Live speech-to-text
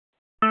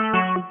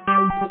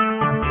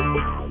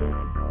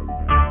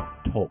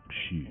Talk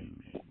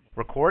Show.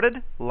 Recorded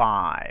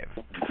live.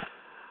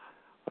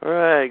 All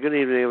right, good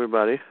evening,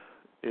 everybody.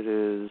 It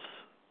is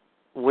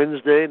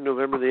Wednesday,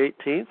 November the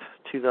 18th,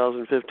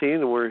 2015,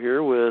 and we're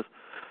here with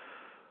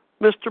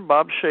Mr.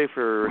 Bob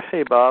Schaefer.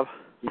 Hey, Bob.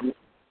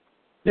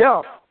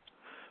 Yeah,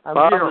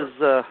 Bob is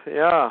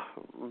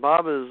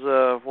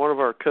one of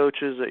our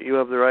coaches at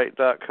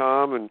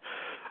youhavetheright.com, and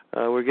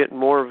we're getting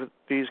more of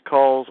these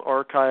calls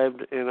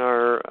archived in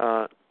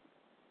our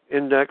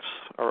index,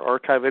 our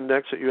archive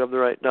index at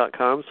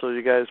youhavetheright.com. So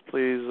you guys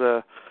please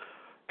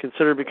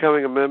consider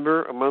becoming a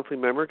monthly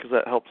member, because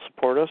that helps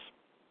support us.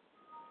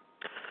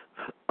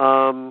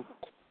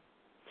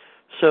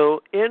 So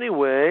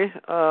anyway,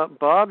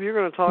 Bob, you're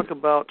going to talk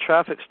about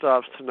traffic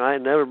stops tonight,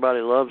 and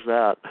everybody loves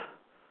that.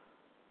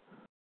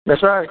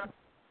 That's right.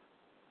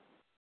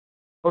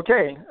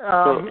 Okay.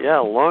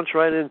 Launch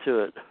right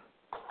into it.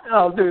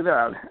 I'll do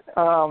that.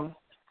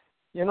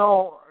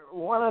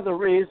 One of the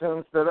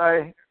reasons that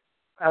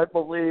I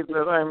believe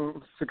that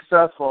I'm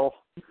successful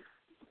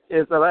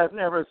is that I've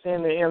never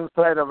seen the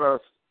inside of a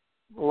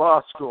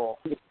law school.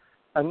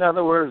 In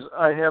other words,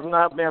 I have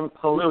not been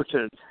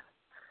polluted.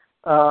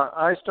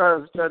 I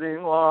started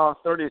studying law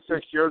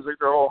 36 years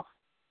ago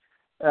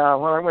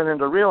when I went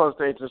into real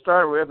estate to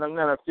start with, and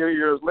then a few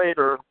years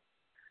later,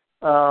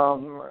 I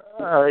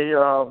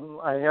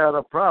had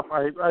a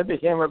problem. I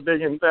became a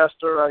big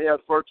investor. I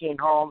had 14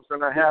 homes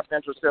and a half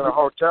interest in a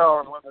hotel,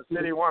 and when the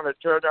city wanted to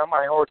tear down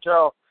my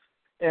hotel,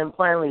 and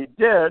finally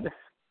did,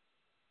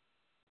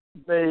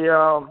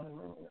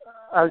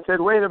 I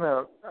said, wait a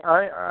minute.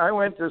 I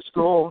went to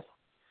school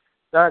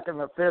back in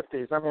the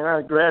 50s. I mean,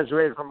 I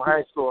graduated from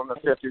high school in the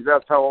 50s.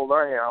 That's how old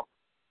I am.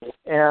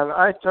 And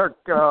I took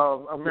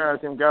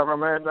American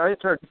government. I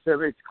took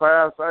civics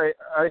class. I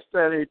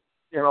studied,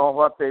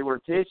 what they were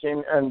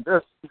teaching. And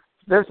this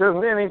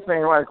isn't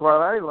anything like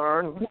what I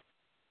learned.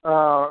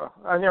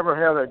 I never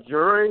had a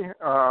jury,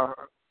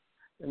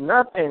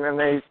 nothing. And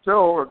they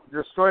still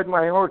destroyed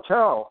my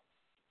hotel.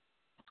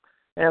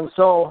 And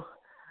so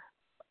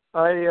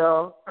I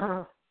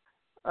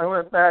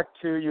went back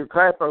to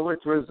Schaefer,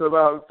 which was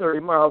about 30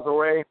 miles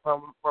away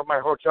from where my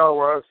hotel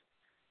was.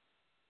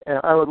 And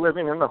I was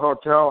living in the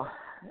hotel,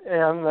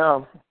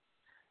 and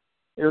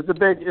it's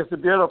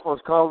beautiful.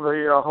 It's called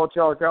the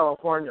Hotel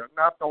California,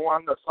 not the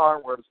one the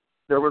song was.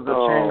 There was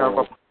a chain of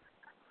them.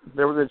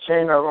 There was a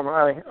chain of them.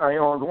 I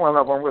owned one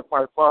of them with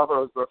my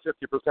father as the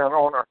 50%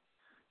 owner.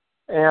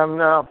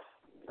 And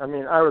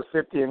I was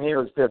 50 and he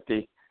was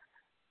 50.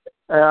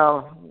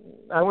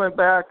 I went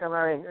back and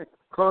I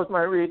closed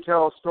my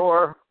retail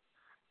store.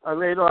 I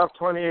laid off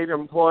 28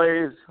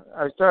 employees.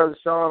 I started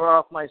selling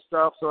off my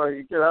stuff so I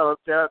could get out of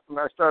debt, and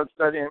I started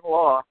studying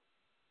law.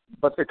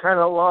 But the kind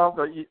of law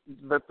that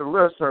the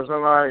listeners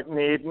and I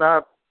need,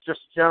 not just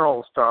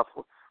general stuff.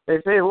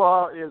 They say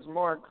law is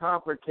more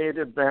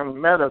complicated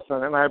than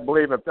medicine, and I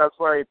believe it. That's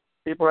why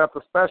people have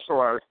to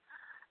specialize.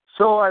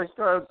 So I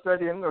started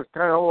studying the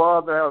kind of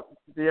law that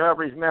the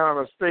average man on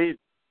the street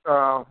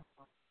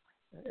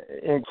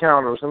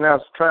encounters, and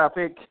that's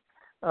traffic,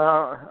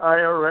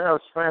 IRS,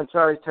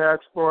 franchise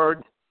tax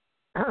board,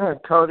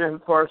 code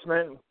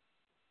enforcement,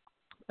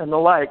 and the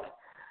like.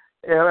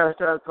 And I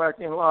started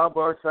collecting law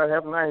books. I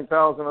have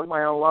 9,000 of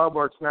my own law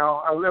books now.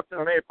 I lived in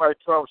an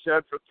 8x12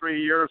 shed for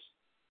 3 years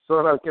so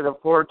that I could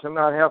afford to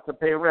not have to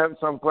pay rent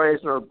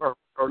someplace or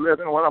live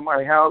in one of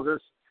my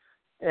houses,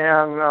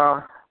 and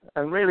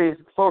really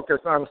focus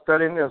on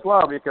studying this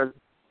law, because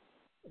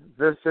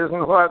this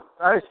isn't what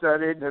I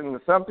studied, and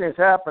something's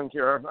happened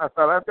here. I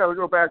thought, I've got to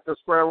go back to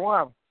square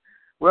one.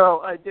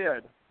 Well, I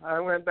did. I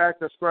went back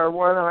to square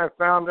one, and I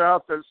found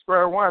out that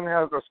square one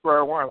has a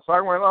square one. So I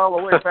went all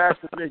the way back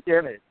to the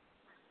beginning.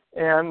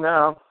 And,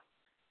 I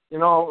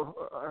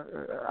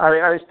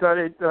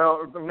studied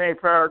the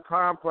Mayflower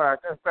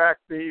Compact. In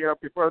fact,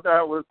 before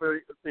that was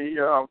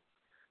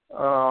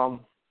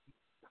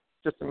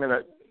just a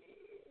minute.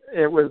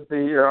 It was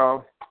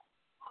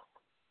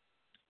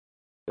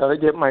got to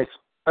get my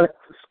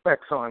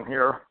specs on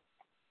here.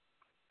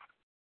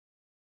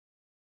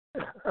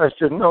 I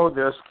should know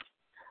this,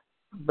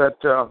 but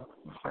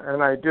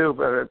and I do,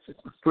 but it's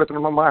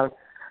slipping my mind.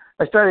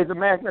 I studied the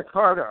Magna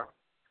Carta,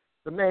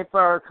 the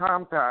Mayflower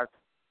Compact,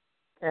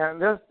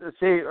 and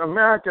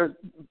America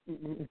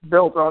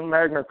built on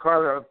Magna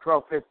Carta of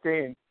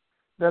 1215.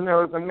 Then there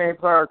was the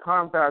Mayflower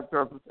Compact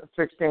of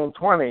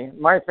 1620.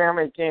 My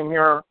family came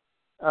here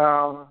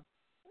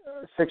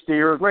 60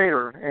 years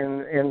later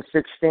in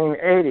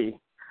 1680.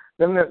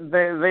 Then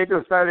they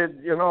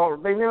decided,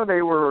 they knew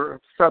they were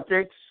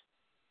subjects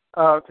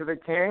to the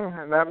king,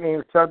 and that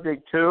means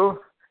subject to,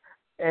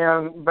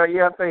 but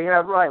yet they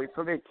had rights.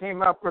 So they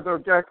came up with their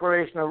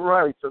Declaration of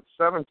Rights of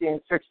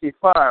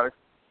 1765.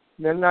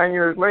 Then 9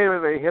 years later,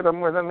 they hit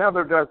them with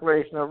another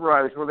Declaration of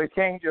Rights, where the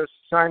king just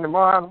signed them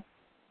on,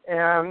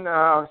 and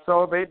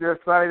so they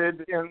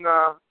decided in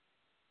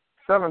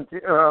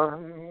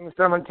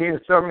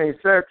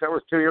 1776, that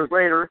was 2 years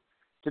later,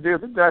 to do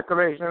the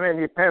Declaration of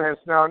Independence.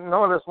 Now,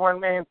 notice one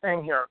main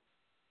thing here.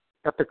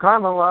 At the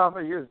common law,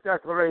 they use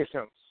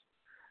declarations.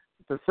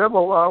 the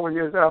civil law would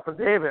use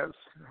affidavits,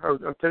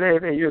 or today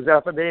they use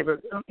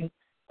affidavits.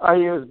 I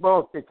use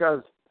both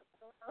because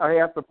I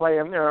have to play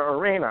in their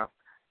arena,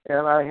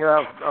 and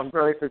I'm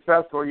very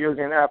successful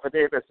using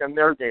affidavits in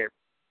their game.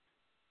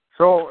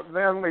 So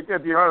then we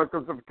did the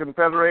Articles of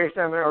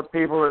Confederation. There are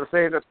people that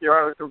say that the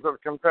Articles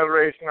of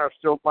Confederation are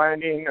still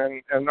binding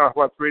and not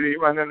what's really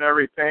running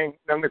everything.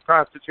 Then the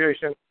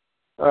Constitution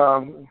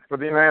for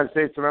the United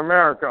States of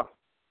America.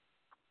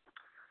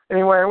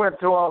 Anyway, I went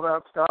through all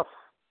that stuff,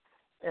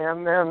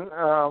 and then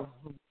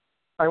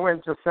I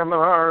went to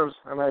seminars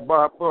and I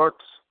bought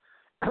books.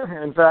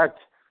 In fact,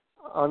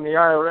 on the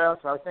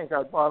IRS, I think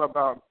I bought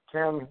about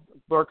 10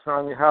 books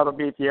on how to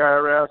beat the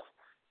IRS.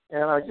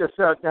 And I just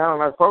sat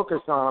down and I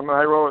focused on them.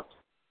 I wrote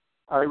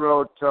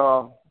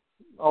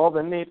all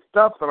the neat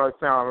stuff that I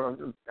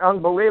found,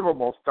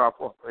 unbelievable stuff.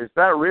 Is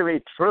that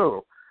really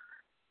true?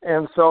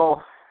 And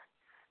so,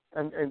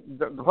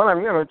 what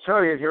I'm going to show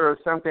you here is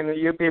something that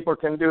you people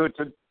can do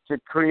to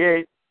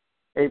create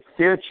a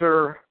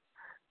future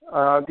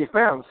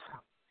defense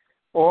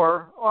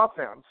or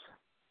offense.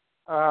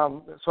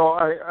 So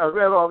I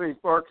read all these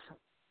books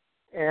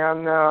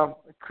and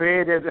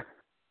created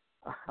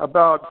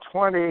about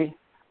 20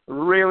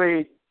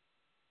 really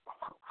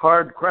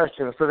hard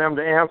questions for them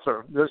to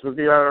answer. This was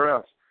the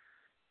IRS.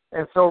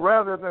 And so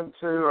rather than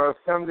to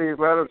send these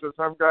letters to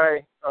some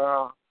guy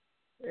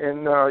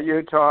in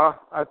Utah,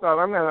 I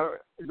thought I'm going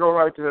to go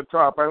right to the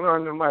top. I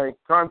learned in my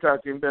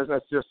contracting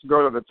business just to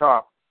go to the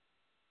top.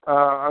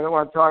 I don't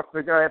want to talk to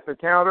the guy at the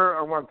counter.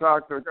 I want to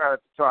talk to the guy at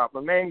the top,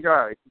 the main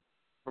guy,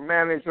 the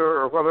manager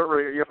or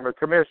whatever, the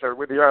commissioner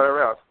with the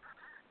IRS.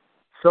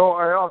 So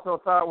I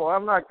also thought, well,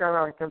 I'm not going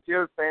to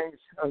confuse things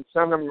and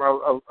send them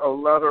a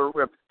letter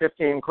with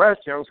 15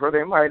 questions where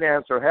they might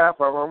answer half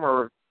of them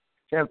or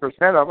 10%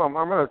 of them.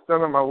 I'm going to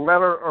send them a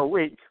letter a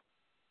week.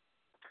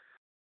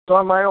 So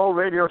on my old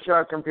Radio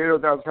Shack computer,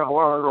 that's how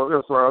long ago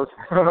this was,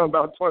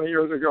 about 20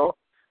 years ago,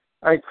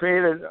 I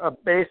created a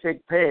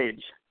basic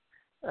page,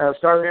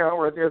 starting out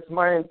with, it's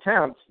my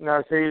intent.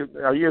 Now, see,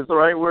 I use the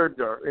right word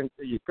there.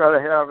 You've got to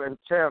have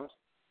intent.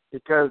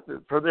 Because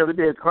for there to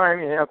be a crime,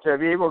 you have to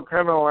have evil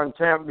criminal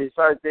intent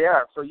besides the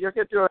act. So you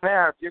can do an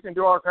act, you can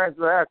do all kinds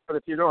of acts, but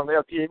if you don't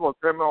have evil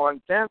criminal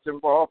intent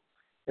involved,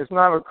 it's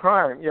not a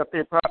crime. Yet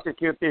they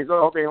prosecute these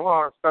all day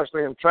long,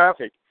 especially in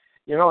traffic.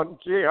 Gee,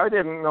 I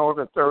didn't know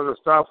that there was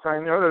a stop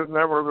sign there. There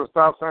never was a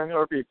stop sign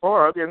there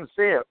before. I didn't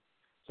see it.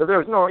 So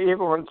there's no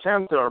evil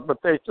intent there,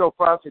 but they still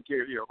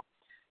prosecute you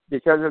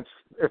because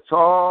it's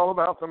all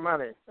about the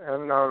money,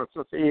 and it's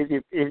just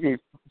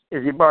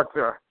easy buck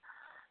there.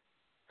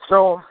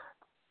 So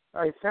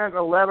I sent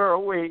a letter a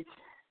week.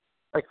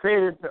 I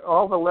created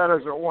all the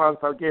letters at once.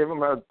 I gave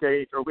them a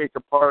date a week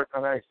apart,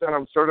 and I sent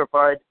them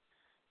certified.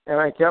 And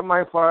I kept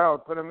my file,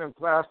 put them in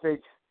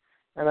plastic,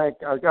 and I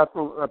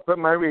put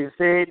my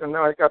receipt, and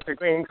then I got the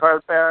green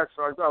card back,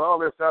 so I got all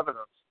this evidence.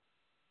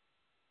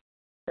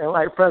 And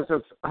like, for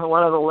instance,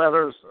 one of the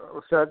letters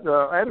said,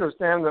 I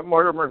understand that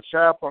Mortimer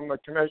Chaplin, the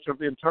Commissioner of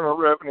the Internal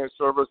Revenue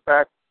Service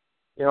back,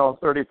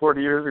 30,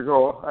 40 years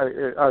ago,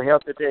 I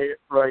have the date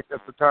right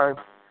at the time,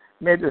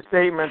 made the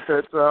statement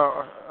that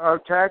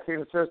our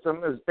taxing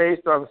system is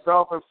based on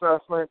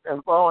self-assessment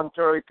and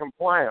voluntary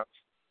compliance.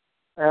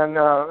 And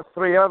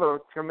 3 other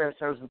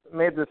commissioners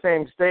made the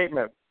same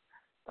statement.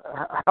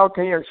 How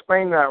can you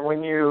explain that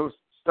when you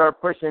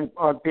start pushing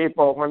on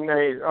people when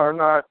they are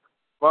not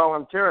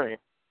volunteering?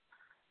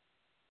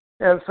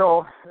 And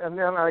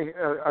then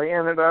I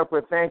ended up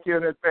with thank you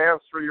in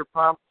advance for your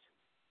prompt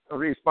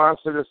response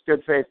to this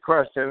good faith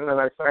question, and then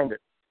I signed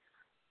it.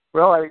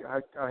 Well,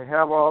 I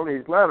have all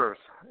these letters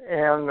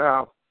and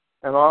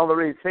all the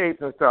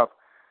receipts and stuff.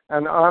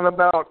 And on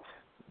about,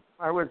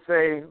 I would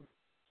say,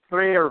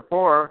 3 or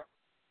 4,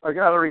 I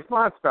got a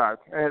response back.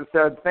 And it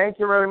said, thank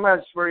you very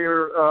much for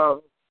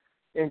your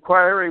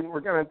inquiry.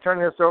 We're going to turn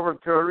this over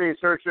to a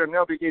researcher, and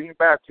they'll be getting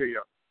back to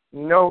you.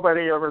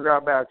 Nobody ever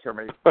got back to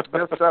me.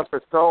 This stuff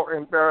is so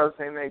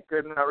embarrassing they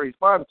could not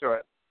respond to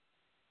it.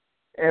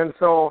 And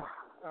so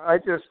I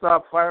just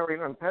stopped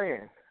filing and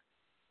paying.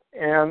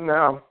 And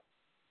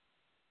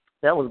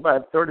that was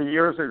about 30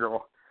 years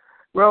ago.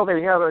 Well,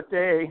 they had a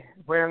day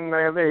when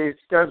they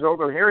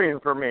scheduled a hearing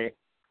for me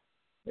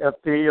at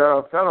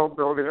the federal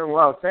building in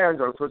Los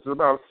Angeles, which is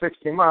about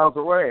 60 miles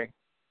away.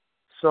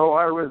 So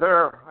I was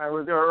there. I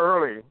was there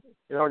early.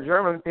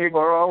 German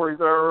people are always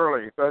there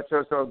early. That's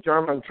just a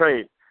German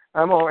trait.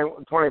 I'm only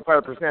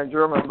 25%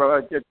 German, but I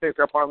did pick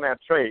up on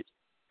that trait.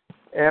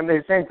 And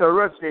they think they're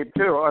rich deep,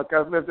 too. Like,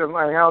 I've lived in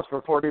my house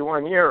for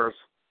 41 years.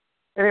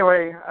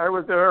 Anyway, I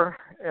was there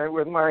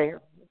with my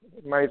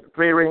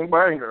 3-ring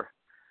binder,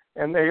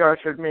 and they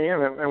ushered me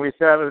in, and we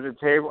sat at a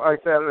table. I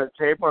sat at a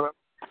table,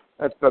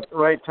 and at the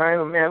right time,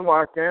 a man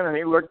walked in, and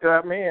he looked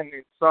at me, and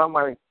he saw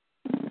my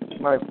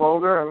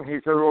folder, and he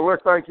said, well,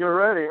 looks like you're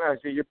ready. And I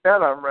said, you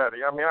bet I'm ready.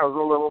 I mean, I was a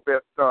little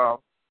bit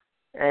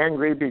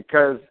angry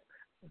because,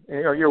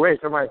 you're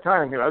wasting my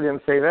time here. I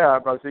didn't say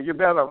that, but I said, you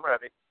bet I'm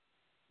ready.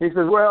 He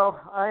says, well,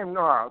 I'm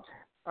not.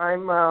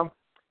 I'm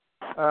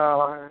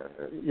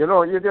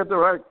you did the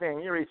right thing.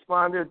 You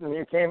responded and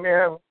you came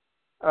in.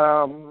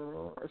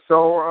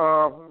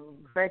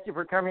 Thank you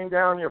for coming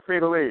down. You're free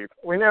to leave.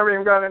 We never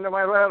even got into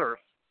my letters.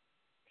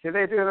 See,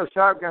 they do the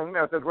shotgun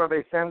method where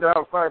they send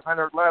out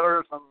 500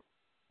 letters and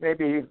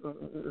maybe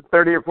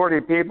 30 or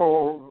 40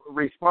 people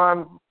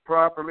respond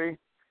properly.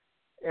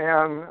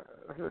 And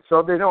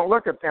so they don't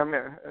look at them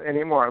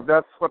anymore.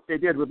 That's what they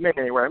did with me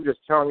anyway. I'm just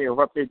telling you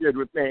what they did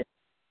with me.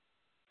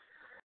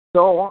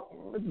 So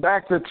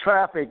back to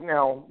traffic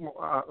now.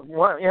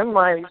 In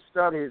my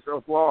studies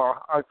of law,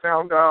 I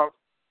found out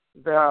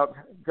that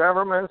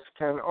governments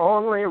can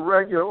only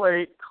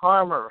regulate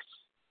commerce.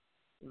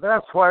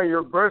 That's why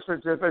your birth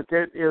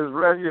certificate is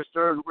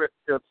registered with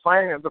the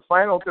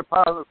final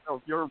deposit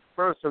of your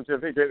birth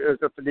certificate is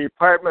at the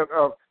Department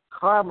of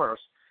Commerce.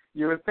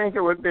 You would think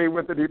it would be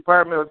with the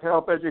Department of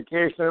Health,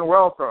 Education, and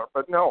Welfare,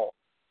 but no.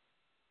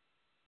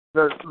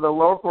 The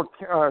local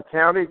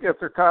county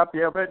gets a copy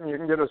of it, and you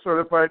can get a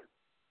certified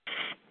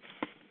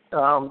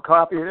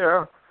copy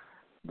there.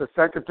 The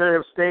Secretary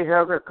of State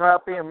has a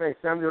copy, and they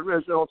send the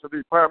original to the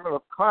Department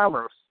of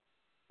Commerce.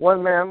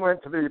 One man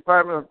went to the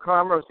Department of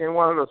Commerce and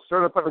wanted a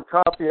certified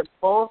copy of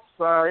both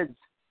sides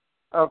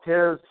of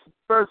his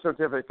birth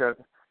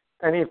certificate,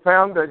 and he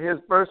found that his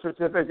birth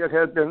certificate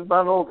had been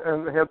bundled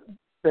and had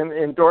been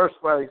endorsed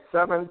by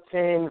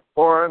 17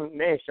 foreign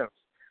nations.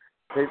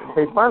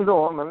 They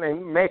bundle them and they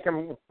make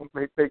them.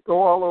 They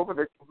go all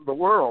over the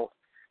world,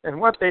 and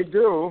what they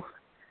do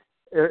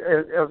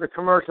as a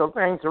commercial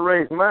thing to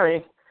raise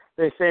money,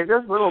 they say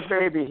this little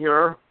baby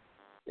here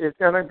is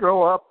going to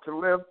grow up to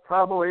live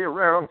probably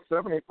around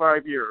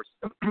 75 years.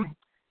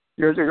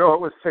 Years ago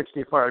it was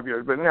 65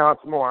 years, but now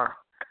it's more.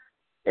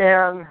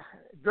 And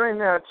during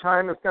that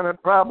time, it's going to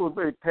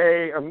probably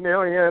pay $1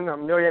 million,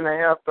 $1.5 million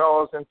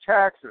in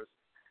taxes.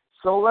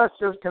 So let's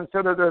just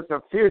consider this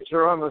a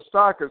future on the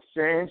stock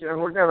exchange, and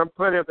we're going to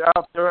put it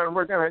out there, and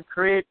we're going to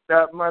create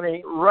that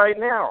money right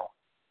now.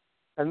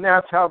 And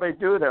that's how they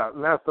do that,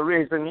 and that's the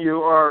reason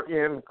you are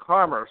in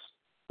commerce.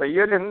 But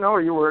you didn't know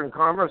you were in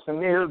commerce, and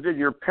neither did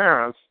your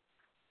parents.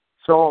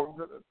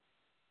 So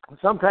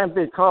sometimes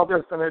they call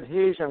this an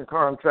adhesion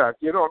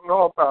contract. You don't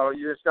know about it.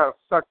 You just got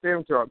sucked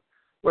into it.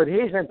 Well,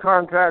 adhesion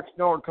contracts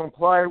don't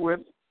comply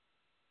with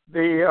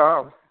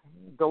the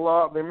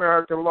law, the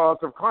American laws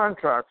of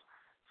contracts.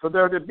 For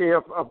there to be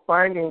a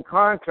binding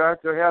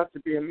contract, there has to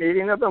be a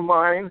meeting of the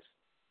minds.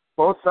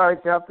 Both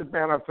sides have to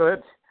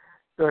benefit.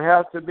 There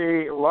has to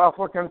be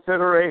lawful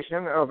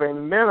consideration of a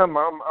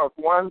minimum of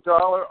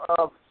 $1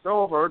 of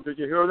silver. Did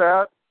you hear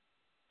that?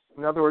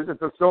 In other words,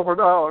 it's a silver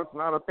dollar. It's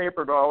not a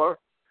paper dollar.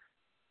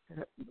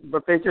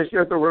 But they just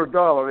use the word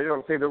dollar. They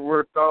don't say the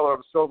word dollar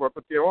of silver.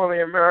 But the only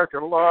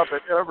American law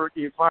that ever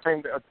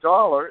defined a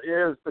dollar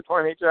is the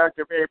Coinage Act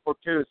of April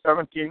 2,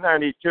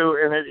 1792,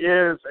 and it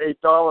is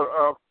 $1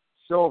 of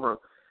silver.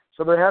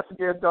 So there has to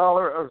be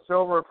 $1 of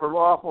silver for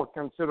lawful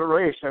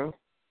consideration.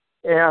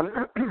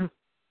 And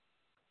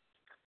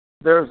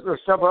there's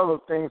several other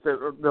things that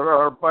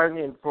are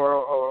binding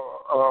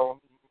for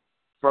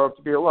it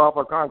to be a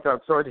lawful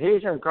contract. So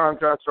adhesion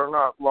contracts are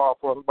not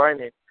lawful and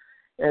binding.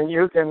 And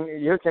you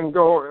can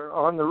go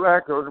on the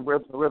record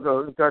with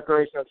a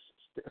declaration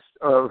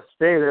of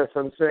status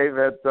and say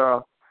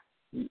that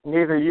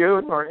neither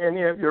you nor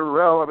any of your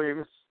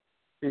relatives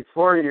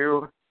before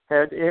you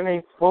had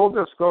any full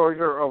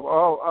disclosure of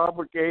all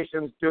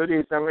obligations,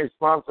 duties, and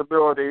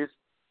responsibilities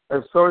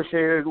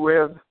associated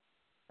with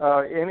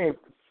any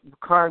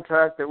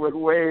contract that would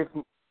waive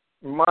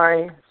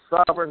my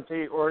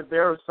sovereignty or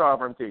their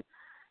sovereignty.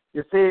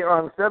 You see,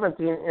 on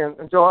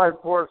July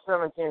 4,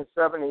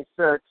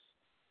 1776,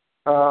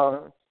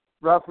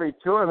 roughly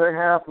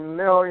 2.5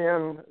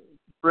 million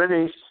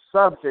British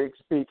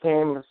subjects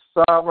became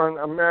sovereign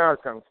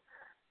Americans.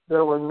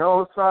 There were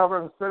no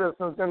sovereign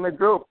citizens in the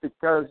group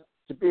because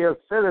to be a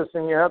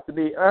citizen, you have to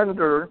be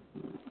under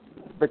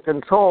the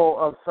control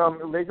of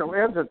some legal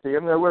entity,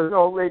 and there was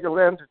no legal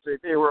entity.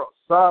 They were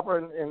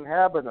sovereign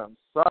inhabitants,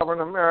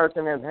 sovereign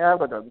American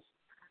inhabitants.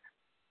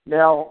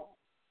 Now,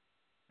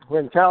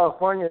 when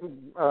California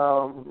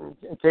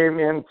came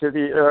into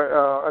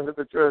the under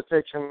the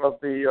jurisdiction of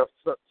the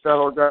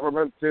federal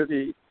government to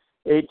the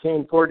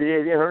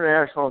 1848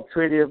 International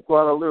Treaty of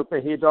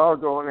Guadalupe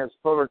Hidalgo and its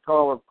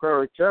Protocol of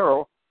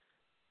Querétaro,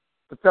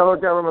 the federal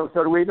government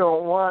said, we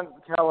don't want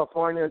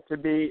California to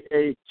be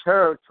a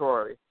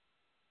territory.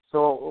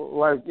 So,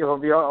 like, a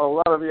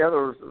lot of the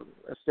other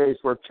states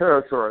were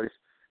territories.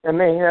 And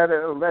they had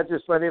a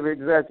legislative,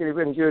 executive,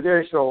 and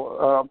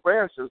judicial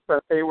branches,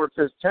 but they were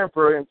just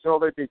temporary until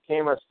they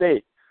became a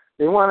state.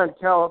 They wanted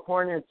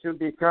California to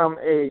become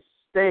a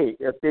state.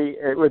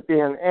 It would be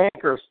an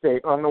anchor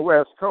state on the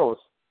West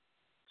Coast.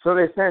 So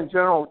they sent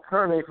General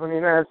Kearny from the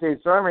United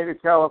States Army to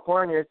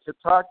California to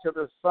talk to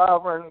the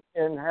sovereign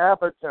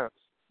inhabitants.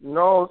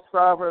 No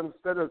sovereign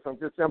citizens.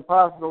 It's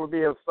impossible to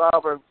be a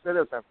sovereign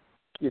citizen.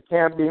 You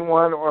can't be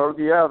one or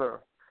the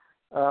other,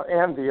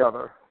 and the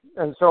other.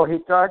 And so he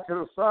talked to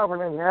the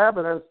sovereign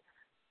inhabitants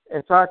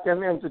and talked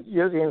them into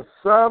using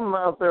some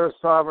of their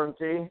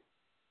sovereignty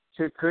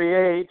to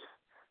create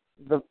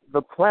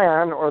the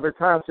plan or the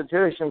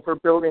Constitution for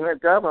building a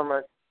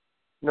government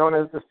known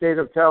as the State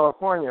of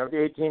California, the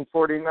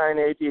 1849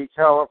 AD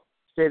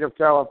State of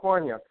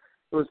California.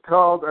 It was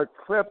called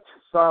eclipsed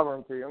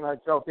sovereignty, and I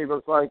tell people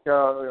it's like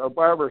a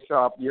barber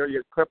shop.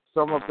 You clip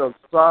some of the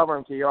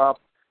sovereignty off,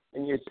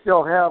 and you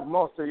still have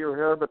most of your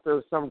hair, but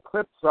there's some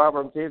clipped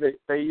sovereignty that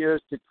they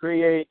use to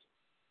create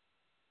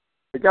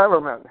the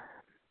government.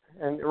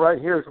 And right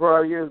here's where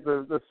I use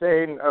the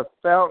saying, a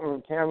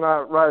fountain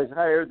cannot rise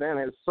higher than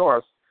its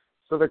source.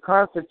 So the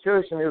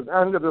Constitution is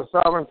under the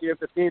sovereignty of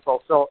the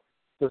people. So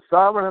the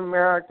sovereign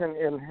American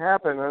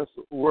inhabitants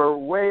were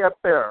way up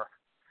there.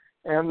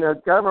 And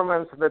the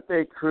governments that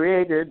they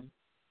created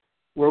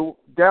were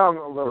down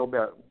a little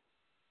bit.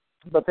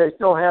 But they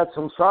still had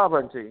some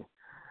sovereignty.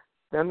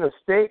 Then the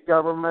state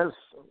governments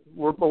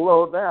were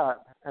below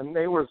that, and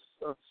they were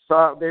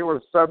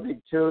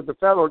subject to the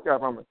federal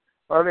government.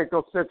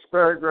 Article 6,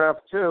 Paragraph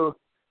 2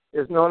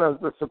 is known as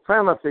the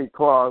Supremacy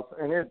Clause,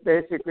 and it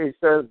basically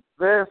says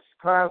this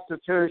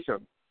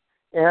Constitution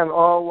and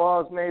all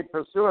laws made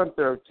pursuant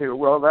thereto.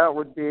 Well, that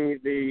would be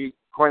the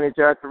Coinage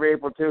Act of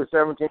April 2,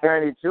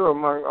 1792,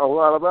 among a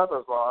lot of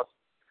other laws.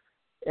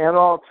 And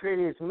all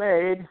treaties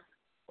made,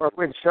 or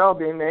which shall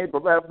be made,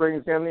 well, that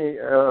brings in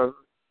the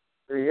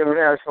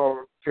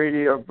International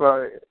Treaty of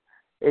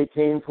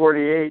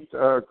 1848,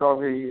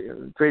 called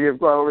the Treaty of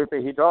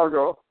Guadalupe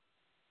Hidalgo.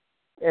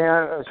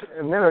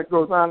 And then it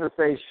goes on to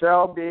say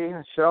shall be.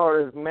 Shall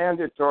is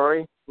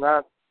mandatory,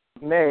 not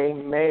may.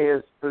 May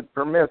is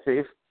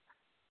permissive.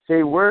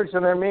 See, words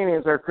and their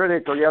meanings are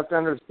critical. You have to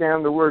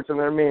understand the words and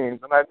their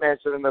meanings. And I've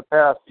mentioned in the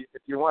past,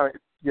 if you want to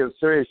get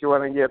serious, you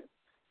want to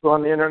go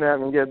on the internet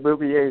and get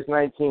Bouvier's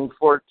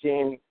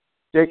 1914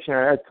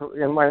 dictionary.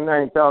 In my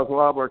 9,000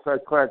 law books, I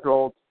collect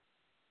old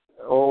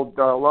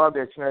law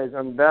dictionaries,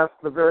 and that's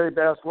the very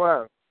best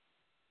one,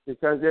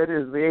 because it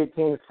is the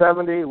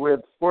 1870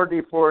 with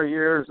 44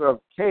 years of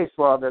case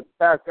law that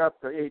back up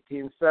to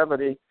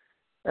 1870.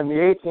 And the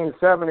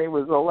 1870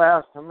 was the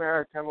last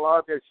American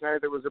law dictionary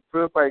that was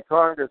approved by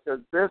Congress. As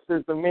this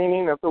is the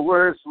meaning of the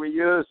words we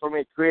use when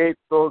we create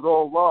those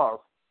old laws.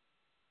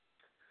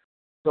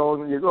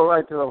 So you go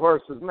right to the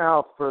horse's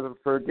mouth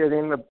for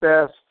getting the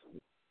best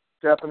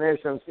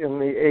definitions in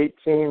the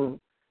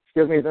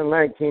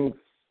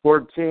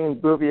 1914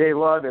 Bouvier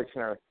Law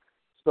Dictionary.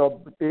 So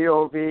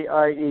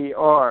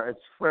Bovier,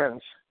 it's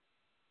French.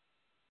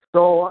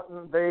 So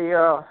they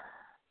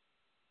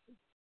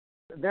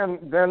then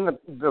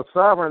the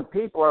sovereign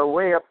people are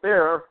way up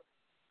there.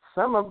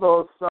 Some of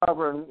those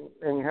sovereign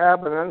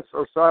inhabitants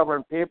or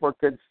sovereign people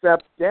could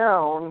step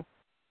down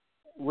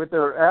with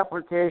their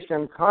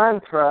application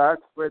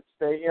contracts, which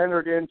they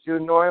entered into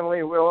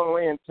knowingly,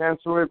 willingly,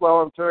 intentionally,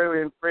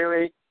 voluntarily, and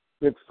freely,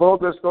 with full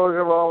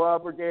disclosure of all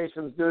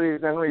obligations,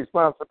 duties, and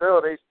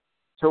responsibilities,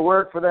 to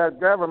work for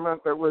that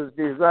government that was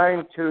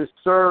designed to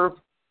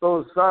serve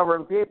those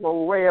sovereign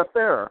people way up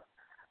there.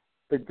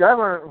 The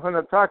government, when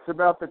it talks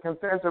about the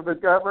consent of the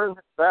governed,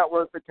 that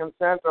was the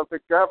consent of the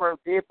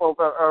governed people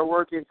that are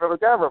working for the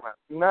government,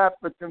 not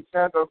the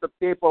consent of the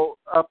people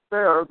up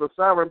there. The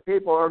sovereign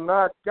people are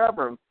not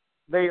governed.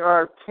 They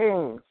are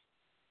kings.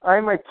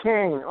 I'm a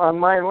king on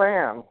my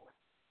land.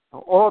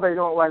 Oh, they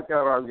don't like that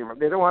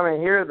argument. They don't want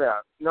to hear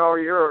that. No,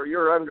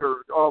 you're under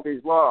all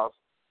these laws.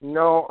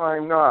 No,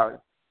 I'm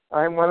not.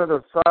 I'm one of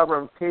the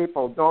sovereign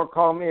people. Don't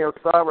call me a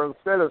sovereign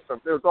citizen.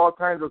 There's all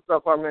kinds of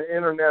stuff on the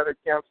internet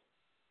against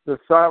the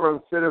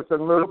sovereign citizen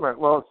movement.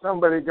 Well, if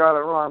somebody got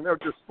it wrong, they're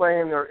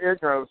displaying their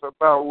ignorance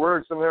about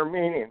words and their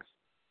meanings.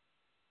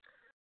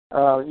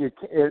 A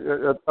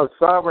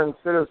sovereign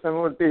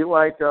citizen would be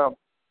like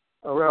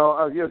well,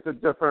 I've used a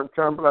different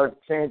term, but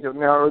I've changed it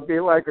now. It would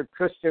be like a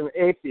Christian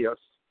atheist.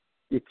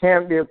 You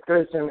can't be a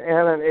Christian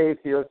and an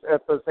atheist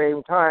at the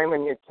same time,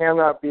 and you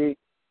cannot be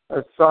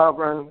a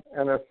sovereign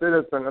and a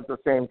citizen at the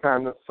same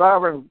time. The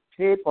sovereign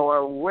people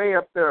are way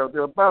up there.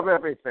 They're above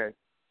everything.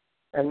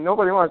 And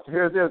nobody wants to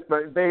hear this,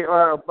 but they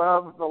are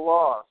above the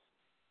laws,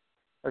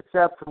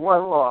 except for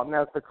one law, and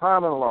that's the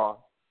common law.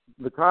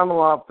 The common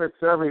law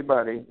affects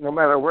everybody, no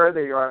matter where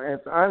they are, and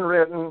it's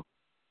unwritten,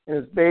 and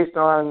it's based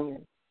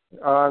on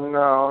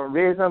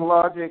reason,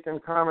 logic,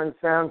 and common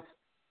sense,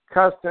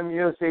 custom,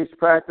 usage,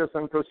 practice,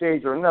 and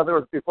procedure. In other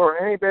words, before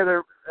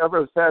anybody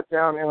ever sat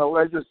down in a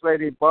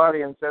legislative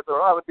body and said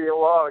there ought to be a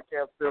law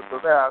against this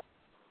or that,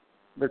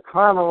 the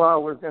common law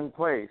was in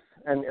place.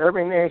 And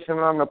every nation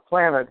on the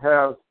planet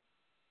has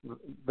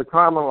the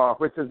common law,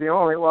 which is the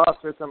only law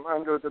system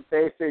under the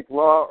basic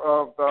law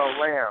of the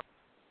land.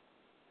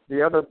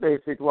 The other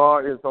basic law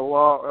is the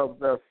law of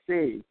the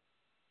sea.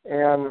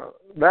 And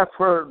that's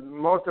where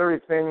most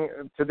everything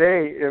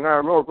today in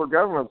our local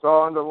government's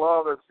all under the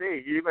law of the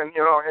sea. Even,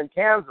 in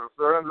Kansas,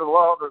 they're under the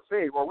law of the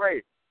sea. Well,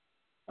 wait,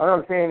 I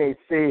don't see any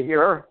sea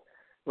here.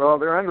 Well,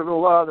 they're under the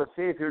law of the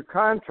sea through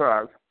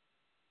contract.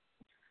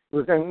 It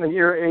was in the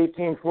year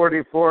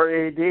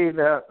 1844 AD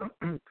that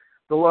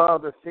the law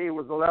of the sea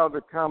was allowed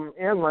to come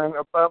inland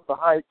above the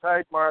high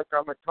tide mark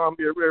on the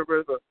Columbia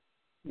River, the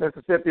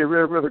Mississippi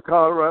River, the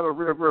Colorado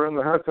River, and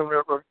the Hudson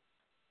River.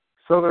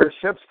 so the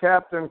ship's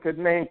captain could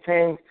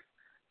maintain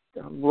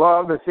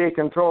law of the sea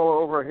control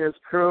over his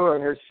crew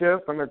and his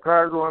ship and the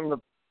cargo and the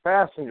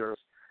passengers.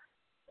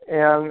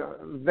 And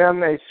then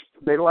they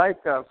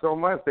liked that so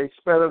much they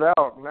spread it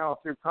out. Now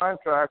through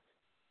contract,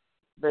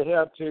 they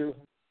had to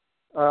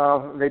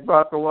they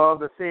brought the law of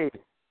the sea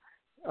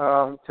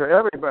to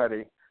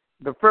everybody.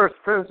 The first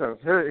prisons.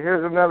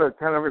 Here's another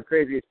kind of a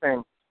crazy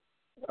thing.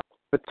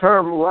 The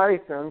term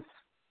license,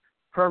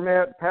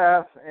 permit,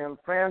 pass, and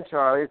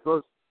franchise,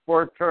 those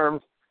 4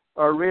 terms,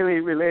 are really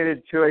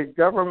related to a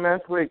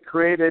governmentally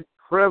created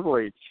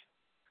privilege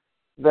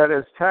that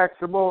is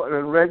taxable and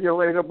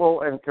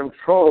regulatable and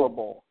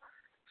controllable.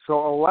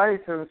 So a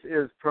license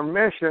is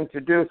permission to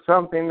do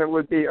something that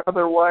would be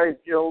otherwise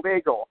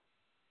illegal.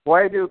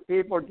 Why do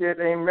people get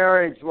a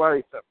marriage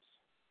license?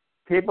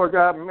 People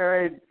got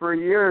married for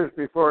years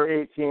before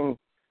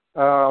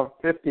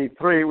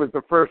 1853 was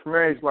the first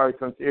marriage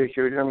license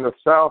issued in the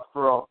South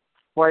for a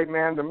white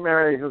man to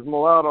marry his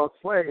mulatto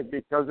slave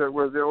because it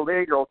was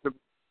illegal to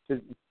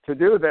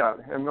do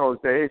that in those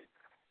days.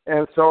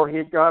 And so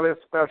he got a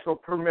special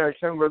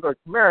permission with a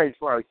marriage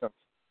license.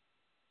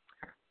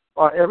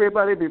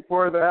 Everybody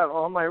before that,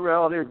 all my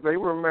relatives, they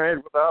were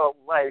married without a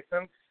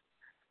license.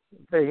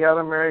 They had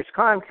a marriage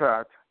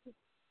contract.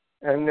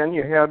 And then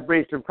you had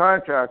breach of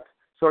contract.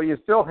 So you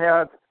still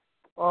had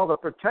all the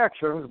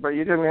protections, but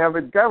you didn't have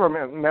the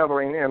government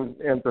meddling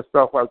into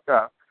stuff like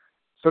that.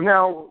 So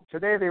now,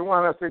 today they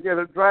want us to get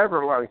a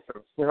driver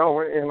license. You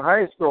know, in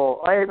high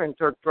school, I even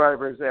took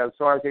driver's ed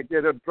so I could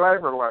get a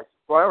driver license.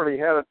 Well, I already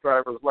had a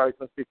driver's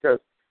license because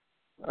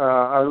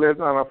I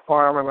lived on a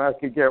farm and I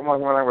could get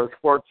one when I was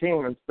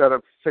 14 instead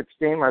of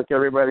 16 like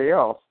everybody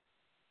else.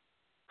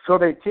 So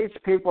they teach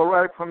people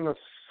right from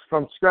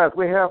scratch.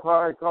 We have what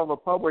I call the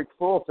public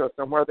school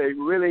system where they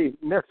really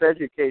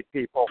miseducate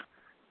people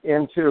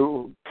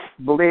into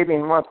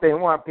believing what they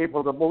want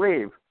people to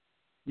believe.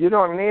 You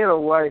don't need a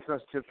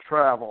license to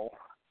travel,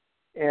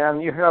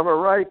 and you have a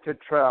right to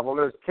travel.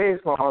 There's case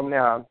law on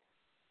that,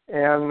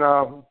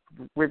 and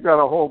we've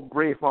got a whole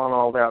brief on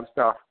all that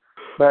stuff.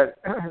 But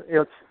I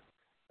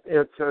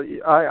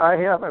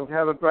haven't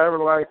had a driver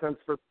license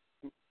for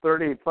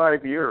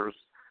 35 years,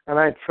 and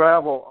I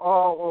travel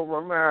all over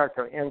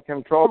America in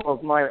control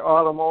of my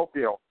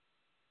automobile.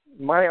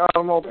 My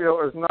automobile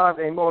is not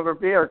a motor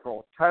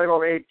vehicle.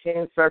 Title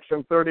 18,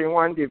 Section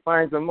 31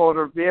 defines a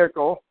motor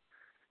vehicle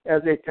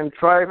as a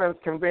contrivance,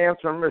 conveyance,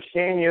 or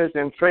machine used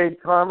in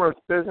trade, commerce,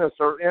 business,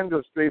 or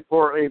industry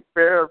for a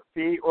fare,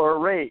 fee, or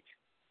rate.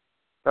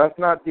 That's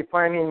not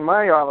defining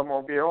my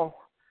automobile.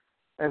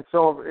 And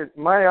so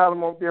my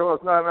automobile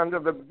is not under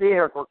the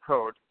vehicle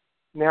code.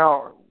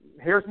 Now,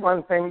 here's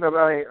one thing that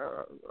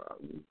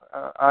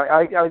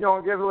I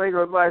don't give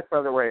legal advice,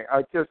 by the way.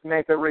 I just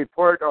make a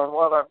report on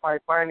what my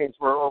findings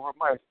were over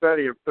my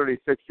study of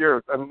 36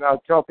 years. And I'll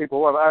tell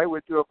people what I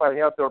would do if I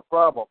had their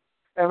problem.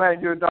 And I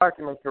do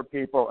documents for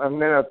people.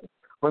 And then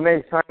when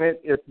they sign it,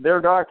 it's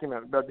their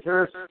document. But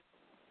here's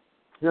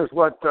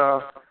what,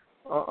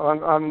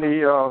 on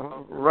the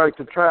right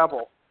to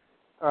travel.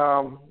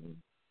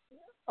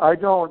 I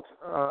don't,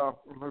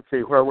 let's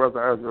see, where was I?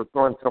 I was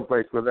going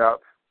someplace with that.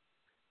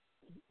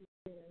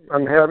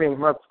 I'm having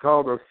what's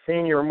called a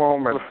senior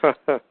moment.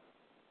 Haven't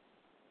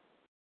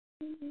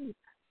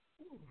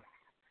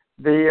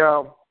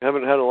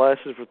had a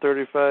license for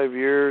 35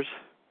 years?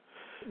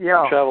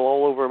 Yeah. You travel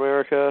all over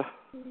America?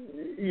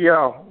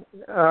 Yeah.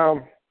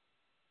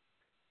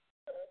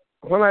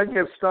 When I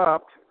get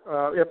stopped,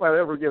 if I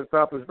ever get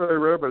stopped, it's very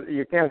rare, but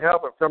you can't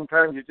help it.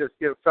 Sometimes you just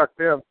get sucked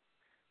in.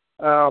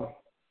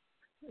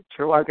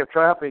 To like a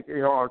traffic,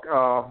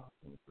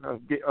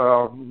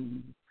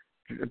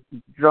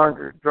 drunk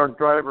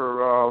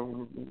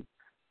driver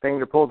thing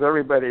that pulls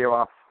everybody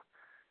off.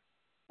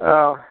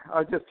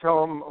 I just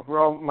tell them,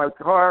 well, my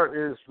car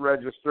is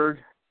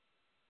registered,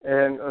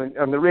 and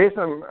the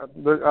reason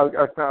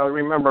I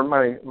remember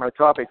my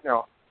topic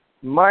now.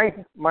 My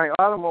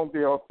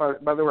automobile,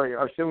 by the way,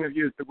 I shouldn't have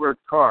used the word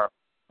car.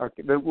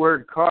 The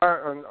word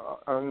car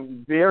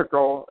and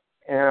vehicle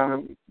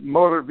and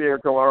motor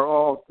vehicle are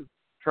all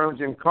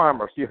terms in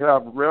commerce. You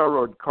have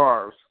railroad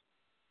cars.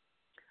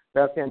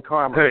 That's in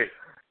commerce. Hey.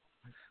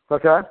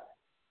 What's that?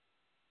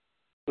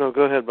 No,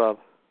 go ahead, Bob.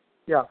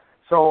 Yeah.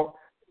 So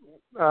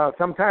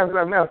sometimes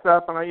I mess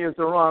up and I use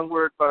the wrong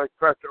word, but I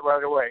correct it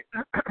right away.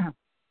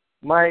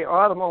 My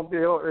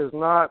automobile is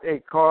not a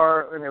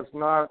car and it's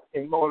not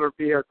a motor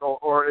vehicle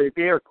or a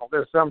vehicle.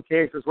 There's some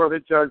cases where the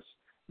judge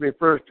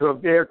refers to a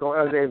vehicle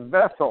as a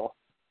vessel,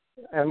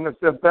 and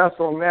the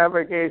vessel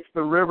navigates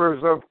the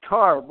rivers of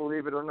tar,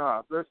 believe it or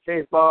not. There's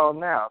case law on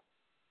that.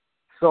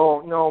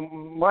 So, no,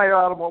 my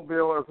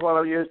automobile is what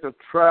I use to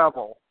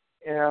travel,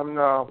 and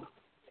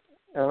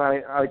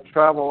I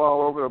travel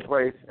all over the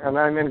place, and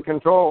I'm in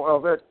control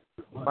of it.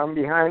 I'm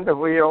behind the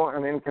wheel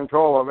and in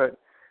control of it.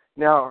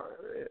 Now,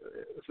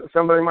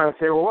 somebody might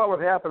say, well, what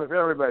would happen if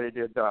everybody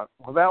did that?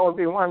 Well, that would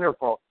be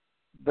wonderful.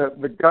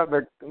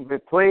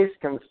 The police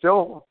can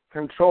still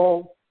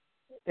control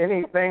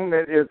anything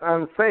that is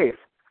unsafe.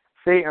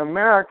 See,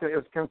 America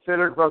is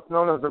considered what's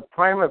known as a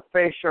prima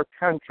facie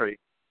country.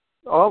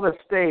 All the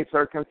states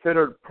are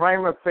considered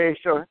prima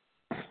facie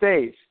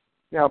states.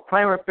 Now,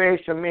 prima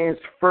facie means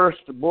first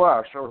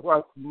blush, or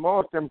what's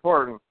most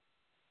important.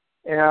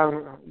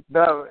 And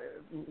that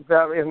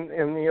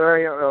in the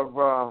area of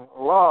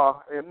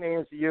law, it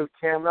means you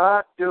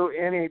cannot do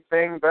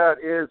anything that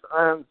is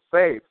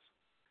unsafe.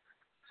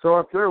 So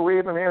if you're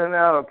weaving in and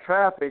out of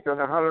traffic at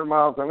 100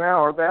 miles an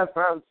hour, that's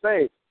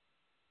unsafe.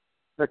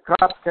 The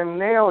cops can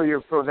nail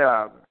you for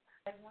that,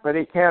 but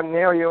he can't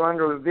nail you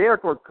under the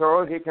vehicle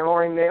code. He can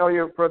only nail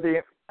you for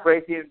the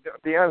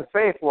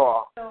unsafe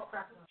law.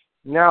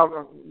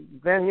 Now,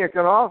 then you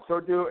can also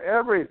do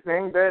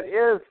everything that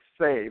is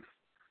safe.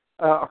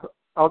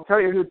 I'll tell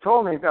you who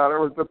told me that. It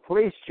was the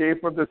police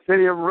chief of the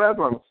city of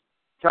Redlands,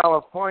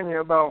 California,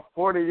 about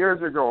 40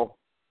 years ago.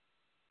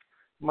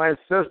 My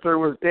sister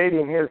was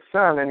dating his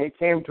son, and he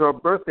came to a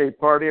birthday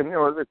party, and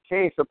there was a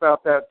case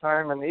about that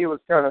time, and he was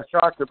kind of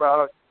shocked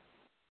about it.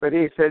 But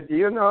he said, do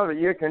you know that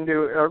you can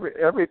do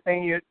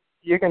everything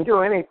you can do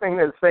anything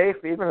that's safe,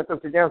 even if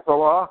it's against the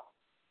law?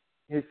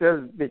 He says,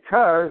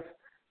 because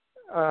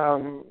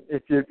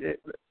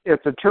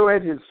it's a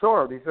two-edged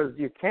sword. He says,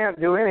 you can't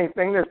do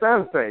anything that's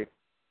unsafe.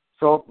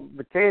 So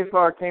the case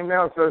law came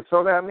down,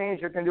 so that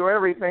means you can do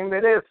everything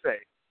that is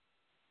safe.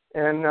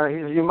 And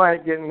you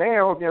might get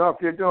nailed, if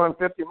you're doing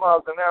 50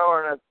 miles an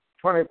hour in a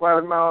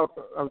 25 miles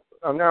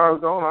an hour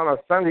zone on a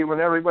Sunday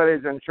when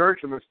everybody's in church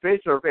and the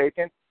streets are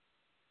vacant.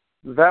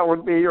 That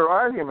would be your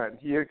argument.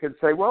 You could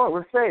say, well, it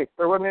was safe.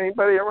 There wasn't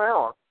anybody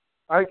around.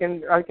 I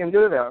can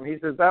do that. And he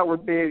says that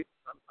would be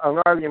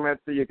an argument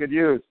that you could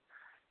use.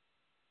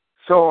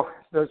 So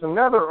there's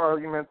another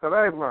argument that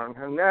I've learned,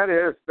 and that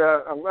is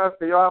that unless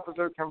the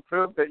officer can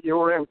prove that you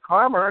were in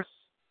commerce,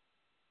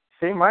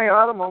 see, my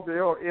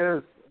automobile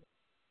is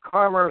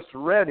commerce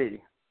ready.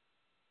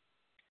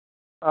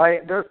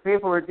 There's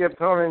people that get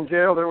thrown in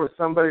jail. There was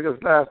somebody this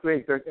last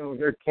week that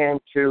came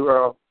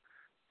to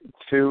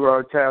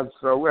Tad's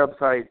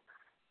website,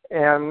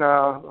 and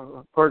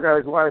poor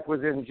guy's wife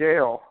was in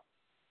jail,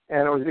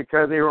 and it was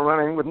because they were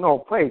running with no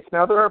plates.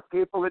 Now, there are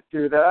people that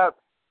do that.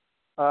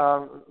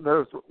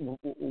 There's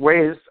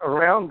ways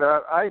around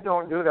that. I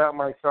don't do that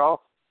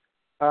myself.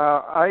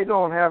 I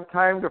don't have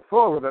time to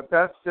fool with it.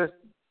 That's just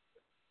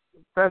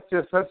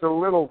such a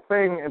little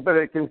thing, but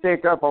it can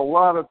take up a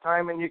lot of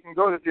time, and you can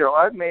go to jail.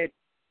 I've made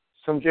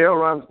some jail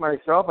runs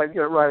myself. I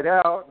get right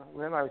out,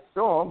 and then I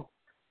sue them.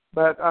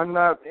 But I'm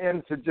not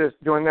into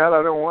just doing that.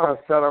 I don't want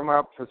to set them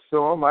up to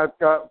sue them. I've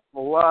got a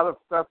lot of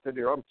stuff to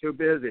do. I'm too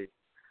busy.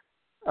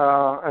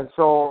 And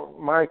so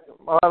my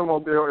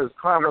automobile is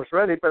commerce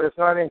ready, but it's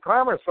not in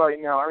commerce right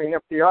now. I mean,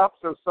 if the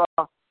officer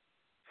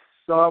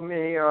saw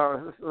me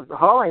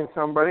hauling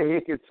somebody,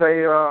 he could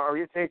say, are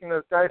you taking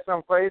this guy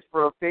someplace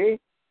for a fee?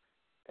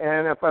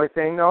 And if I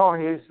say no,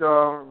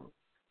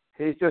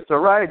 he's just a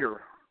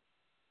rider.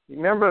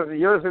 Remember,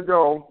 years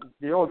ago,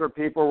 the older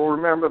people will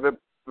remember that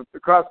the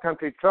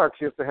cross-country trucks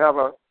used to have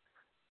a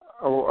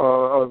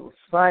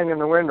sign in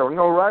the window,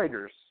 no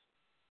riders.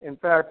 In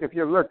fact, if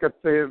you look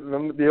at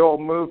the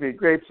old movie,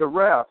 Grapes of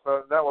Wrath,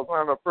 that was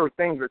one of the first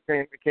things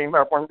that came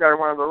up. One guy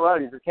wanted to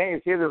ride. He said, can't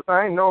you see the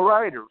sign? No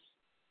riders.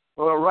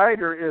 Well, a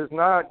rider is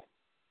not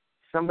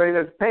somebody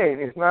that's paid.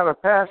 He's not a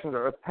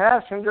passenger. A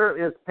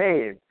passenger is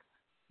paid.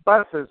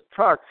 Buses,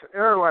 trucks,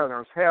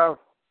 airliners have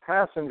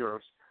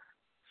passengers.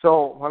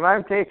 So when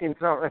I'm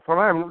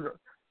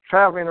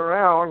traveling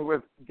around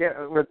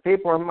with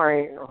people in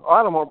my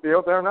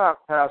automobile, they're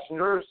not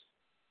passengers.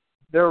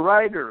 They're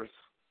riders.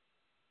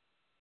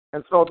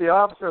 And so the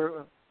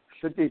officer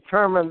should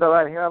determine that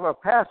I have a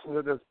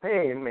passenger that's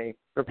paying me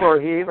before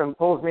he even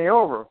pulls me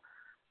over.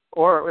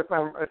 Or if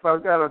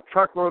I've got a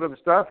truckload of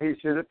stuff, he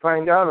should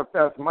find out if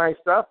that's my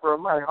stuff or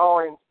am I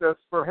hauling this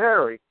for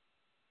Harry.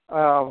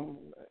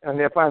 And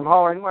if I'm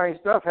hauling my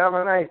stuff, have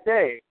a nice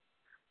day.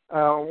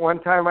 One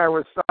time I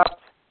was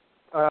stopped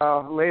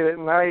late at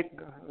night.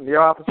 The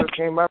officer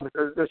came up and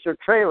said, is this your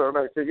trailer? And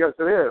I said, yes,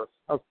 it is.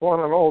 I was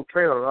pulling an old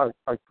trailer.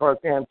 I call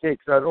it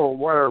antiques, that old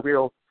wire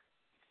wheel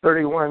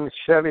 31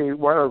 Chevy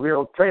wire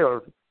wheel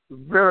trailer.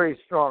 Very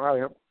strong.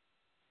 I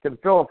can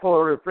fill it full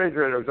of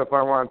refrigerators if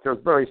I want to.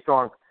 It's very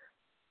strong.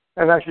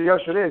 And I said, yes,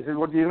 it is. He said,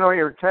 well, do you know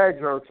your tags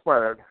are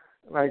expired?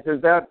 And I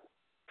said, that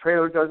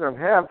trailer doesn't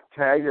have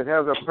tags. It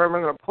has a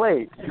permanent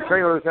plate.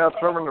 Trailers have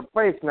permanent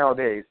plates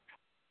nowadays.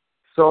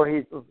 So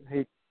he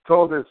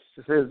told his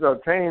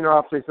training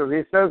officer,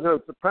 he says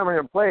it's a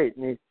permanent plate.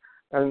 And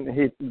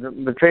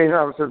the training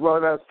officer said, well,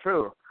 that's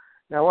true.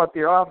 Now, what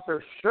the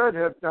officer should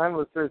have done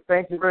was say,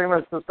 thank you very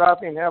much for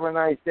stopping. Have a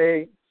nice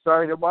day.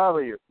 Sorry to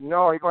bother you.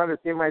 No, he wanted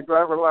to see my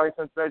driver's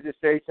license,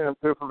 registration, and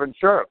proof of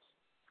insurance.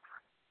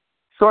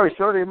 So I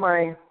showed him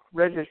my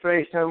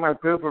registration and my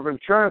proof of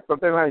insurance,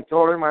 but then I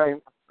told him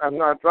I'm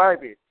not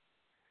driving.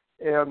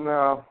 And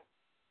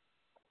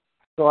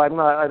so I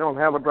don't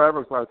have a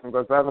driver's license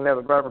because I haven't had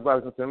a driver's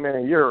license in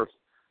many years.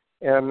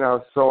 And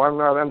so I'm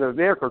not under the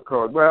vehicle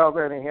code. Well,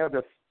 then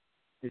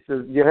he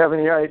says, do you have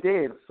any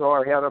ID? So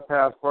I had a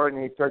passport,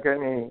 and he took it,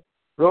 and he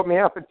wrote me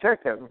up a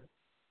ticket.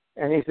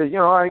 And he said,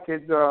 I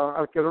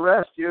could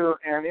arrest you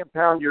and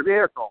impound your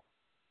vehicle.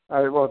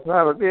 I said, well, it's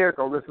not a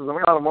vehicle. This is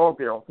an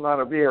automobile. It's not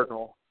a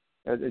vehicle.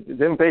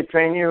 Didn't they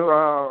train you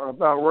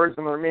about words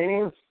and their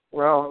meanings?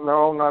 Well,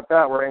 no, not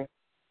that way.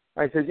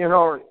 I said,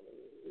 you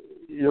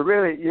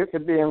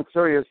could be in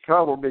serious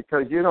trouble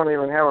because you don't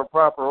even have a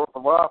proper oath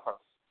of office.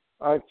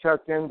 I've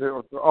checked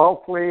into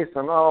all police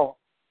and all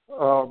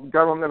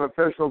government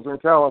officials in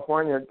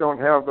California don't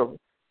have the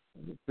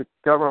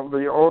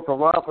oath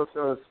of office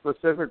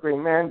specifically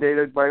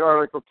mandated by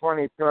Article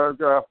 20,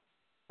 paragraph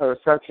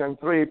Section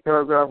 3,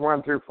 paragraph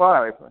 1 through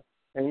 5.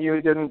 And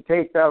you didn't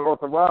take that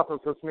oath of office,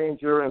 which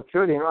means you're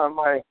intruding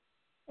on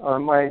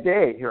my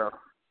day here.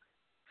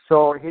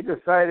 So he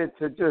decided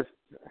to just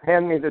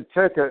hand me the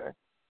ticket.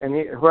 And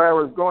where I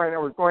was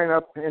going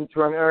up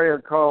into an area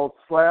called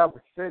Slab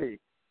City,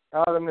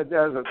 out in the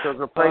desert. There's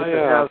a place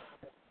that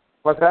has.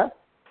 What's that?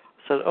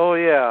 I said, oh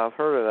yeah, I've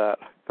heard of that.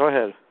 Go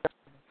ahead.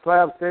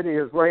 Slab City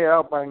is way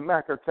out by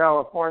Mecca,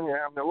 California,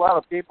 and a lot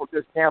of people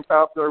just camp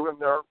out there with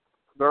their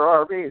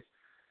RVs.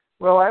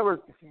 Well, it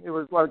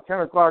was like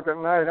 10 o'clock at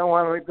night. I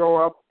wanted to go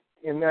up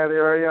in that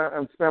area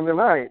and spend the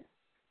night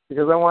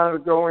because I wanted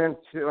to go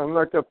into and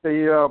look at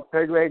the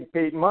Peg Leg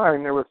Pete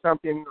mine. There was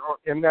something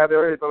in that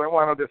area that I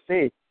wanted to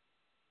see.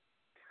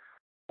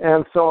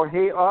 And so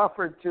he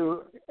offered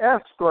to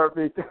escort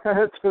me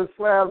to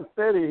Slab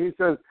City. He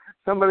says,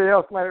 somebody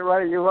else might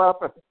write you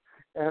up,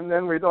 and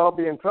then we'd all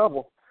be in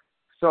trouble.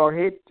 So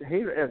he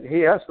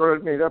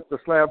escorted me up to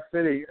Slab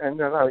City, and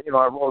then I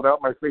rolled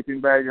out my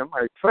sleeping bag in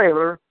my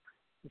trailer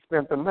and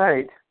spent the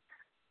night.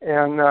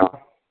 And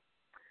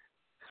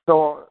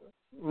so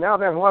now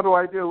then, what do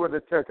I do with the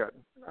ticket?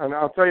 And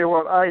I'll tell you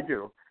what I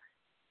do.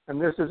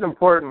 And this is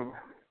important.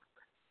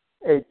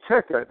 A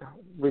ticket,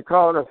 we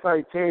call it a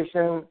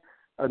citation,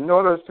 a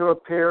notice to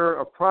appear,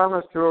 a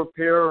promise to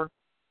appear.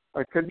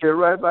 It could be a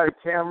red light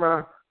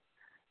camera,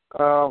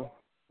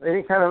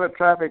 any kind of a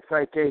traffic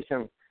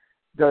citation.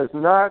 Does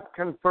not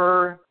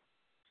confer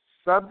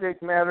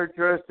subject matter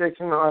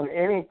jurisdiction on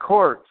any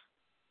court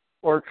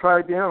or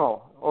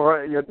tribunal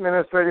or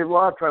administrative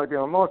law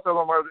tribunal. Most of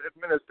them are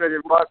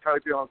administrative law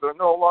tribunals. They're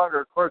no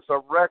longer courts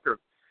of record.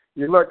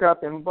 You look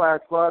up in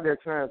Black's Law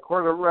Dictionary, a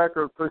court of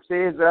record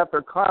proceeds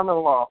after common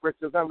law, which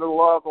is under the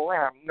law of the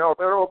land. No,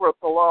 they're over at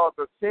the law of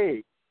the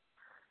sea.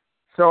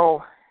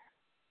 So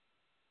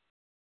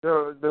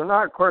they're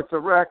not courts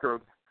of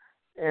record.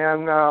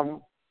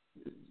 And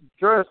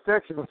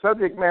jurisdiction,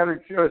 subject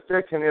matter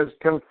jurisdiction, is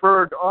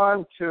conferred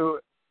onto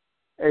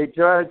a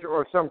judge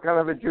or some kind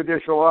of a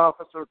judicial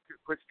officer,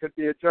 which could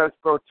be a judge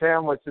pro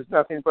tem, which is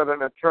nothing but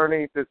an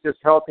attorney that's just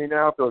helping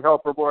out, the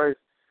helper boys.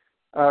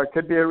 It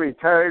could be a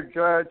retired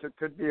judge. It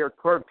could be a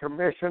court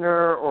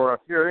commissioner or a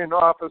hearing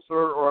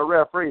officer or a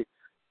referee.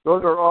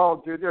 Those are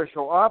all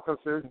judicial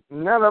officers.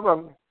 None of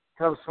them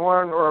have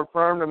sworn or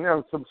affirmed and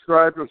then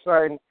subscribed or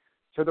signed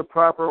to the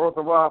proper oath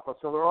of office.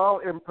 So they're all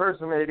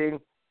impersonating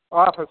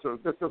officers.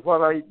 This is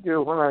what I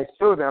do when I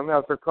sue them.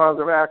 That's the cause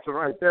of action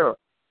right there.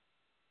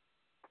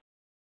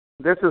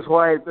 This is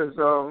why there's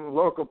a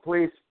local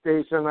police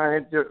station.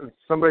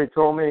 Somebody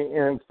told me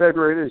in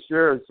February this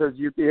year, it says,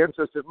 you'd be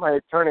interested. My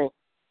attorney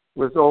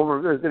was over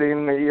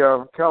visiting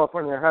the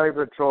California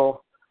Highway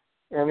Patrol,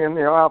 and in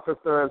the office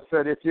there it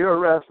said, if you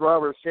arrest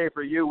Robert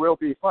Schaefer, you will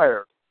be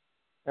fired.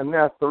 And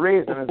that's the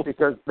reason, is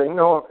because they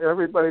know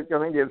everybody's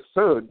going to get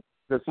sued.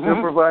 The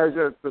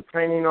supervisor, the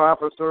training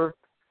officer,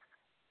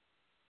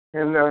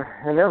 and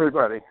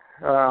everybody.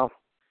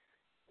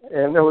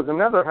 And there was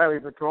another highway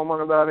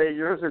patrolman about 8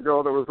 years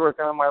ago that was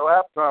working on my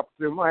laptop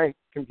through my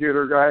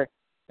computer guy,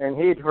 and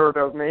he'd heard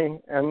of me,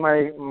 and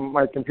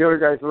my computer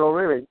guy said, oh,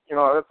 really?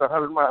 That's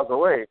 100 miles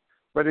away.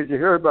 But did you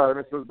hear about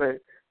him?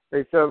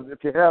 They said,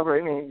 if you have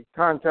any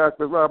contact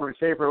with Robert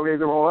Schaefer,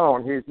 leave him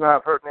alone. He's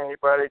not hurting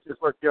anybody.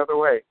 Just look the other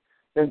way.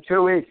 Then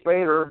 2 weeks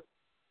later,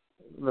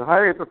 the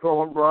highway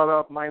patrolman brought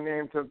up my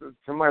name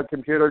to my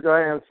computer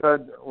guy and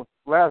said,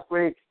 last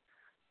week,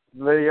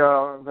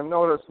 the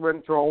notice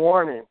went to a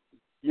warning.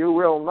 You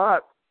will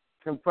not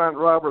confront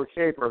Robert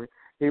Schaefer.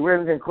 He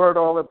wins in court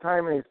all the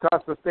time, and he's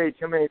cost the state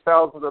too many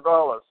thousands of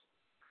dollars.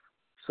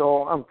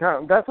 So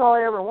that's all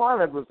I ever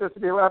wanted, was just to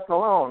be left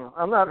alone.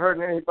 I'm not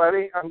hurting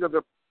anybody. Under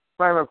the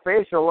prima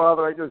facie law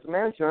that I just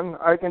mentioned,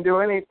 I can do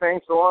anything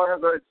so long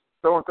as I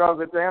don't cause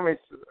the damage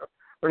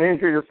or an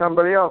injury to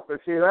somebody else.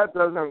 But see, that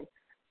doesn't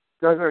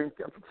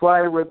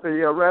fly with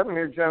the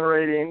revenue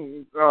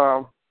generating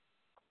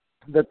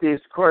that these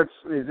courts,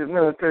 these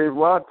administrative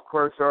law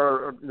courts,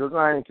 are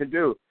designed to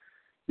do.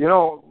 A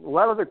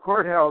lot of the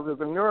courthouses,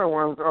 the newer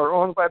ones, are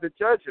owned by the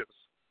judges.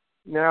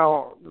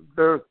 Now,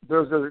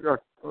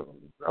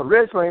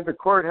 originally the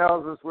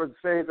courthouses would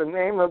say the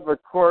name of the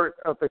court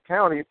of the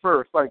county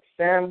first, like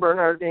San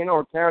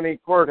Bernardino County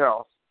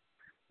Courthouse.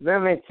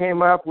 Then they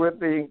came up with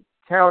the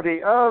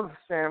County of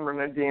San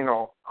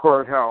Bernardino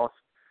Courthouse.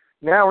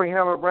 Now we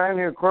have a brand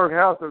new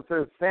courthouse that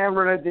says San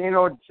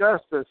Bernardino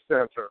Justice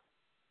Center.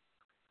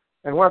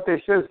 And what they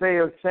should say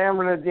is San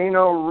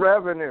Bernardino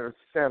Revenue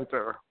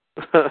Center.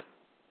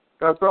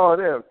 That's all it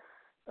is.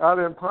 Out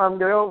in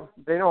Palmdale,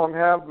 they don't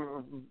have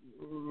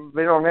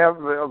they don't have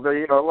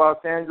the Los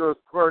Angeles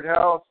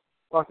courthouse,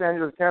 Los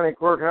Angeles County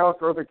Courthouse,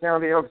 or the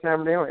County of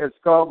San Bernardino. It's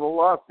called the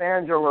Los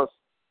Angeles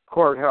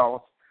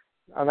Courthouse.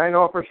 And I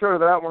know for sure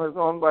that one is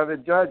owned by the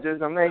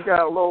judges, and they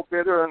got a low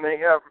bidder, and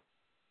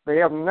they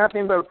have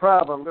nothing but a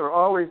problem. They're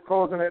always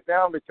closing it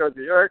down because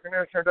the air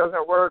conditioner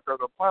doesn't work, or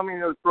the plumbing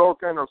is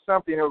broken, or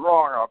something is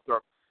wrong out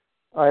there.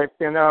 I've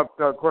been out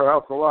the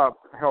courthouse a lot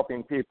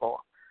helping people.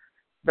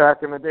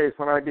 Back in the days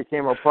when I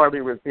became a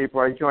party with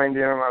people, I joined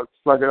in and I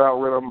slugged it out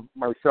with them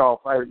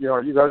myself.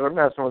 You guys are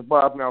messing with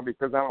Bob now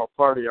because I'm a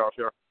party out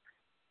here.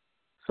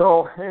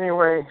 So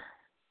anyway,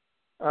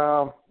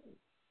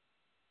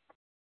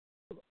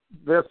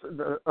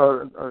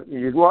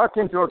 you walk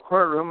into a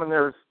courtroom and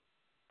there's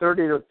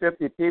 30 to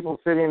 50 people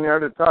sitting there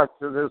to talk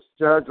to this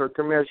judge or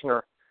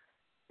commissioner.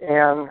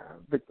 And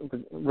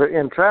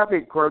in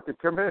traffic court, the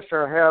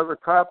commissioner has a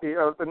copy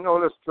of the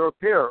notice to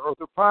appear or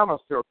the promise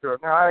to appear.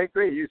 Now, I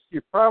agree, you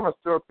promise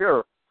to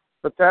appear,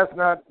 but that's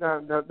not.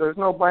 There's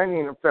no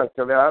binding effect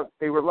to that.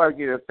 They would like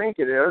you to think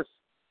it is.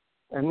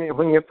 And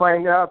when you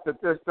find out that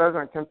this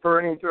doesn't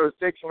confer any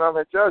jurisdiction on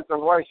the judge,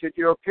 then why should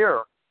you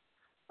appear?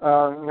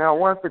 Now,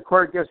 once the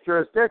court gets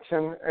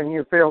jurisdiction and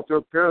you fail to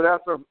appear,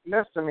 that's a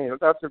misdemeanor.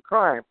 That's a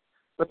crime.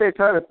 But they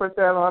try to put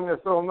that on this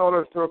little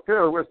notice to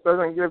appear, which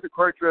doesn't give the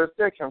court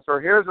jurisdiction. So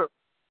here's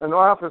an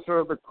officer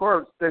of the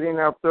court sitting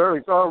up there.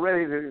 He's all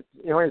ready to,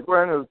 he's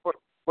wearing his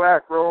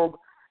black robe,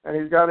 and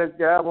he's got his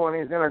gavel, and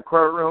he's in a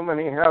courtroom, and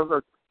he has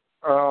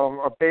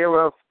a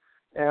bailiff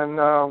and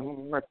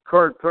a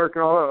court clerk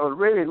and all that. It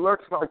really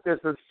looks like this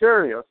is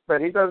serious,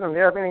 but he doesn't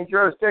have any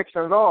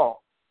jurisdiction at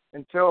all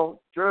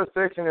until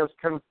jurisdiction is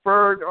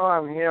conferred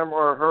on him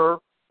or her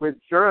with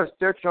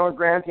jurisdictional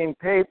granting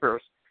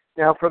papers.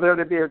 Now, for there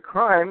to be a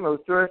crime,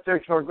 those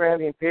jurisdictional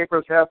granting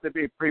papers have to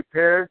be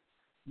prepared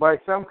by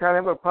some kind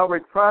of a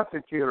public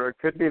prosecutor. It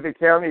could be the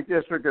county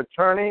district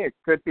attorney, it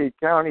could be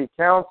county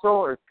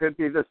counsel, it could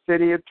be the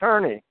city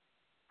attorney.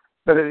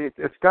 But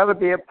it's got to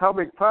be a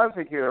public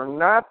prosecutor,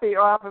 not the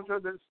officer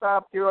that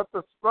stopped you at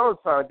the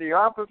roadside. The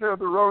officer at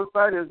the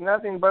roadside is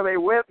nothing but a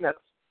witness,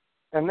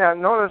 and that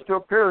notice to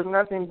appear is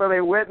nothing but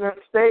a witness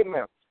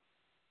statement.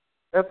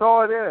 That's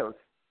all it is.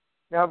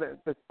 Now,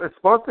 it's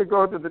supposed to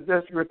go to the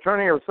district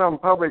attorney or some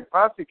public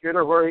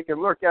prosecutor where he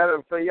can look at it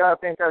and say, yeah, I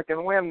think I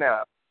can win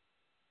that.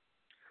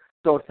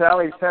 So,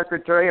 Sally's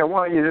secretary, I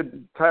want you to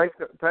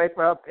type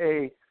up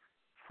a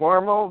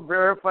formal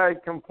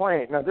verified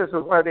complaint. Now, this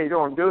is why they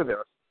don't do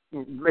this.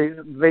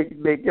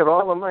 They get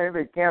all the money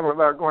they can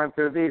without going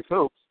through these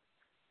hoops.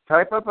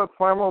 Type up a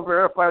formal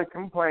verified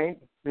complaint.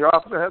 The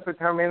officer has to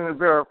come in and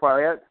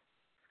verify it.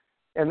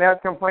 And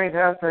that complaint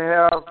has to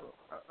have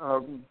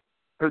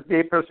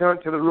be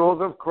pursuant to the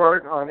rules of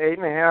court on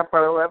 8.5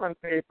 by 11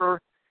 paper.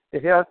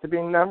 It has to be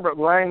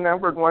line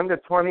numbered 1 to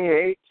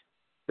 28.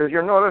 Does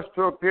your notice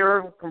to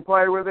appear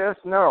comply with this?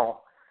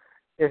 No.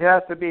 It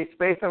has to be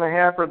space and a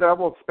half or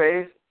double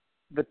space.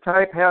 The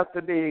type has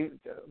to be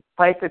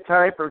pipe to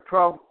type or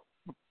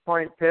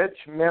 12-point pitch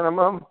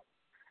minimum.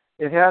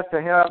 It has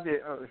to have,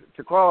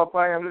 to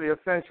qualify under the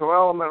essential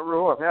element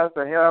rule, it has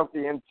to have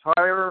the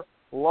entire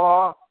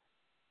law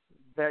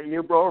that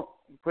you both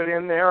put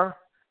in there,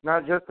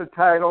 not just the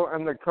title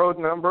and the code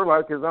number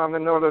like is on the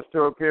notice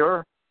to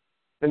appear.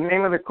 The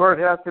name of the court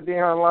has to be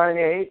on line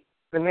 8.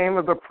 The name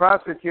of the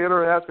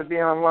prosecutor has to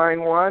be on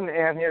line 1,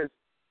 and his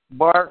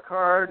bar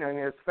card and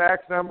his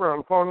fax number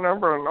and phone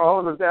number and all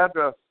of his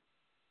address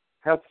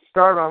has to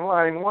start on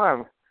line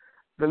 1.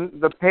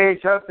 The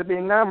page has to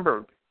be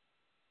numbered.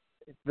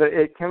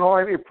 It can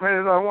only be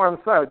printed on one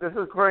side. This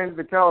is according to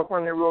the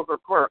California Rules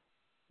of Court.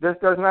 This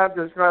does not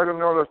describe a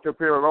notice to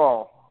appear at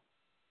all.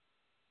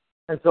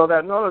 And so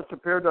that notice to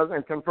appear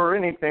doesn't confer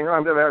anything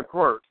onto that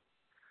court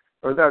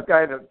or that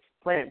guy that's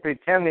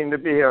pretending to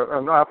be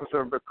an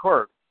officer of the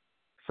court.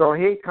 So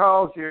he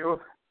calls you,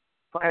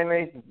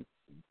 finally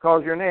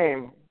calls your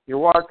name. You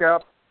walk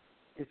up.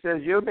 He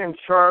says, you've been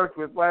charged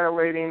with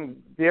violating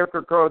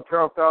Vehicle Code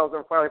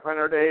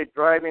 12,508,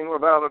 driving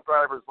without a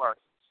driver's license.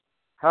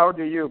 How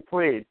do you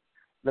plead?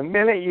 The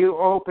minute you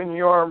open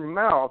your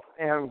mouth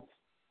and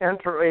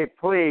enter a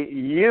plea,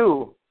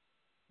 you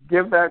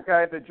give that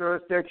guy the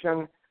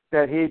jurisdiction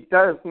that he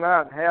does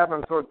not have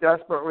and so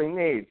desperately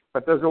needs.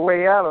 But there's a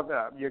way out of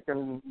that. You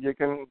can,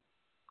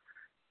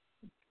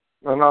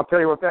 and I'll tell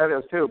you what that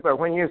is too. But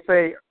when you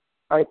say,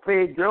 I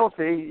plead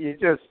guilty, you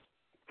just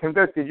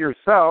convicted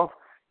yourself.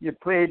 You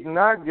plead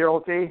not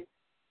guilty,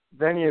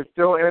 then you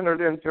still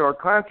entered into a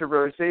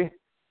controversy.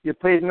 You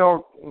plead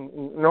no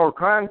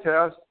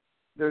contest.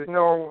 There's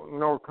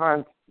no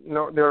contest,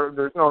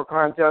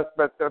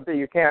 but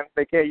they can't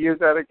use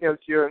that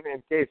against you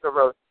in case of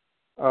a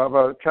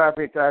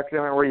traffic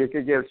accident where you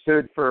could get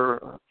sued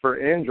for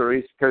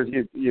injuries, because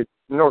you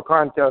no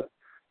contest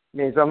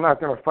means I'm not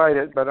going to fight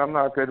it, but I'm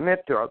not going to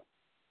admit to it.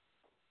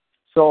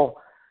 So,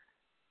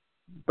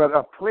 but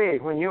a plea,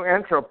 when you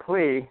enter a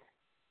plea,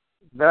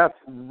 that's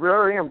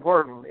very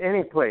important,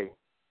 any plea.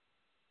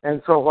 And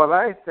so what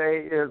I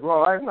say is,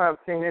 well, I've not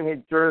seen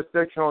any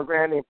jurisdictional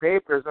granting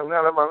papers, and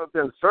none of them have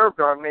been served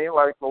on me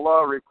like the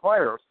law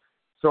requires.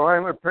 So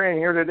I'm appearing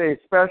here today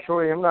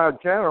specially and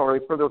not generally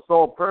for the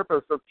sole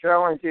purpose of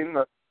challenging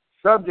the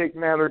subject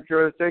matter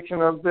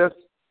jurisdiction of this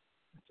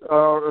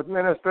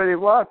administrative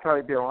law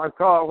tribunal. I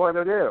call it what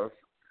it is.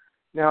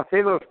 Now,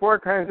 see, there's 4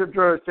 kinds of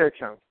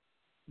jurisdictions.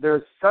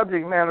 There's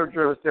subject matter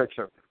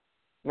jurisdiction.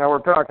 Now we're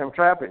talking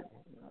traffic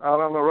out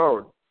on the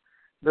road.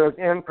 There's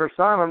in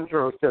personam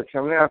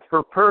jurisdiction. That's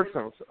for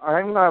persons.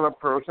 I'm not a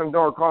person.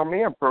 Don't call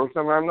me a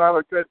person. I'm not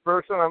a good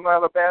person. I'm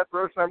not a bad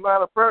person. I'm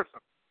not a person.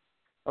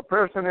 A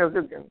person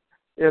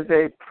is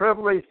a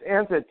privileged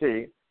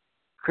entity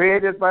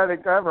created by the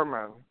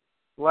government,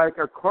 like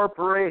a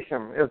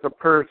corporation is a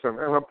person,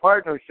 and a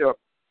partnership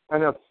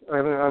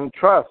and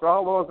trust.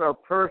 All those are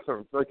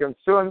persons. They can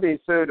soon be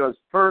sued as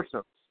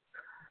persons.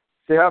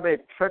 See how they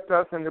tricked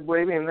us into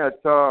believing that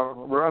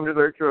we're under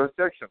their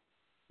jurisdiction.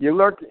 You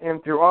look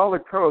into all the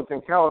codes in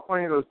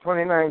California, there's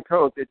 29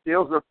 codes. It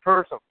deals with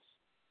persons.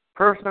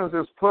 Persons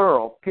is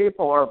plural.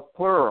 People are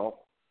plural.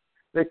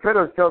 They could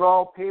have said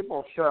all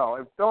people shall.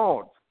 It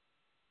don't.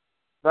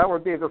 That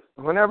would be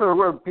whenever the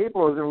word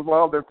people is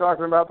involved, they're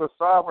talking about the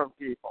sovereign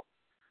people.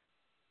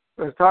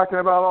 They're talking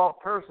about all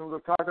persons.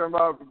 They're talking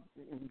about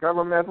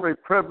governmentally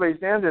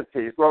privileged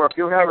entities. Well, if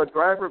you have a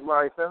driver's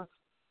license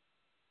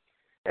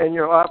and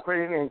you're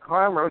operating in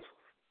commerce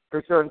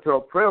pursuant to a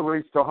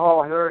privilege to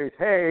haul Harry's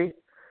hay,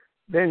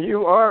 then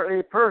you are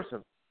a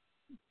person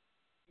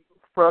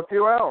for a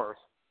few hours.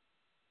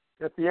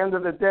 At the end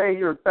of the day,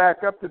 you're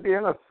back up to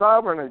being a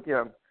sovereign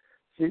again.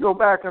 So you go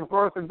back and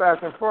forth and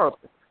back and forth.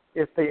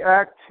 It's the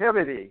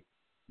activity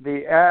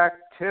that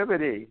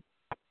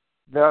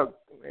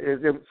is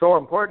so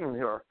important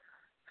here.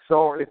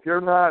 So if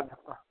you're not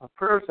a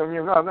person,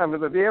 you're not under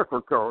the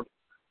vehicle code.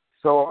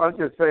 So I'll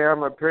just say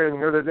I'm appearing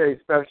here today,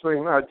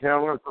 especially not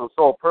generally for the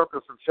sole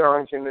purpose of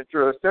challenging the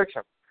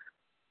jurisdiction.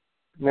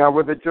 Now,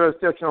 with the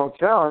jurisdictional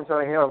challenge,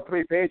 I have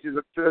 3 pages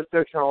of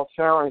jurisdictional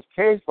challenge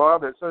case law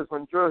that says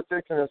when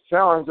jurisdiction is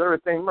challenged,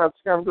 everything must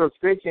come to a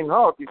screeching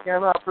halt. You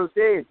cannot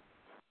proceed.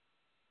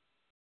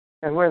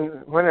 And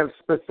when it's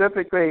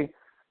specifically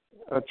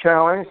a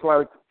challenge,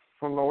 like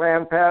from the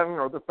land patent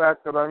or the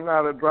fact that I'm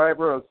not a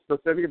driver of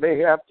specific, they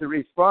have to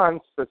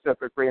respond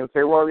specifically and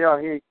say, well, yeah,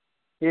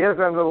 he is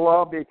under the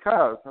law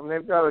because, and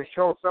they've got to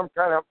show some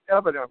kind of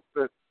evidence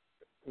that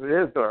it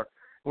is there.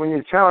 When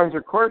you challenge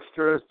a court's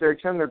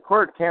jurisdiction, the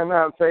court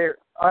cannot say,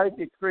 I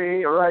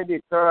decree or I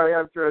declare I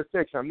have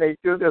jurisdiction. They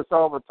do this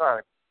all the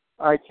time.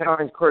 I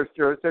challenge court's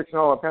jurisdiction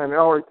all the time. They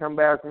always come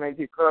back and they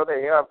declare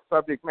they have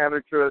subject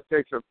matter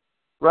jurisdiction.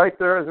 Right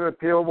there is an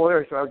appealable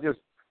issue. I just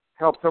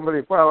helped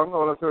somebody file a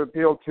notice of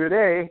appeal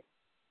today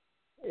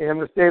in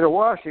the state of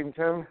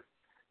Washington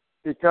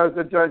because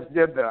the judge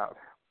did that.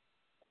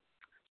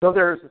 So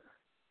there's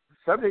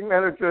subject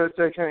matter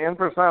jurisdiction, in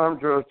personam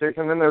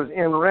jurisdiction, then there's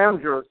in rem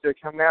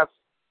jurisdiction. That's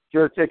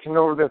jurisdiction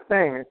over the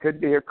thing. It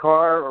could be a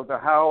car or the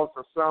house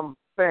or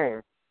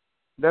something.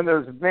 Then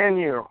there's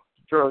venue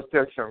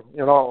jurisdiction.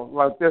 You know,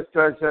 like this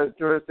judge has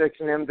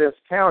jurisdiction in this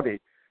county.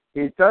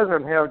 He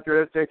doesn't have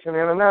jurisdiction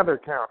in another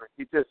county.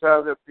 He just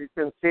has it. He's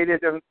been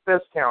seated in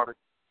this county.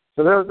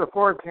 So there's the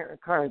 4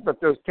 kinds. But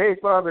there's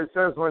case law that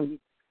says when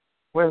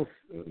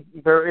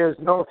there is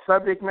no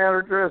subject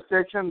matter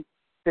jurisdiction,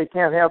 they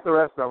can't have the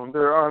rest of them.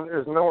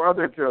 There's no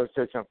other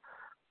jurisdiction,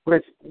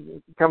 which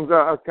come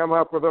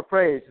up with a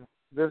phrase.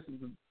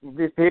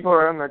 These people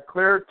are in the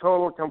clear,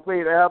 total,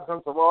 complete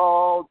absence of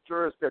all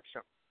jurisdiction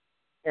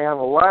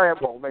and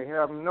liable. They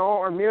have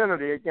no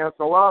immunity against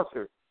a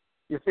lawsuit.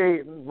 You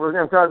see, we're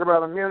going to talk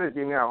about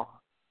immunity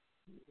now.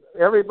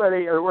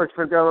 Everybody that works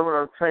for government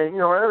or trained,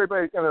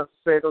 everybody's going to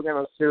say they're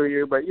going to sue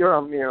you, but you're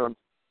immune.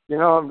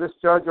 This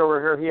judge over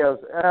here, he has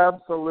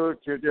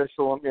absolute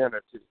judicial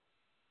immunity.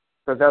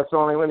 But that's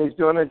only when he's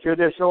doing a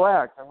judicial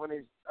act. And when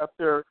he's up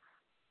there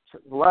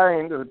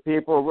lying to the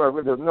people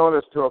with a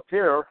notice to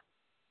appear,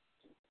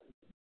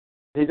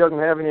 he doesn't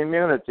have any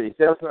immunity.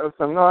 It's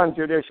a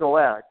non-judicial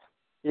act.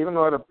 Even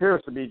though it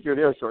appears to be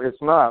judicial,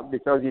 it's not,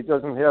 because he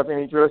doesn't have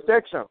any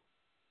jurisdiction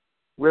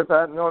with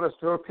that notice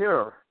to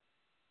appear.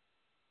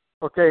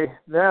 Okay,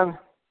 then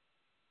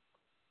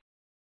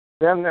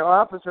the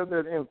officer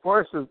that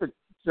enforces the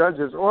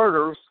judge's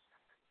orders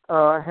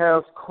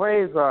has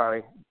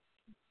quasi-judicial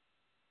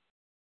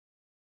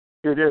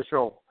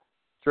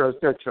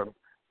jurisdiction.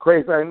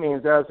 Quasi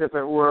means as if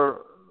it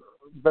were,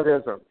 but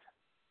isn't.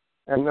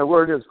 And the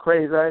word is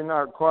quasi,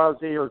 not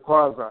quasi or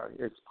quasi.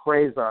 It's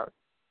quasi.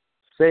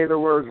 Say the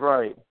words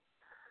right.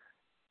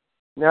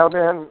 Now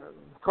then,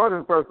 code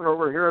enforcement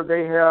over here,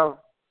 they have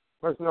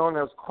what's known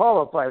as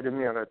qualified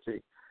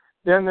immunity.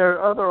 Then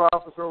their other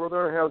officer over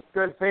there has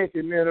good faith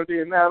immunity,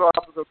 and that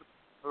officer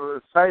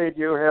cited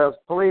you has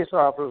police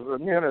officer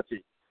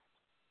immunity.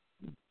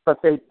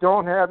 But they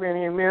don't have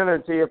any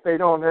immunity if they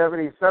don't have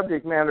any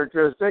subject matter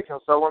jurisdiction.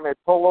 So when they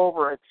pull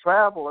over a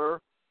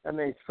traveler and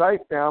they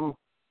cite them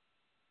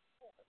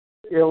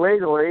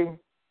illegally,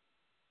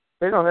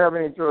 they don't have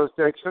any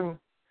jurisdiction,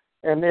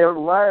 and they're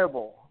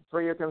liable, so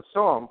you can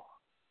sue them.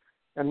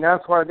 And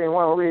that's why they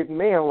want to leave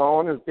me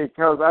alone, is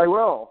because I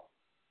will.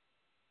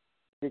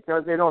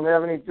 because they don't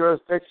have any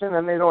jurisdiction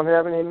and they don't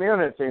have any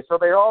immunity. So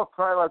they all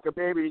cry like a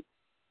baby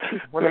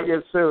when they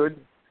get sued.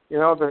 You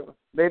know,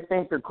 they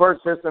think the court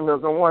system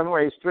is a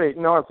one-way street.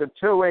 No, it's a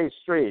two-way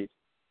street.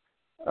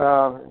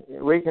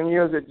 We can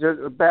use it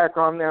just back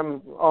on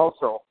them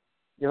also.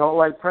 You know,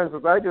 like, for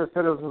instance, I did a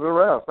citizen's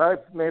arrest. I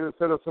made a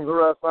citizen's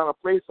arrest on a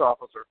police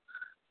officer.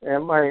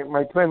 And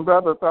my twin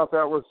brother thought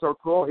that was so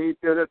cool, he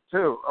did it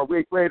too a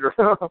week later.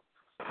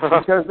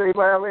 Because they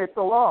violate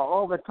the law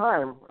all the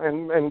time.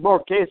 And in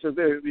both cases,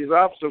 these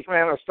officers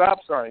ran a stop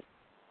sign.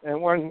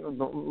 And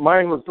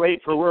mine was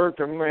late for work,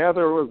 and my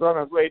other was on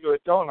his way to a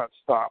donut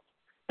stop.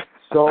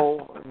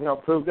 So, you know,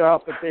 proved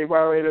out that they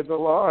violated the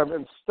law and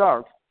been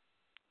stuck.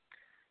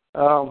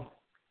 And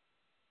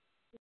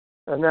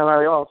then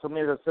I also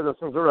made a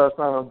citizen's arrest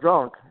on a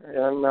drunk.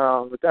 And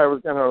the guy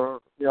was going to,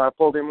 you know, I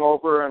pulled him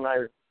over, and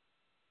I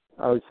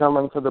was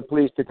summoned for the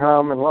police to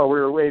come. And while we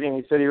were waiting,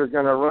 he said he was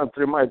going to run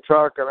through my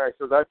truck. And I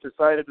said, I've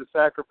decided to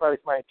sacrifice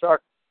my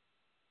truck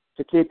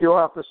to keep you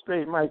off the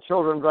street. My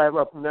children drive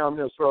up and down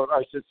this road.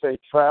 I should say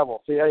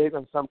travel. See, I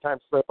even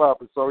sometimes slip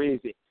up. It's so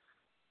easy.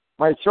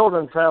 My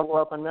children travel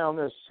up and down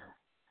this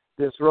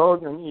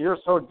road, and you're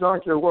so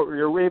drunk,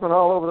 you're weaving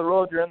all over the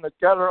road. You're in the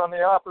gutter on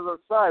the opposite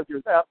side.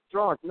 You're that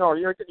drunk. No,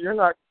 you're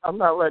not. I'm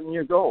not letting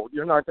you go.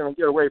 You're not going to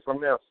get away from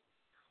this.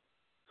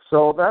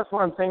 So that's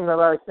one thing that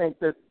I think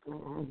that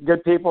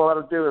good people ought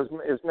to do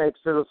is make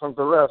citizens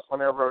arrests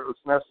whenever it's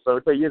necessary.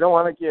 But you don't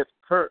want to get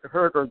hurt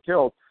or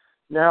killed.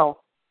 Now,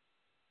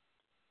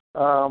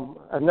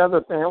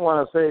 another thing I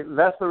want to say,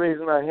 that's the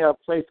reason I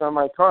have plates on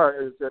my car,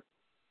 is that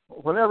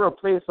whenever a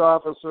police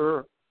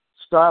officer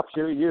stops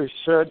you, you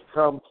should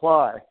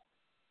comply.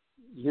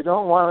 You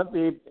don't want to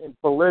be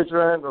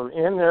belligerent or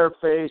in their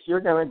face. You're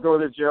going to go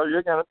to jail.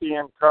 You're going to be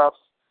in cuffs.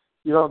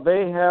 You know,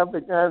 they have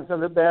the guns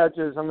and the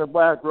badges and the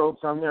black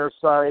ropes on their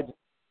side.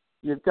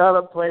 You've got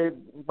to play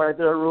by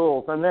their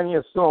rules, and then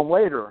you sue them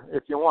later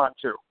if you want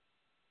to.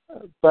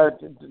 But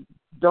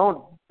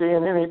don't be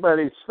in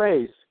anybody's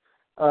face.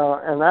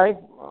 And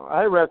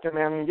I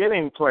recommend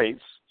getting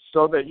plates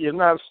so that you're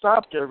not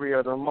stopped every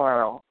other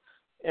mile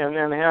and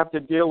then have to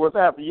deal with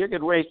that. But you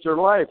could waste your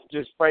life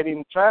just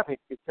fighting traffic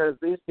because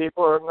these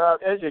people are not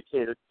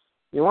educated.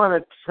 You want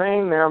to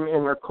train them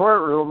in the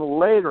courtroom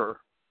later,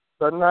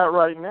 but not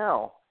right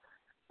now.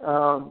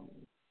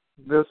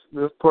 This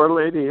poor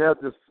lady had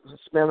to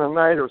spend a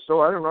night or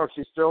so. I don't know if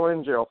she's still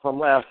in jail from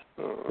last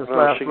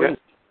week.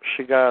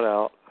 She got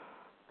out.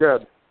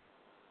 Good.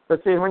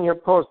 But see, when you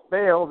post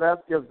bail,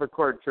 that gives the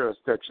court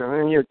jurisdiction.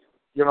 And you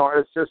know,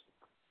 it's just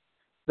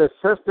the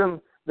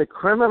system. The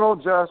criminal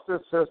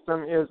justice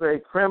system is a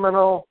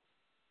criminal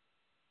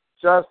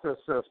justice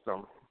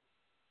system.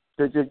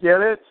 Did you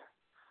get it?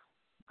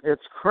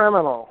 It's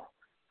criminal.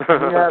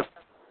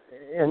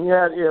 And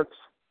yet it's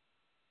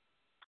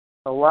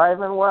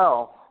alive and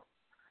well.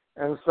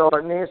 And so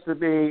it needs to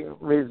be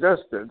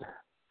resisted.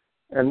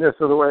 And this is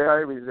the way I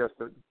resist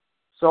it.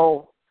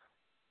 So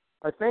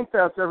I think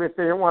that's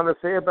everything I want to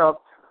say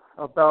about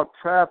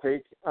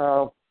traffic.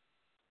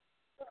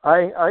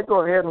 I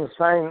go ahead and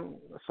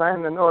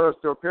sign the notice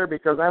to appear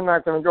because I'm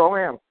not going to go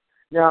in.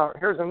 Now,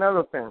 here's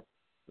another thing.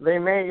 They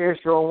may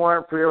issue a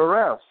warrant for your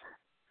arrest,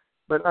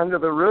 but under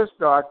the Roust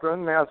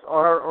Doctrine, that's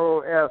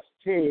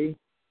R-O-S-T,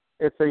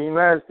 it's a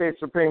United States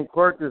Supreme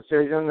Court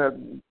decision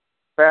that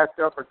backed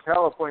up a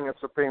California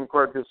Supreme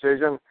Court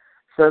decision,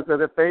 says that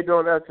if they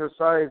don't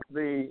exercise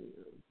the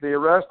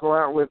arrest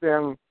warrant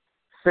within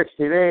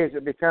 60 days,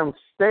 it becomes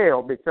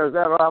stale because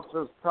that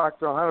officer's talked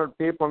to 100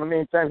 people in the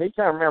meantime. He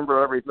can't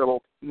remember every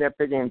little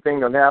nitpicking thing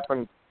that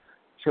happened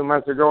 2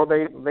 months ago.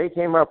 They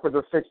came up with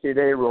a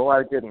 60-day rule.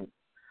 I didn't.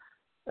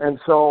 And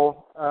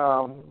so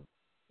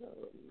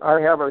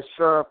I have a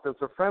sheriff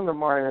that's a friend of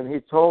mine, and he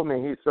told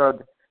me, he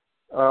said,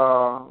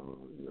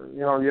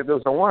 you know,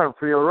 there's a warrant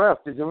for your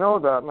arrest. Did you know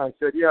that? And I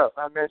said, yes.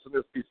 I mentioned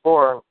this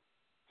before.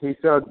 He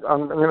said,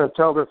 I'm going to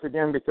tell this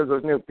again because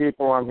there's new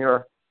people on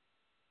here.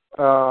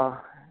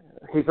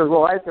 He says,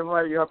 well, I can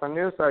write you up a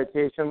new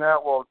citation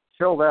that will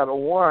kill that a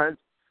warrant.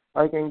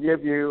 I can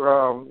give you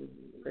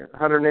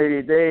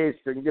 180 days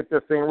to get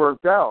this thing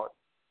worked out.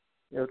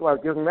 It's like,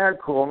 isn't that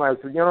cool? And I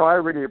said, you know, I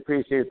really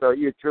appreciate that.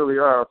 You truly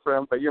are a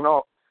friend. But, you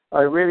know,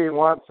 I really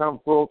want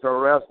some fool to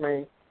arrest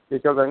me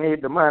because I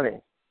need the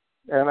money.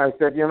 And I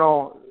said, you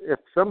know, if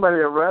somebody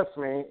arrests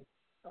me,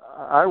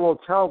 I will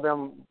tell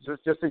them,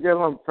 just to give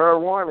them fair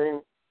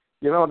warning,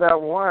 you know,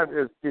 that warrant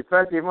is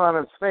defective on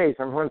its face.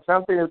 And when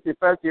something is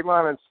defective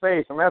on its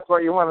face, and that's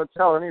what you want to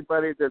tell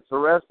anybody that's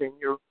arresting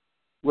you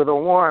with a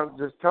warrant,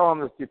 just tell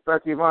them it's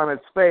defective on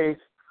its face.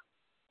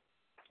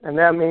 And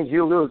that means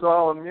you lose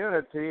all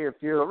immunity if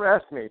you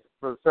arrest me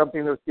for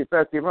something that's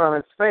defective on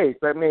its face.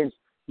 That means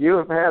you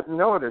have had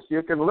notice.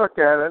 You can look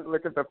at it,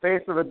 look at the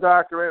face of the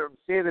document and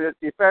see that it's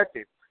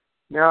defective.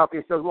 Now, if he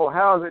says, well,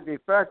 how is it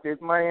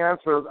defective? My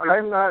answer is,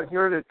 I'm not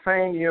here to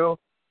train you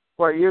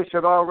what you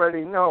should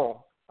already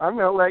know. I'm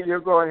going to let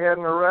you go ahead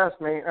and arrest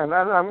me, and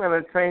then I'm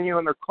going to train you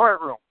in the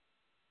courtroom.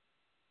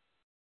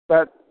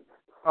 But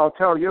I'll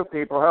tell you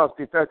people how it's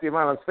defective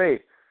on its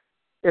face.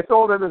 It's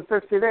older than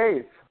 60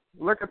 days.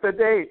 look at the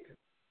date.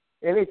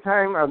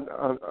 Anytime an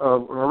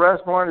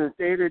arrest warrant is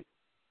dated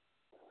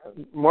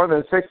more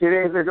than 60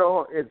 days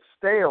ago, it's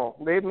stale.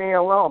 Leave me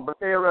alone. But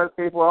they arrest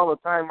people all the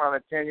time on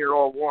a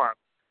 10-year-old warrant.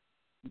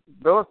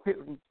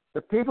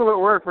 The people that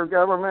work for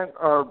government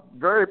are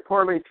very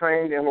poorly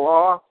trained in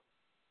law,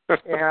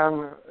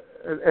 and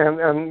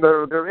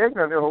they're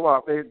ignorant of the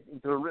law. They're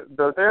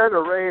there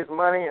to raise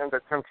money and to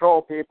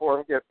control people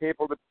and get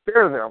people to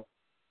fear them.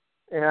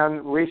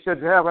 And we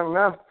should have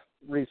enough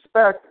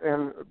respect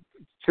and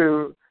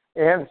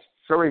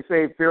shall we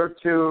say, fear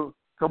to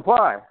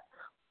comply.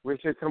 We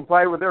should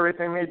comply with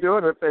everything they do,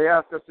 and if they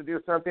ask us to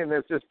do something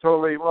that's just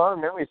totally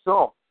wrong, then we sue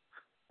them.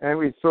 And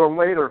we sue them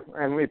later,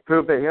 and we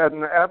prove they had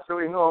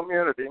absolutely no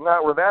immunity,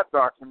 not with that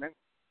document.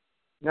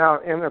 Now,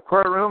 in the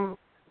courtroom,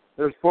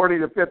 there's 40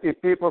 to 50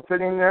 people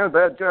sitting there.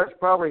 That judge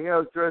probably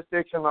has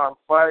jurisdiction on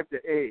 5 to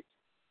 8.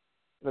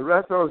 The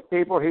rest of those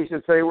people, he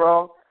should say,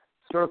 well,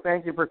 sir,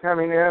 thank you for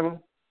coming in.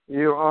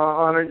 You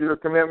honored your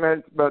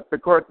commitment, but the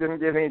court didn't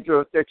give any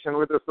jurisdiction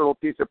with this little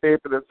piece of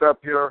paper that's up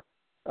here.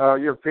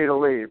 You're free to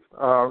leave.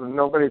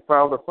 Nobody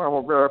filed a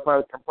formal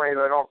verified complaint.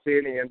 I don't see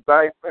any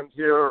indictment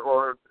here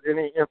or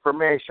any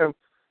information.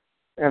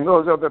 And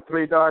those are the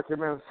 3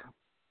 documents.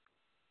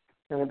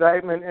 An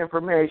indictment,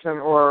 information,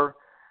 or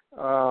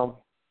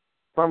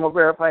formal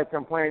verified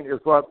complaint is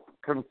what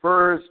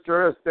confers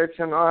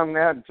jurisdiction on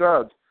that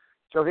judge.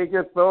 So he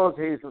gets those.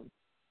 He's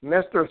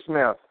Mr.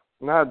 Smith,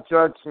 not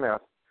Judge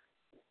Smith,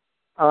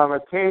 on a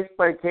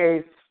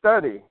case-by-case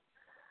study.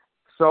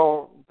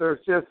 So there's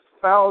just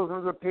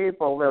thousands of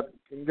people that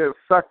get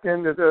sucked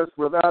into this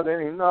without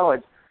any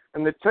knowledge.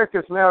 And the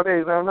tickets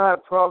nowadays are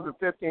not $12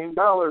 to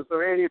 $15.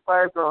 They're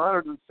 $85 to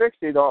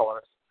 $160.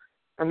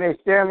 And they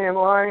stand in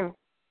line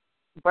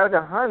by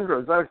the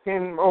hundreds. I've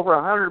seen over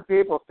 100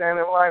 people stand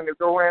in line to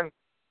go in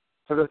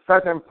to the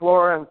second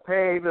floor and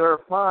pay their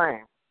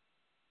fine.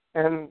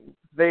 And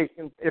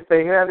if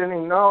they had any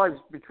knowledge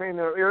between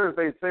their ears,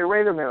 they'd say,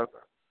 wait a minute,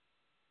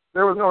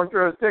 there was no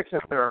jurisdiction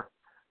there.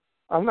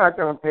 I'm not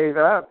going to pay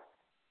that.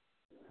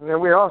 And then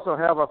we also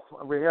have an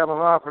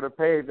offer to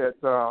pay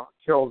that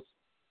kills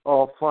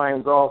all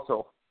fines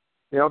also.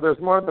 You know, there's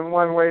more than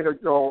one way to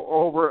go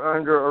over,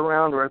 under,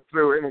 around, or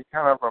through any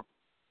kind of a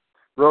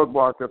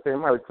roadblock that they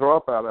might throw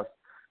up at us.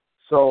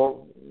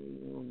 So,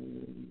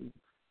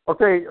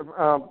 okay,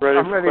 I'm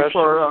ready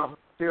for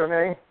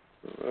Q&A.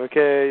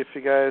 Okay, if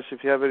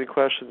you have any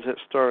questions, hit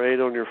 *8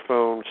 on your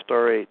phone,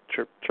 *8,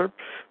 chirp, chirp.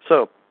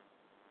 So,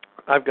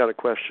 I've got a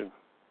question.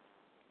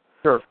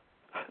 Sure.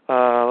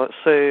 Let's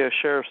say a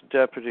sheriff's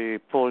deputy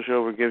pulls you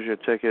over, gives you a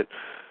ticket,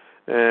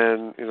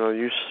 and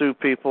you sue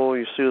people.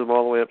 You sue them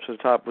all the way up to the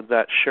top. Would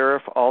that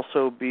sheriff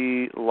also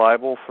be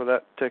liable for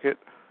that ticket?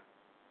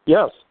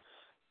 Yes,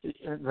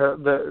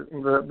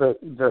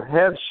 the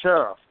head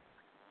sheriff.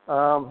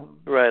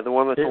 Right, the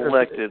one that's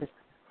elected.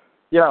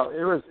 Yeah,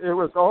 it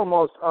was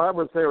almost. I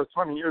would say it was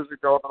 20 years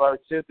ago that I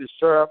sued the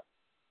sheriff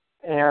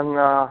and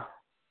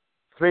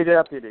 3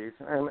 deputies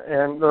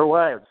and their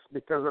wives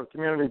because of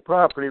community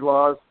property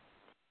laws.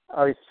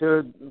 I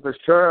sued the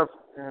sheriff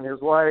and his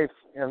wife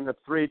and the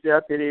 3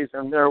 deputies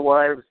and their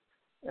wives.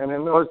 And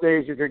in those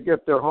days, you could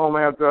get their home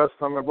address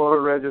from the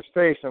voter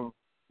registration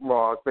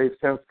laws. They've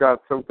since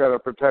got some kind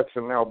of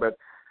protection now. But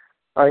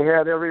I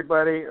had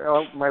everybody,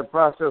 my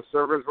process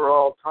servers were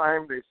all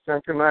timed. They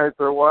synchronized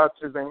their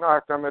watches. They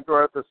knocked on the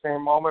door at the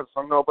same moment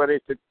so nobody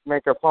could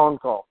make a phone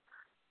call.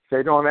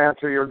 They don't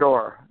answer your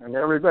door. And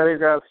everybody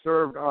got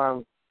served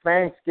on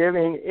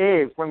Thanksgiving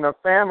Eve when the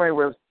family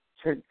was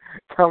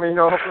coming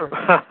over.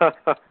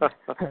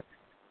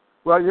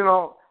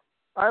 Well,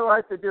 I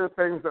like to do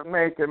things that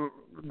make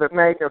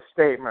a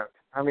statement.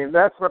 I mean,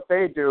 that's what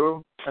they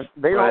do.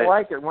 They don't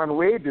like it when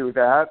we do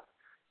that,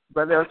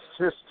 but that's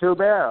just too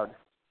bad.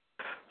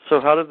 So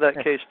how did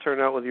that case turn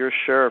out with your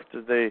sheriff?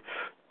 Did they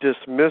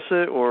dismiss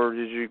it, or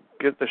did you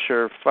get the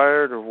sheriff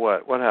fired, or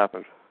what? What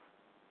happened?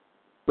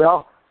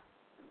 Well,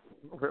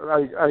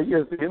 I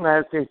used the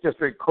United States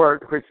District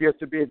Court, which used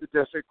to be the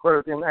District Court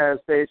of the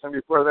United States, and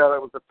before that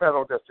it was the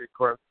Federal District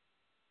Court.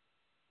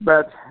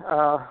 But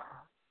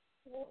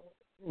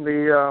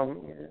the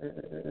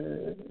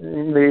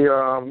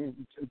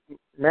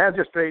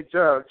magistrate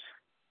judge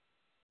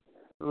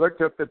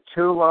looked at the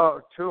two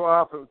lawyers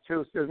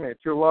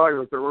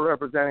that were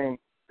representing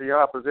the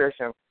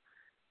opposition,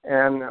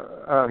 and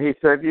he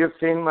said, "You've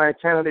seen my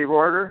tentative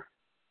order?"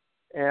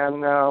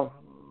 And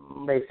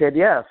they said,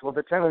 "Yes." Well,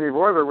 the tentative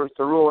order was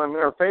to rule in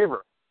their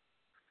favor.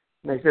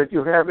 And they said, "Do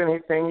you have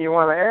anything you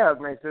want to add?"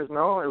 And they said,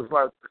 "No." It was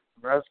like,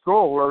 "That's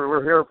cool.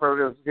 We're here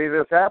to see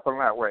this happen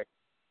that way."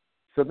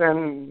 So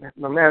then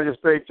the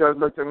magistrate judge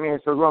looked at me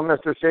and said, "Well,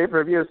 Mr. Schaefer,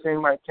 have you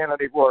seen my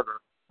tentative order?"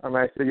 And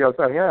I said, "Yes,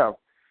 I have."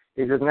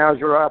 He said, "Now's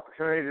your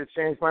opportunity to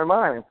change my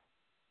mind."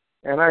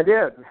 And I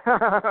did.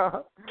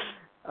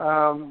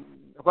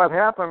 What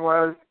happened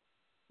was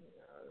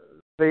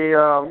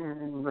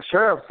the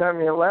sheriff sent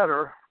me a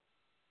letter,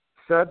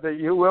 said that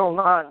you will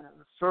not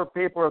serve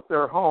people at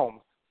their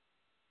homes,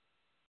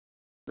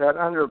 that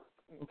under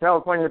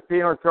California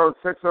Penal Code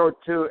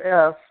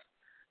 602S,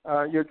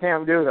 you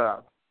can't do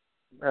that.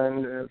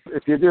 and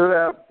if you do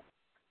that,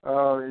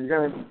 you're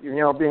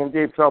going to be in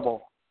deep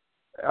trouble.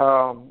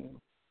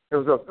 It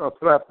was a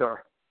threat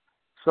there.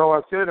 So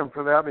I sued him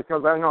for that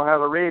because I know how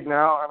to read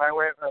now, and I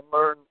went and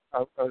learned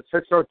a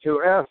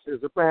 602S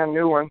is a brand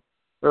new one,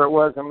 or it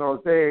was in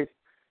those days,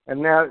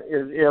 and that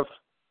is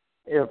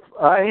if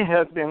I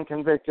had been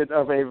convicted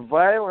of a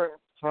violent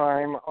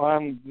crime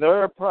on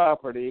their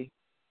property,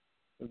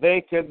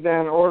 they could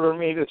then order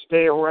me to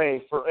stay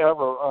away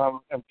forever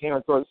on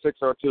Penal Code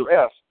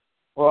 602S.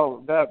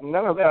 Well,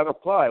 none of that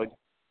applied.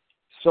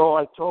 So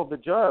I told the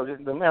judge,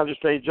 the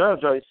magistrate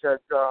judge, I said,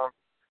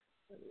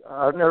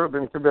 I've never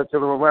been convicted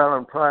of a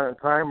violent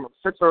crime.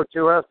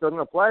 602S doesn't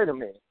apply to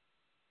me.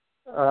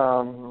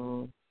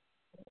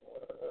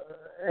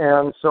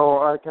 And so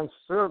I can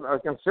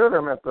sue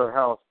them at their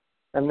house.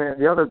 And then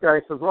the other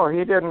guy says, well,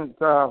 he didn't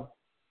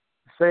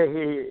say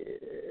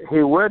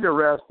he would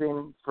arrest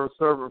him for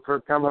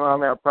coming on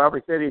that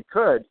property. He said he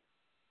could.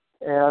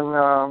 And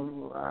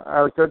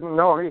I said,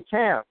 no, he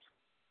can't.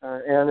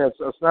 And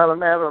it's not a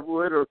matter of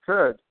would or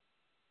could.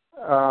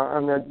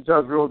 And the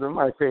judge ruled in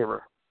my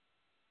favor.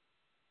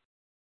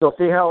 So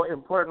see how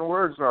important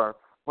words are.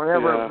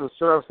 Whenever the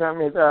sheriff sent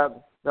me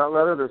that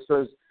letter that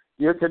says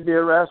you could be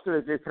arrested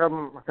if you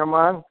come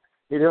on,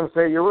 he didn't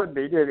say you would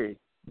be, did he?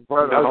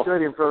 But no. I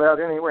sued him for that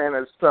anyway, and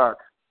it stuck.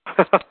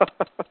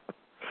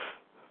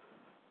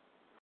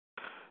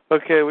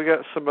 Okay, we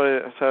got somebody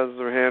that has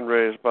their hand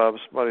raised, Bob.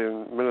 Somebody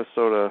in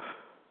Minnesota.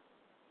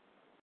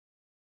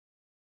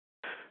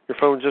 Your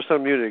phone's just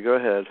unmuted. Go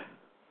ahead.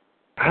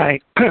 Hi,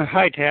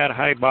 hi, Tad.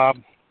 Hi, Bob.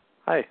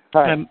 Hi.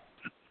 Hi.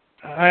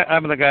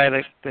 I'm the guy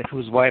that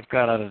whose wife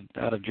got out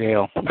of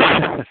jail.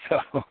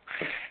 So,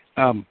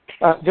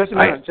 just a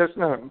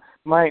minute.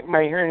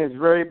 My hearing is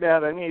very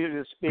bad. I need you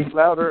to speak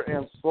louder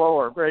and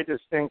slower, very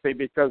distinctly,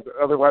 because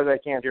otherwise I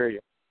can't hear you.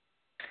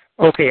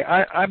 Okay,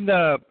 I'm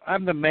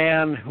the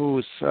man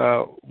whose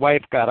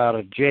wife got out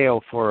of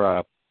jail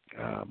for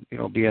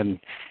being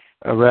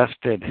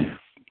arrested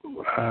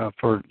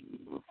for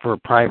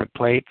private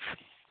plates.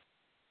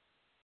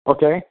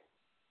 Okay.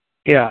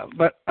 Yeah,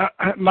 but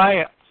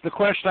the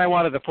question I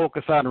wanted to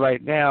focus on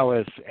right now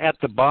is at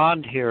the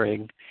bond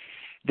hearing,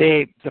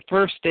 the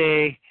first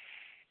day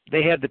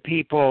they had the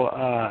people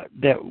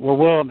that were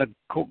willing to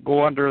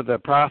go under the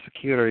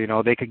prosecutor,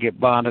 they could get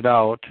bonded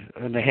out,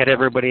 and they had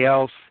everybody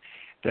else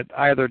that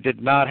either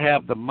did not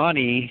have the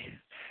money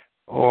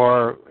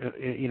or,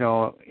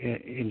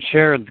 in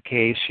Sharon's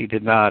case, she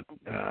did not,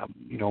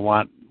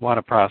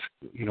 wanted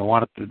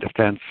the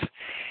defense.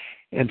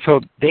 And so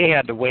they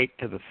had to wait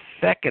to the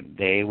second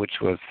day, which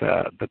was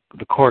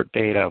the court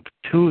date of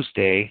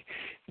Tuesday.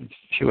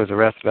 She was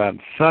arrested on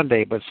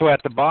Sunday. But so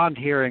at the bond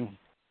hearing,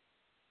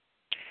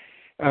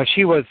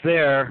 she was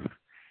there,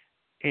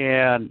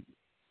 and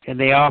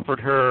they offered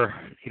her,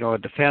 a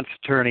defense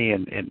attorney,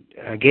 and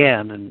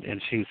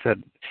she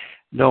said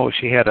no.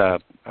 She had a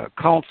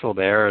counsel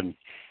there, and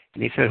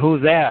he said,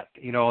 "Who's that?"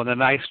 And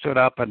then I stood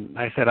up and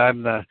I said,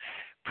 "I'm the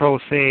pro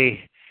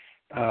se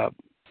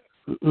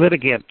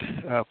litigant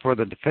for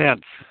the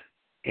defense,"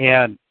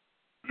 and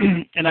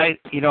I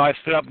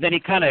stood up. Then he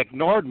kind of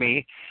ignored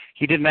me.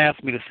 He didn't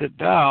ask me to sit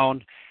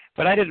down,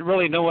 but I didn't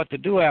really know what to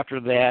do after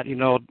that.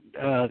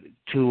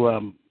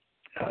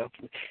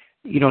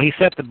 He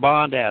set the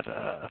bond at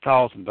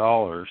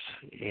 $1,000,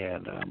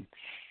 and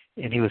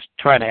he was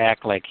trying to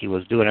act like he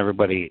was doing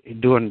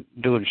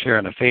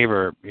Sharon a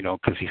favor,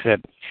 because he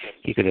said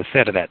he could have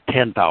set it at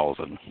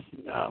 $10,000.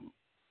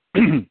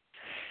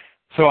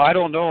 So I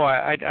don't know.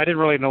 I didn't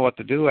really know what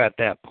to do at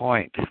that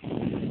point.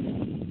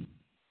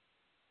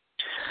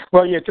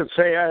 Well, you could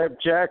say I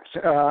object.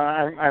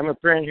 I'm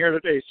appearing here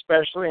today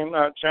specially and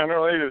not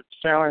generally to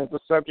challenge the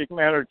subject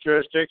matter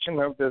jurisdiction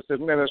of this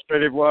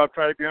administrative law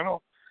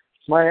tribunal.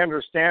 It's my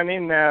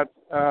understanding that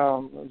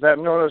that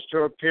notice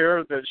to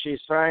appear that she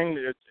signed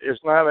is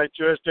not a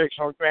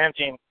jurisdictional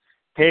granting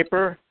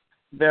paper,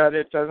 that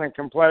it doesn't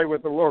comply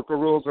with the local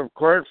rules of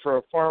court for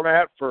a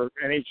format for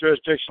any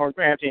jurisdictional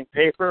granting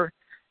paper,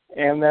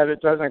 and that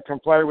it doesn't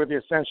comply with the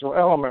essential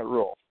element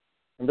rule.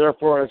 And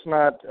therefore, it's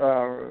not.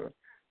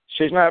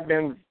 She's not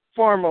been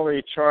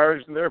formally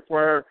charged, and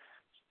therefore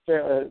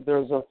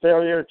there's a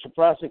failure to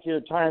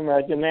prosecute time.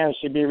 I demand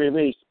she be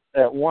released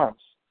at once,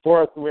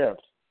 forthwith.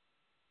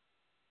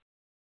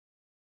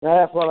 Now,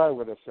 that's what I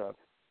would have said.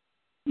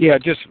 Yeah,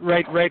 just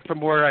right from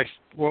where I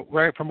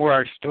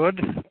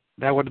stood.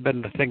 That would have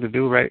been the thing to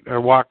do, right? Or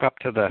walk up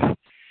to the,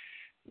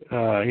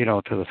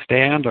 to the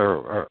stand,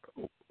 or.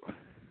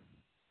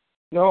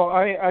 No,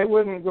 I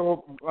wouldn't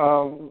go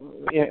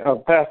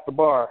past the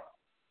bar.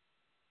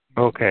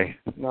 Okay.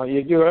 No,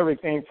 you do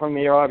everything from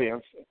the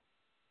audience.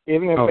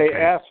 Even if they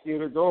ask you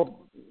to go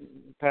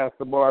past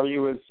the bar,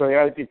 you would say,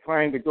 I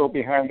decline to go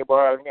behind the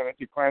bar. I'm going to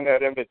decline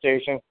that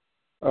invitation.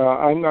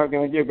 I'm not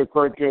going to give the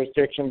court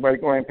jurisdiction by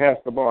going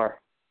past the bar.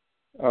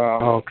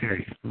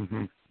 Okay.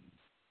 Mm-hmm.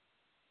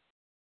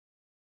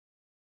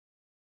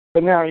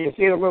 But now, you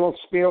see the little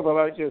spiel that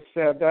I just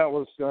said, that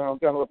was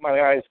done with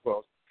my eyes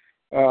closed.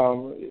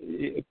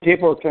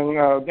 People can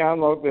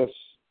download this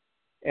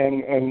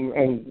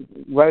and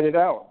write it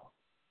out.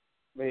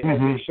 They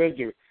should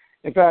do.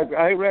 In fact,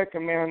 I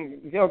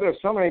recommend, there's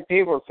so many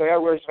people say, I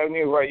wish I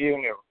knew what you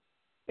knew.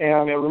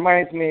 And it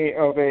reminds me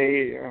of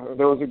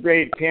there was a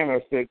great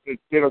pianist that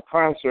did a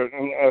concert,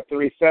 and at the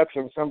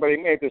reception, somebody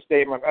made the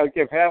statement, I'd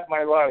give half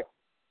my life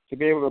to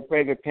be able to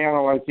play the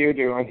piano like you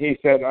do. And he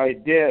said, I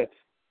did.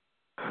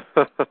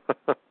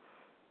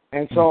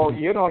 And so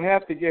you don't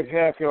have to give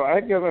half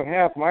I've given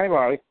half my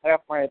life, half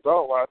my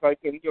adult life.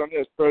 I've been doing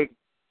this for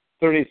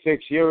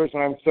 36 years,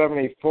 and I'm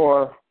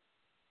 74.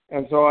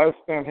 And so I've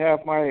spent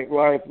half my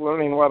life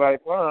learning what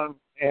I've learned.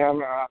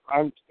 And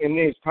I'm in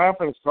these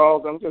conference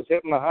calls, I'm just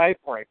hitting the high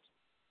points.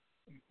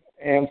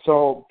 And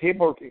so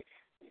people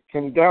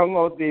can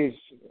download these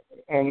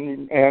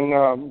and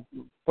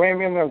play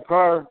them in their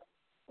car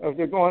as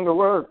they're going to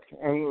work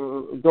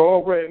and go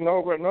over it and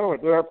over it and over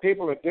it. There are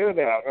people that do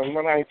that. And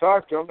when I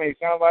talk to them, they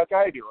sound like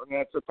I do. And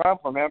that's a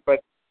compliment,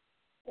 but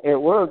it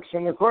works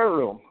in the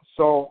courtroom.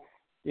 So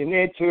you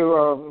need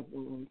to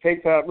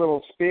take that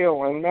little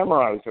spiel and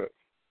memorize it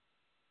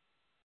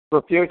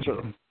for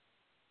future.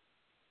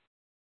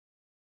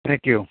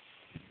 Thank you.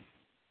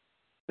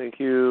 Thank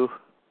you.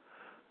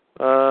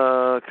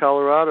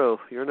 Colorado,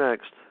 you're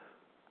next.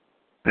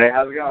 Hey,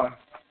 how's it going?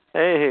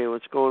 Hey,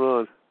 what's going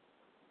on?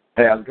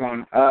 Hey, how's it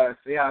going? I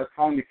was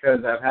calling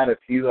because I've had a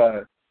few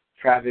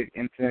traffic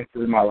incidents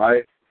in my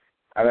life.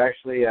 I've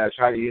actually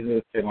tried to use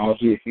this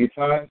technology a few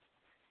times.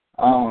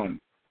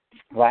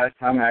 Last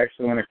time I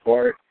actually went to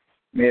court,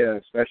 made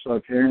a special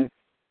appearance,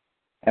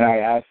 and I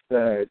asked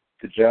the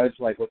judge,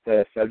 what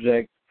the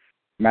subject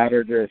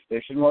matter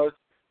jurisdiction was.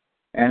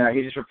 And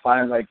he just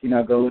replied,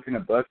 go look in a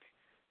book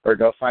or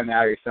go find that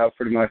out yourself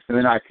pretty much. And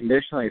then I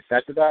conditionally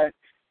accepted that.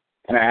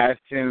 And I asked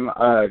him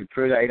to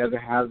prove that he doesn't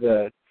have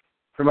the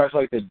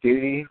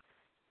duty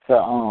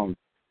to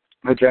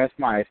address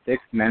my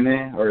Sixth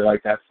Amendment, or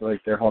that's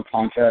their whole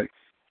contract.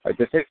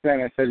 The Sixth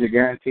Amendment says you're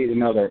guaranteed to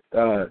know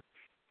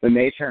the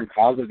nature and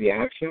cause of the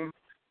action.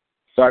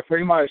 So I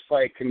pretty much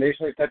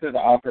conditionally accepted the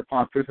offer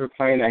upon proof of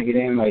claim that he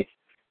didn't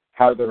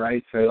have the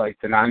right to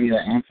deny me the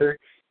answer.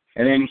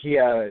 And then he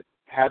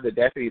had the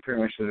deputy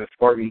pretty much to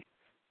escort me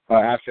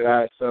after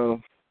that. So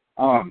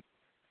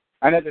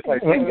I know just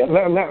let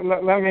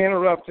me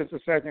interrupt just a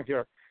second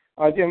here.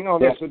 I didn't know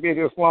this would be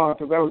this long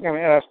because I was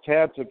going to ask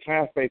Tad to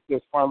translate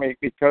this for me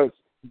because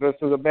this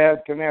is a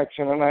bad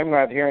connection and I'm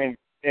not hearing.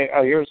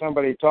 I hear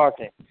somebody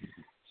talking.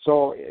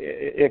 So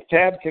if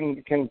Tad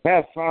can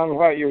pass on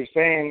what you're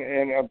saying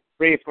in a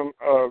brief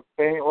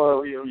thing,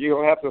 or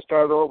you'll have to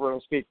start over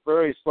and speak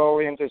very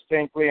slowly and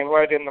distinctly and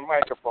right in the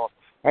microphone.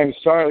 I'm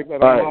sorry,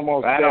 but I'm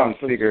almost I had it on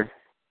speaker.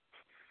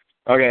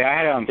 Okay, I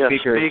had it on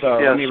speaker,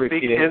 let me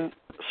repeat it.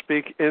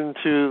 Speak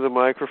into the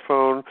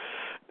microphone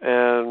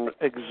and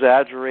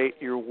exaggerate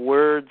your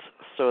words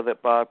so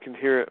that Bob can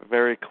hear it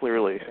very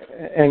clearly.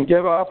 And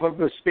get off of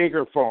the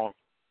speakerphone.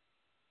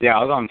 Yeah,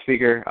 I was on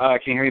speaker. Can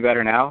you hear me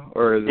better now,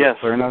 or is it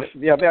clear enough?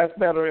 Yeah, that's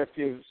better if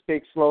you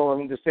speak slow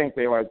and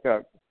distinctly like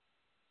that.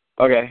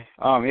 Okay.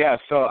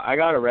 So I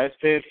got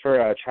arrested for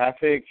a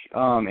traffic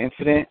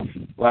incident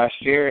last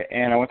year,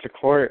 and I went to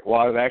court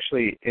while I was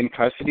actually in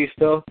custody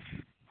still.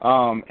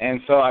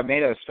 And so I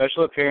made a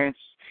special appearance,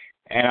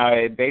 and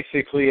I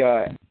basically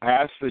I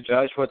asked the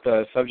judge what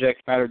the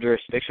subject matter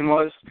jurisdiction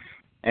was,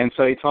 and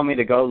so he told me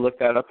to go look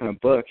that up in a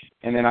book.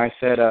 And then I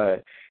said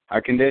I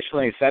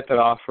conditionally accept that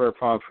offer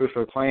upon proof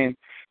of claim,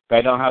 but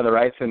I don't have the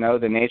right to know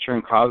the nature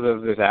and cause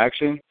of this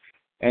action.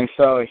 And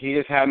so he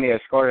just had me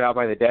escorted out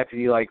by the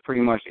deputy,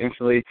 pretty much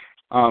instantly.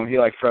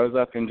 He, froze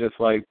up and just,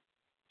 he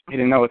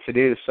didn't know what to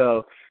do.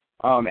 So,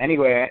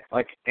 anyway,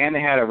 and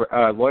they had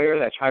a lawyer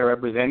that tried to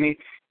represent me,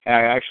 and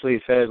I actually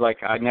said,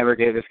 I never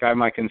gave this guy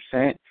my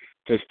consent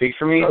to speak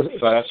for me.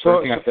 So that's the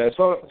first thing I said.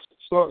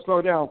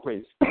 Slow down,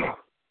 please.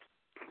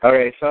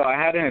 Okay, so I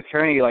had an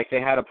attorney, they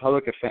had a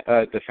public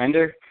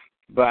defender,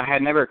 but I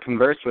had never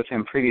conversed with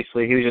him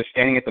previously. He was just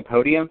standing at the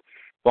podium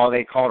while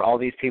they called all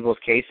these people's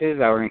cases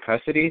that were in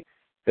custody.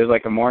 It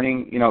was a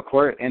morning,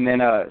 court. And then,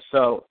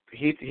 so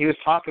he was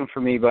talking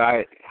for me, but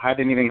I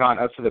hadn't even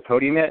gotten up to the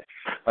podium yet.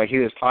 He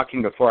was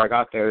talking before I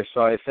got there.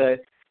 So I said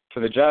to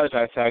the judge,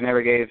 I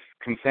never gave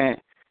consent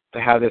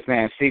to have this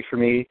man speak for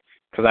me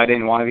because I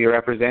didn't want to be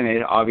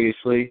represented,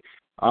 obviously.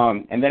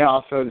 And then I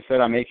also said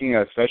I'm making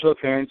a special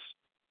appearance.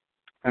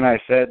 And I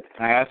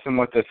asked him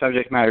what the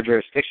subject matter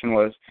jurisdiction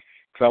was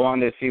because I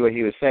wanted to see what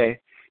he would say.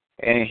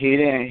 And he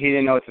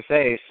didn't know what to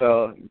say,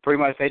 so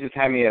pretty much they just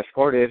had me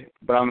escorted.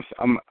 But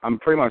I'm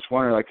pretty much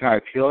wondering, can I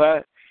appeal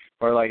that,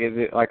 or is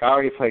it I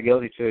already pled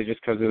guilty to it just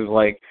because it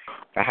was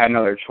I had no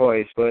other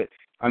choice. But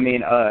I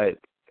mean,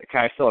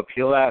 can I still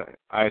appeal that?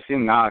 I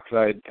assume not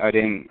because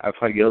I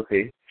pled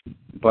guilty.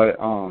 But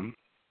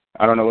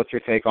I don't know. What's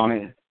your take on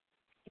it?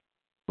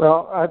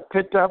 Well, I've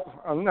picked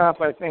up enough,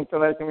 I think,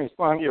 that I can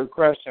respond to your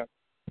question.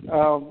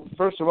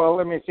 First of all,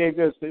 let me say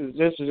this is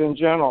in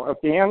general.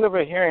 At the end of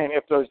a hearing,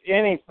 if there's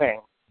anything,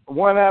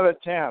 1 out of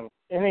 10,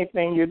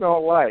 anything you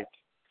don't like,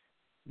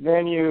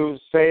 then you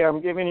say, I'm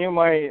giving you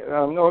my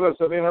notice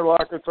of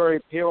interlocutory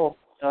appeal,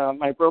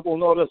 my verbal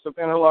notice of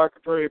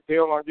interlocutory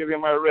appeal, and I'll give you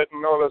my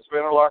written notice of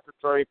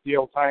interlocutory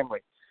appeal timely.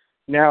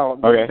 Now,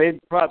 Okay.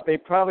 they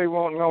probably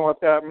won't know what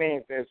that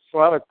means. A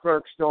lot of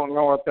clerks don't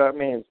know what that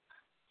means.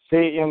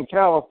 See, in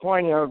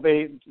California,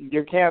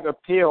 you can't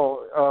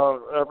appeal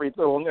every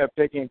little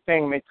nitpicking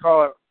thing. They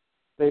call it.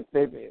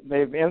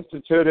 They've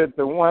instituted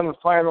the one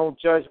final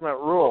judgment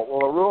rule.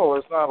 Well, a rule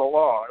is not a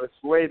law.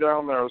 It's way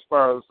down there as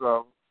far as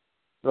the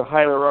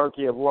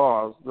hierarchy of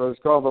laws. It's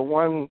called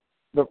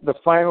the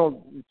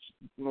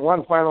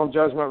final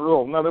judgment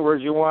rule. In other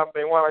words, they want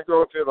to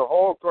go through the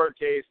whole court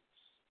case.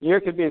 You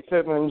could be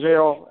sitting in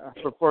jail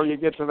before you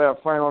get to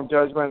that final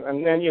judgment,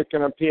 and then you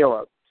can appeal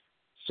it.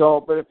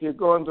 So, but if you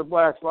go into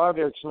Black's Law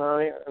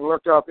Dictionary and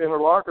look up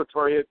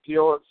interlocutory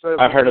appeal, it says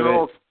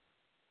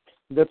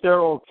that they're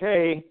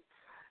okay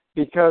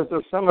because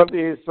of some of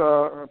these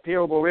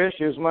appealable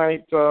issues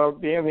might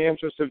be in the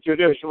interest of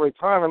judicial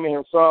economy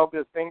and solve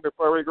this thing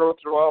before we go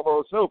through all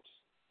those hoops.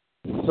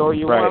 So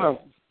you want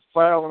to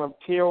file an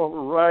appeal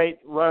right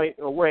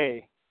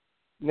away.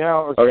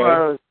 Now, as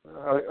far as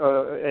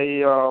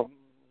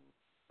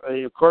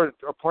a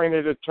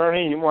court-appointed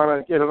attorney, you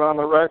want to get it on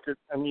the record,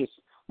 and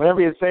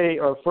whenever you say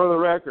for the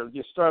record,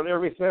 you start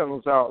every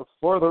sentence out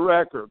for the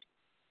record.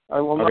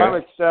 I will not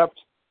accept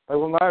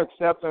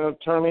an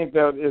attorney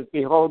that is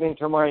beholden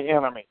to my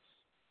enemies.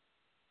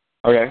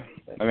 Okay,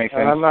 that makes sense.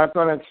 And I'm not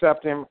going to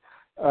accept him.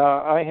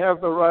 I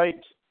have the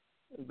right.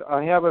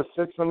 I have a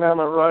Sixth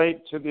Amendment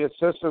right to the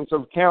assistance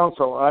of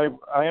counsel.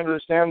 I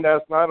understand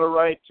that's not a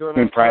right to an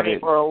attorney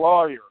or a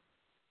lawyer.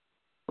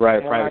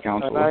 Right, private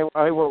counsel. And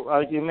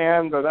I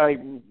demand that I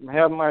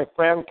have my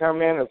friend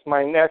come in. It's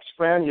my next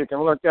friend. You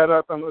can look that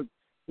up in the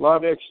law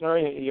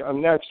dictionary. A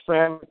next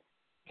friend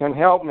can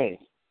help me.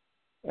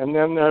 And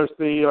then there's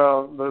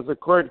a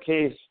court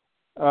case,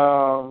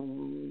 the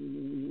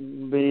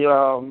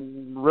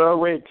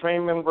Railway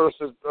Trainman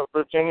versus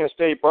Virginia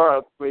State Bar,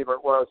 I believe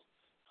it was,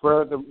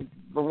 where the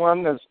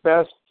one that's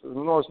best, the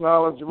most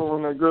knowledgeable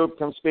in the group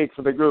can speak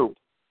for the group.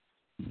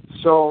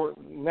 So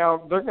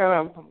now they're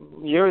going to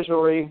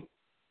usually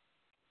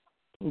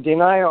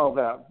deny all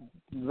that.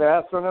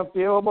 That's an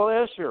appealable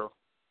issue.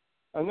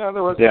 In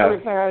other words,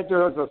 everything I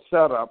do is a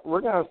setup.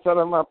 We're going to set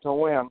them up to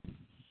win.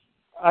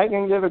 I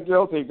can get a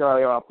guilty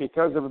guy off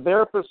because of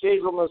their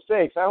procedural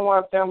mistakes. I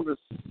want them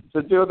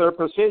to do their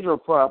procedure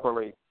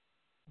properly.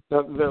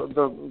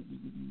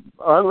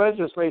 Our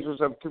legislators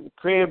have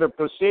created a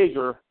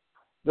procedure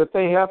that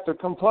they have to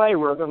comply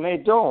with, and they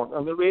don't.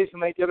 And the reason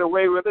they get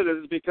away with it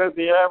is because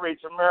the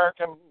average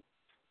American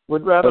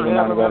would rather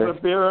have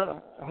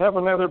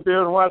another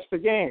beer and watch the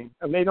game,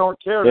 and they don't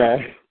care to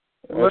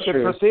look at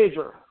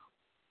procedure.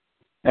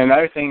 And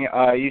another thing,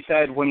 you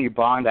said when you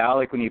bond out,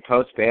 like when you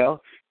post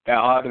bail, that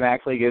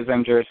automatically gives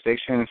them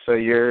jurisdiction. So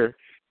your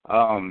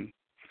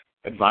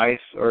advice,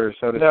 or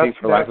so to speak,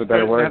 for lack of a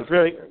better word.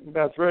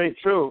 That's very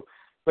true.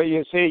 But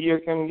you see, you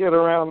can get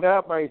around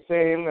that by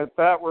saying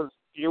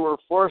you were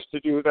forced to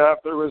do that.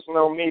 There was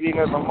no meeting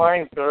of the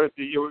minds there.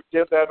 You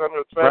did that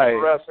under threat,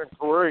 arrest, and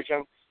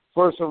coercion,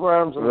 force of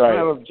arms, and threat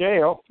of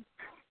jail.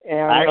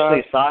 And I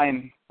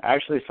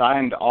actually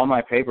signed all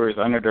my papers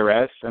under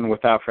duress and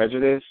without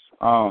prejudice.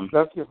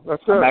 That's good.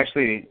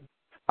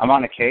 I'm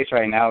on a case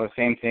right now. The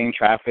same thing,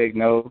 traffic,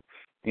 no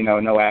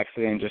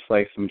accident, just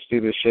like some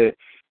stupid shit.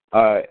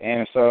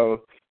 And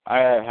so I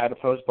had to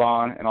post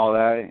bond and all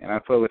that, and I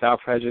put without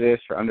prejudice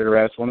or under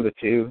duress, one of the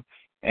two.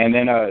 And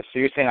then, so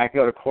you're saying I could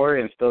go to court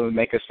and still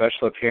make a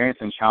special appearance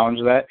and challenge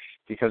that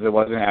because it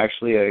wasn't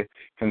actually a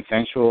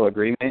consensual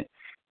agreement,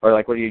 or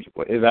like,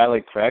 is that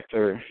like correct,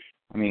 or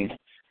I mean?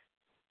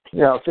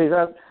 Yeah, see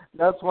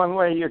that's one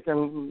way you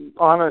can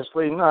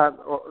honestly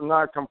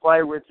not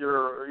comply with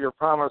your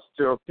promise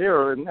to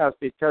appear, and that's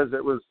because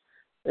it was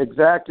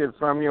exacted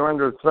from you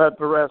under threat,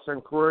 duress,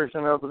 and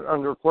coercion,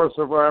 under force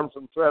of arms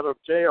and threat of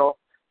jail.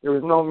 There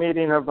was no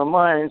meeting of the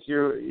minds.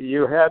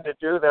 You had to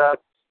do that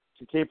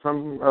to keep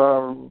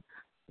from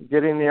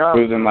getting the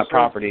officer losing my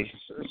property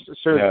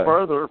sued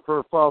further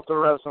for false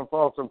arrest and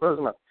false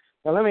imprisonment.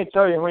 Now let me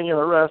tell you, when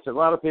you're arrested, a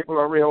lot of people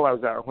don't realize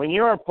that when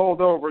you are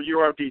pulled over, you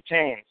are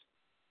detained.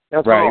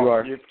 That's right, all. You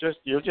are.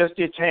 You're just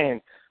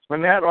detained.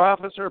 When that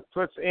officer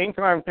puts ink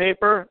on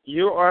paper,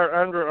 you are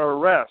under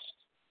arrest.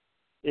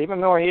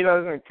 Even though he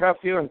doesn't cuff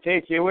you and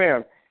take you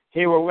in,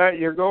 he will let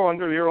you go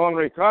under your own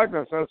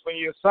recognizance when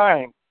you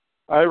sign.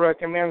 I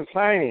recommend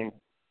signing.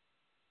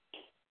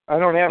 I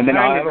don't have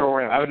time to go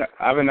in. I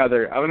have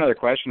another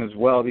question as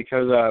well,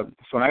 because so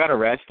when I got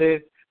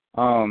arrested,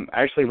 I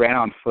actually ran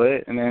on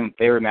foot, and then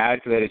they were mad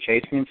because they had to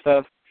chase me and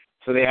stuff.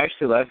 So they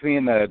actually left me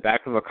in the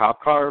back of a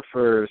cop car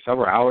for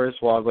several hours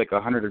while it was like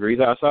 100 degrees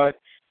outside.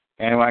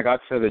 And when I got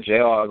to the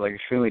jail, I was like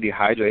extremely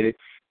dehydrated.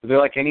 Was there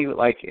like any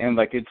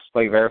it's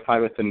like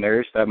verified with the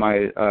nurse that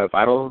my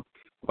vitals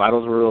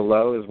were real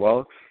low as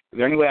well? Is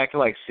there any way I could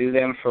like sue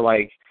them for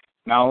like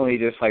not only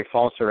just like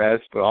false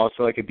arrest, but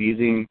also like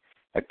abusing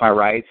like my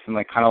rights and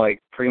like kind of like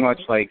pretty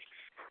much like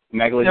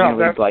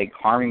negligently like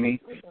harming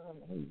me?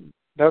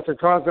 That's a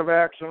cause of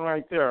action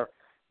right there.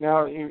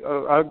 Now,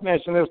 I've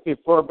mentioned this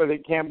before, but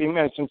it can't be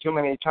mentioned too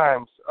many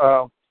times.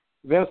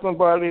 Vince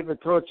Lombardi, the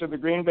coach of the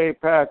Green Bay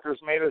Packers,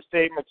 made a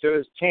statement to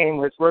his team,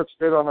 which works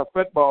good on a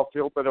football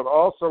field, but it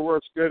also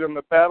works good in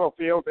the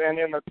battlefield and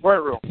in the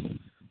courtroom.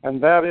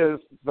 And that is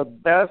the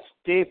best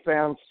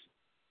defense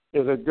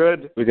is a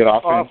good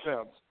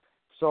offense.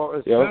 So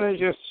as soon as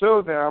you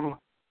sue them,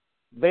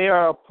 they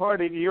are a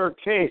party to your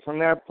case, and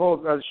that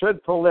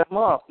should pull them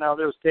off. Now,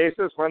 there's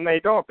cases when they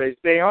don't. They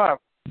stay on.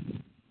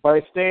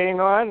 By staying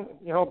on,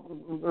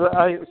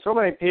 so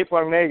many people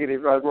are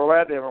negative. Like, well,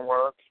 that didn't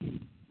work.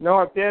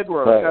 No, it did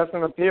work. Right. That's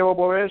an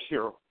appealable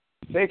issue.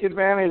 Take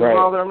advantage of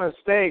all their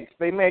mistakes.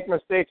 They make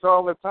mistakes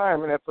all the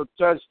time, and if the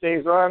judge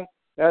stays on,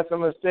 that's a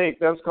mistake.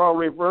 That's called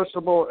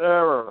reversible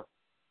error.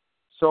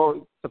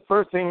 So the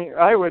first thing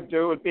I would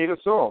do would be to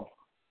sue them.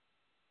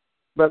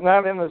 But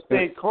not in the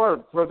state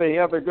court where they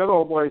have a good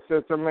old boy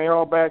system. They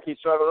all back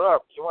each other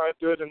up. You want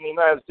to do it in the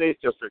United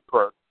States District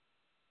Court.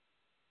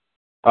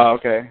 Oh,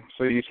 okay.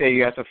 So you say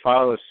you have to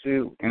file a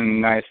suit in the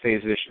United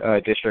States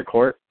District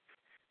Court?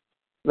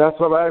 That's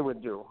what I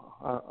would do.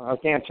 I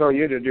can't tell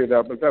you to do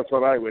that, but that's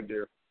what I would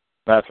do.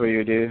 That's what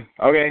you do.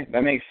 Okay,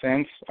 that makes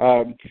sense.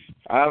 I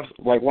have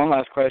one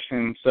last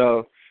question.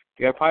 So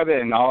you have quite a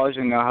bit of knowledge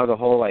and know how the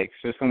whole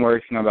system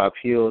works and about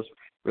appeals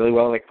really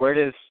well.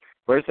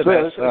 Where's the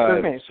best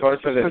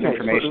source of this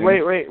information?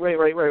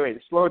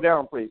 Wait. Slow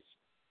down, please.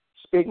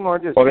 Speak more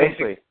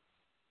distinctly.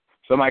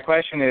 So my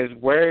question is,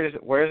 where's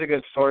a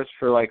good source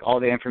for all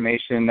the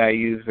information that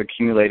you've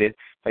accumulated?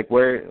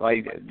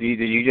 Did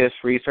you just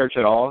research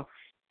it all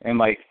and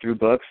through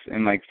books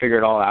and figure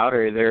it all out,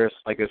 or is there a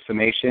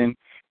summation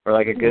or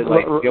a good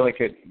feel like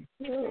it?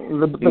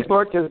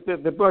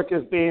 The book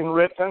is being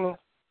written,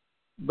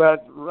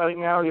 but right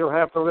now you'll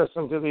have to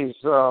listen to these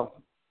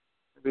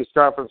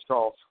conference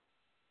calls.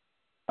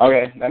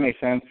 Okay, that makes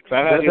sense. Because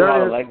I've had to do a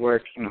lot of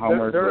legwork and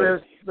homework.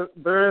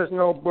 There is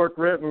no book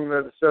written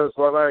that says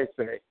what I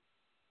say.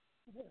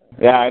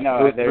 Yeah, I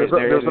know. There's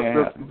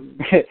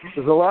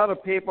a lot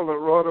of people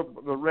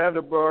that read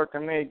a book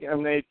and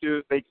they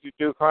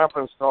do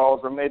conference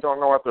calls and they don't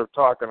know what they're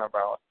talking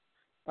about.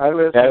 I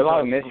listen. There's a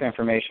lot of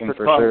misinformation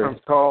for sure. Conference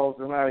calls,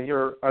 and I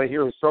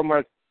hear so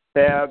much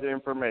bad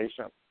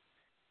information.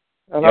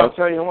 And I'll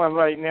tell you one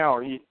right now.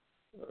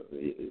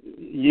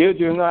 You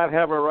do not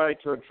have a right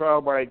to a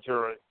trial by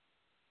jury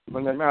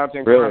when the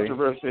mounting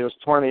controversy is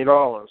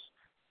 $20,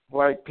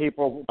 like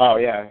people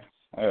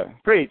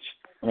preach.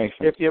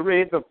 If you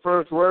read the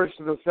first words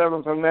of the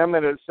Seventh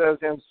Amendment, it says,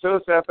 in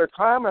suits at the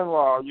common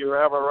law, you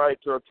have a right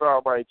to a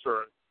trial by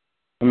jury.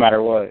 No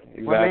matter what.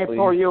 Exactly. When they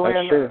pull you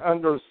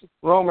under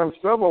Roman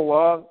civil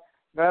law,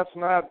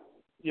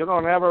 you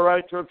don't have a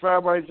right to a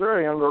trial by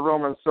jury under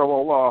Roman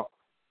civil law.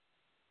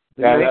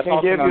 Yeah, they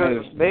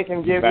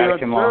can give you a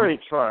jury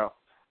trial.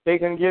 They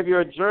can give you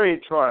a jury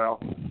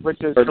trial,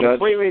 which is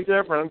completely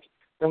different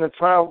than a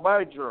trial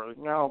by jury.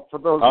 Now, for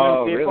those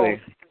people,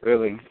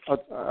 really,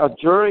 a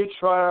jury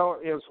trial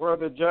is where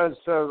the judge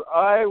says,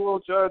 "I will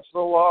judge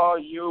the law,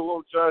 you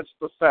will judge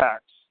the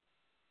facts,"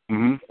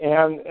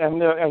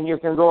 and you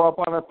can go up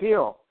on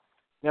appeal.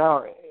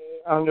 Now,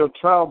 under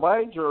trial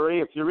by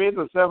jury, if you read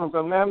the Seventh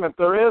Amendment,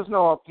 there is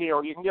no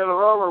appeal. You can get it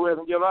over with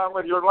and get on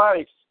with your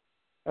life.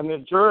 And the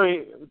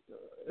jury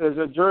is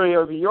a jury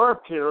of your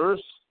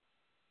peers.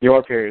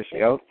 Your peers,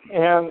 yep.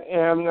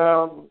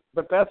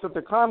 But that's at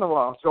the common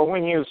law. So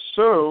when you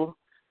sue,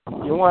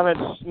 you want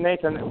to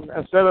make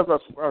instead of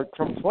a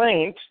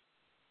complaint,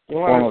 you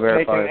want to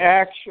make an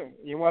action.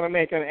 You want to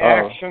make an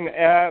action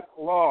at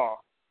law,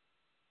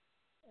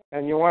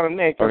 and you want to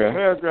make a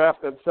paragraph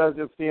that says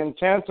it's the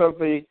intent of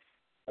the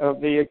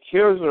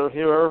accuser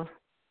here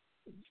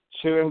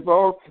to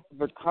invoke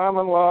the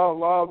common law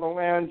of the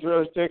land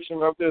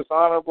jurisdiction of this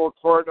honorable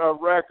court of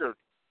record.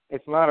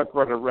 It's not a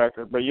court of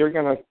record, but you're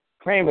going to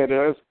claim it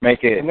is.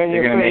 Make it. And then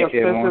you're going to make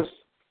it more.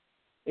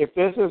 If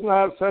this is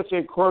not such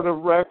a court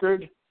of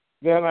record,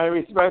 then I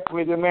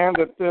respectfully demand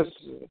that this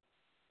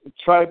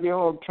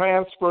tribunal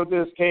transfer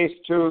this case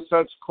to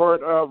such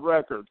court of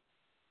record.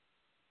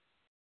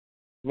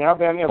 Now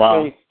then,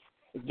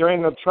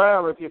 during the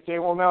trial, if you say,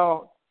 well,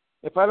 now,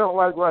 if I don't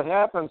like what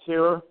happens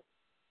here,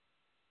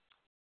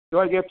 do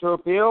I get to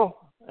appeal?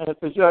 And if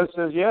the judge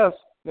says yes,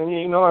 then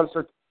you know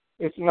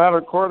it's not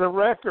a court of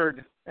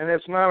record, and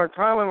it's not a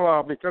common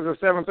law, because the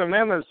Seventh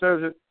Amendment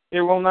says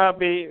it will not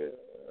be,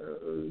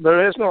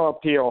 there is no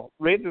appeal.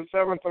 Read the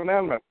Seventh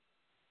Amendment.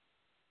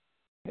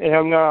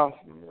 And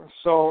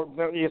so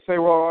you say,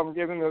 well, I'm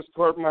giving this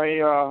court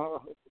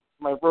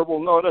my verbal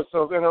notice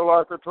of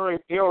interlocutory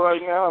appeal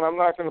right now, and I'm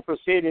not going to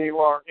proceed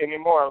anymore.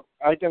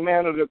 I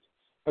demanded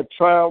a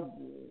trial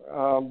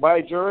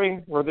by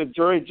jury where the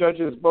jury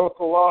judges both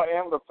the law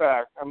and the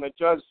fact, and the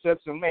judge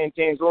sits and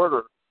maintains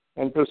order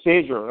and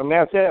procedure, and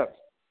that's it.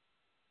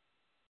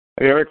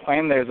 Have you ever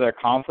claimed there's a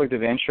conflict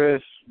of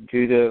interest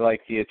due to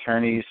the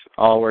attorneys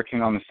all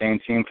working on the same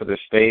team for the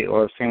state,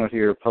 or same with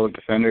your public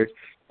defender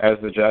as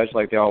the judge,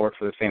 they all work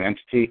for the same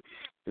entity?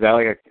 Is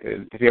that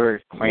have you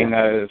ever claimed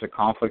that as a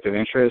conflict of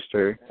interest,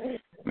 or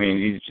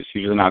you just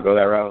usually not go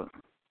that route?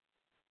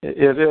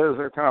 It is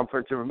a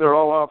conflict. They're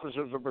all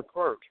officers of the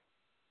court.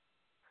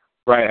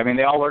 Right. I mean,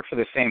 they all work for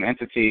the same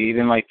entity,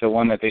 even like the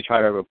one that they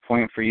try to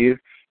appoint for you.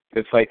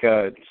 It's like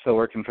still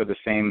working for the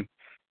same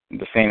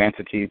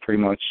entity,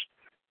 pretty much.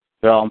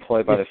 They're all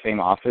employed by the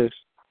same office.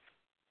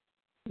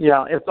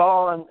 Yeah, it's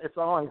all in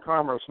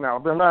commerce now.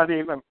 They're not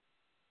even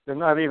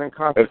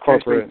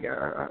constitutionally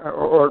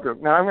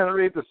ordered. Now I'm going to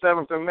read the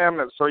Seventh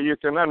Amendment so you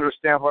can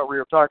understand what we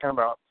were talking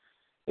about.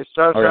 It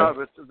starts out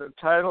with the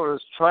title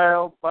is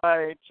Trial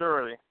by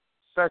Jury,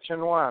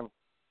 Section 1.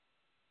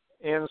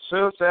 In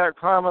suits at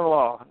common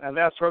law, and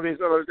that's where these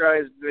other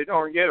guys, they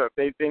don't get it.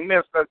 They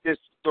miss that. Just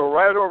go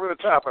right over the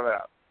top of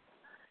that.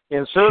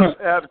 In suits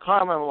at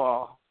common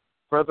law,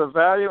 for the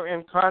value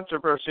in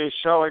controversy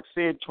shall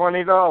exceed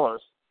 $20.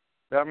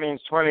 That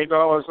means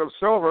 $20 of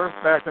silver.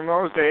 Back in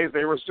those days,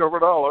 they were silver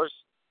dollars.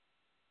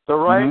 The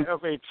right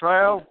of a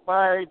trial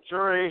by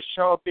jury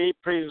shall be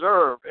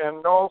preserved,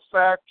 and no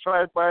fact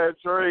tried by a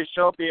jury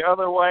shall be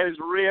otherwise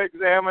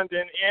re-examined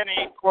in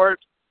any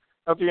court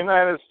of the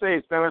United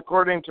States than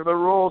according to the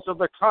rules of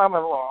the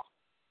common law.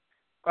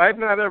 I've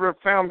not ever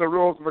found the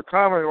rules of the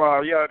common law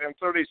yet in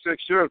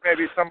 36 years.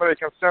 Maybe somebody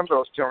can send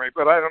those to me,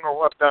 but I don't know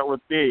what that would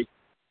be.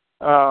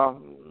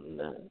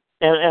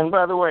 And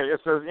by the way,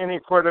 it says any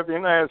court of the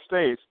United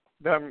States.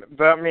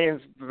 That means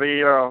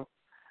the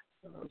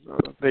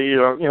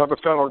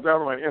federal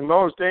government. In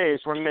those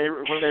days, when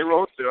they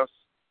wrote this,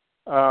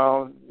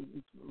 the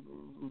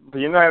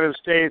United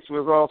States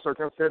was also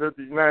considered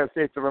the United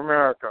States of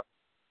America.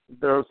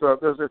 There's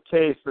a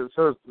case that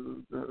says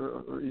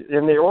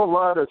in the old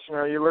law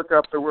dictionary, you look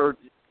up the word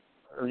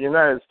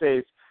United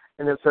States,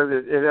 and it says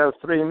it has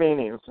three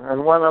meanings,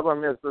 and one of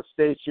them is the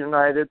states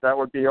united. That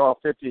would be all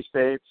 50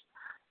 states,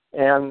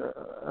 and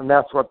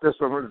that's what this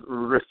one was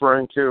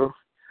referring to.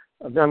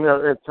 And then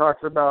it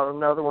talks about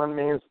another one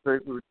means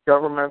the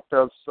government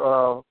that's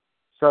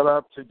set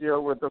up to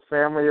deal with the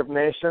family of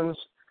nations,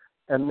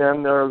 and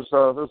then there's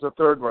a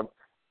third one.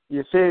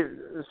 You see,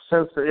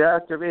 since the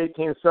Act of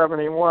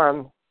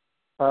 1871.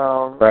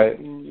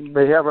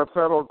 They have a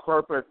federal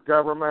corporate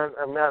government,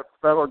 and that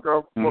federal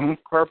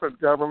corporate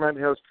government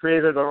has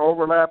created an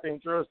overlapping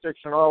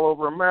jurisdiction all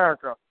over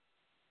America.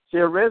 See,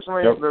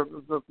 originally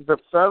the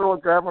federal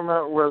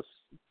government was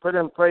put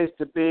in place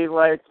to be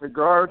like the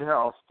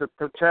guardhouse to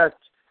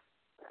protect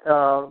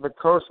the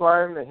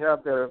coastline. They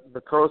have the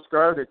Coast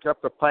Guard. They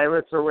kept the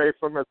pirates away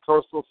from the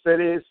coastal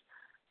cities.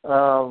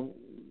 And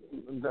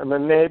the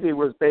Navy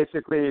was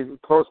basically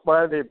close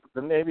by. The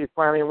Navy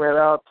finally went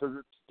out to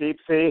the deep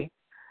sea.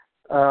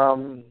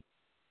 Then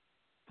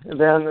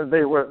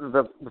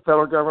the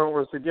federal government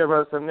was to give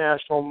us the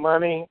national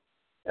money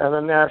and the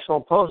National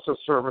Postal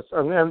Service.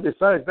 And then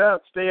besides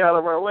that, stay out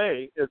of our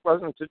way. It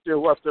wasn't to do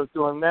what they're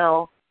doing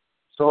now.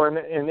 So in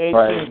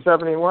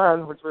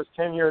 1871, which was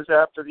 10 years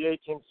after the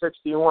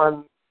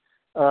 1861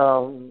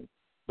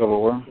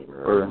 Civil War,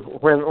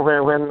 when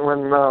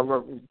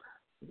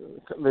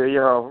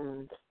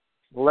the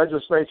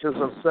legislatures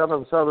of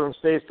 7 southern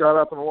states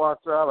got up and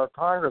walked out of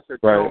Congress,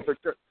 it killed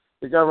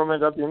the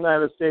government of the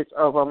United States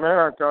of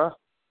America.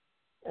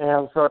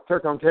 And so it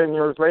took them 10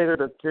 years later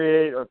to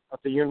create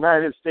the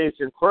United States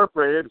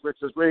Incorporated,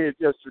 which is really the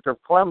District of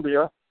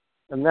Columbia,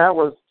 and that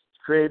was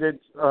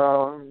created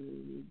for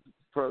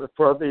the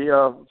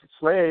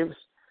slaves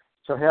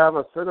to have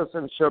a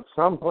citizenship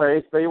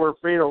someplace. They were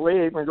free to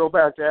leave and go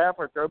back to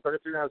Africa, but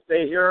if you're going to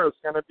stay here,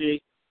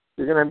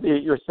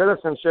 your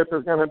citizenship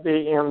is going to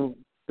be in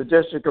the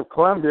District of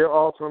Columbia,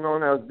 also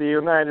known as the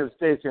United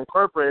States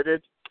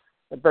Incorporated.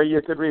 But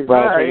you could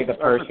reside, that's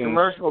a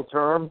commercial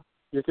term.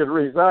 You could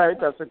reside,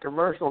 that's a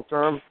commercial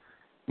term,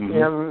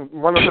 in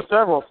one of the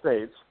several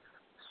states.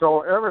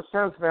 So ever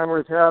since then,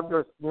 we've had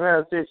this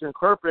United States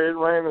Incorporated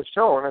running the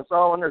show, and it's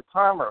all under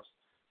commerce.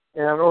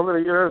 And over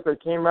the years, they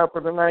came up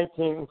with the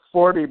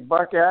 1940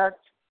 Buck Act,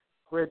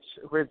 which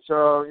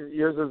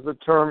uses the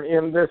term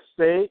 "in this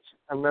state,"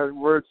 and the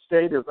word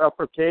 "state" is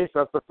uppercase.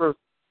 That's the first.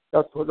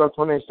 That's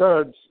when they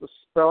started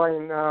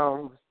spelling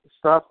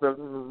stuff that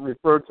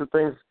referred to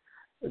things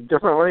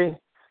differently.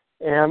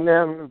 And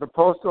then the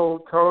postal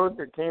code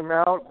that came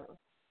out,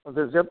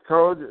 the zip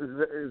code,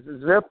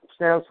 ZIP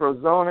stands for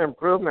Zone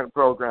Improvement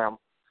Program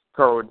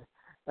code,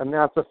 and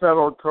that's a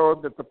federal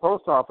code that the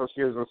post office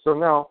uses. So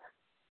now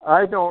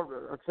I don't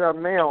accept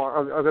mail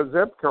or the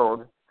zip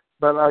code,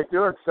 but I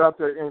do accept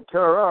it in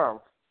care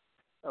of.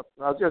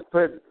 I'll just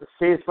put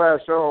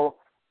C/O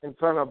in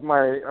front of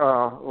my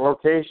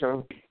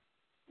location.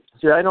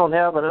 See, I don't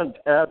have an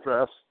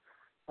address.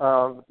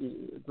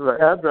 The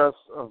address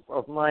of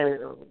the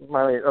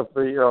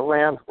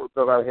land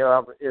that I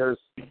have is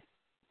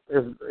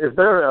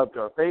their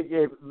address.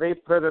 They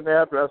put an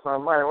address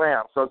on my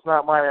land, so it's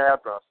not my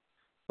address.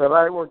 But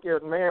I will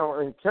get mail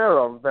in care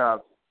of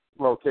that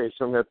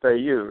location that they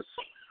use.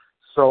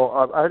 So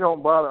I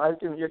don't bother.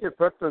 You can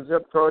put the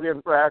zip code in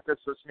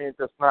brackets, which means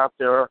it's not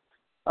there.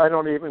 I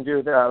don't even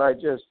do that. I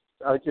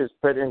just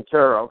put in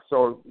care of.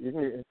 So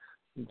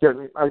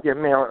I get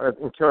mail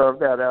in care of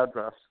that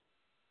address.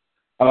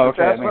 Oh,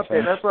 okay.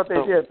 That's what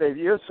they did. They've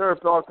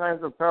usurped all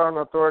kinds of power and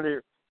authority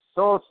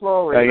so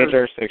slowly. I get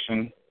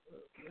jurisdiction.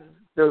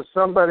 there's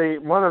somebody.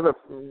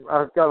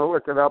 I've got to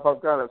look it up.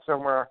 I've got it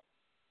somewhere.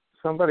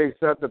 Somebody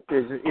said that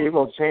these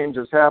evil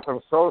changes happen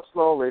so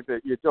slowly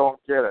that you don't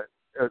get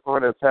it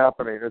when it's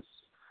happening. It's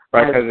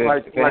right,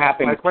 because it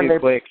happens too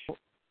quick.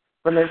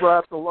 When they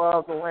brought the law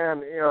of the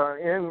land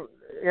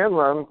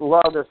inland, the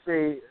law of the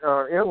sea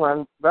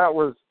inland, that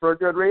was for a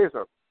good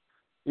reason.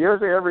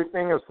 Usually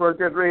everything is for a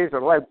good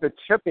reason, like the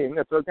chipping.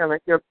 If we're going to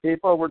give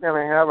people, we're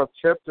going to have a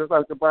chip, just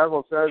like the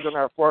Bible says, in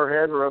our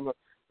forehead or on the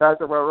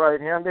back of our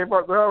right hand. They're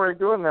already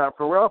doing that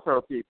for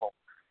welfare people,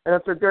 and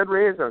it's a good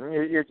reason.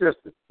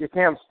 You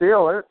can't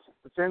steal it.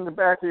 It's in the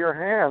back of your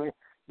hand.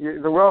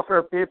 The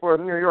welfare people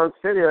in New York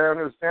City, I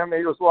understand,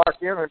 they just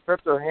walk in and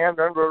put their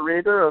hand under a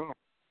reader,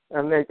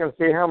 and they can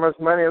see how much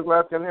money is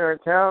left in their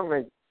account,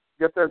 and they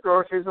get their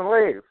groceries and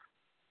leave.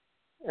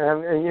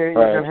 And you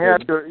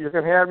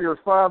can have your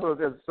father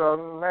that's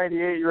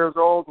 98 years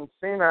old and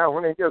senile.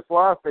 When he gets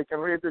lost, they can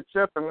read the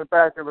chip in the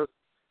back of his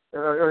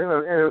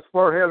in his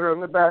forehead or in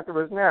the back of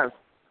his neck.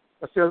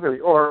 Excuse me,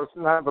 or it's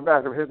not the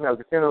back of his neck.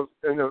 It's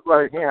in his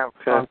right hand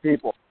on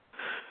people.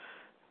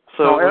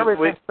 So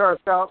everything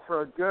starts out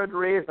for a good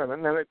reason,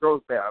 and then it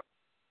goes bad.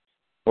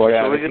 Well,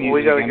 yeah, so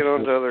we got to get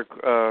on to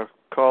other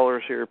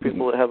callers here,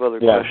 people that have other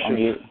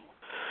questions.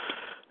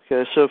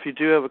 Okay, so if you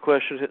do have a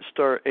question, hit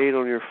 *8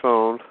 on your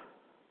phone.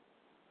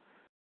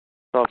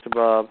 Talk to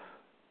Bob.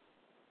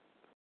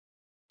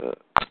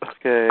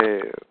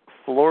 Okay,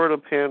 Florida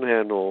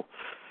Panhandle.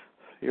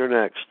 You're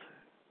next.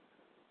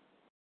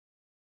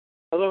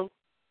 Hello.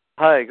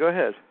 Hi, go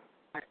ahead.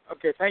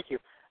 Okay, thank you.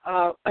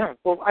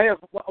 Well, I have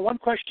one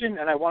question,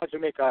 and I wanted to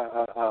make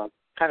a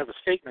kind of a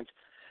statement.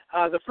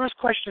 The first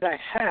question I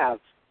have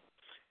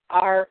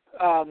are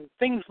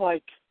things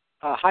like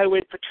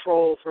highway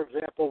patrol, for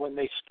example, when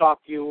they stop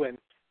you, and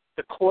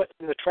the court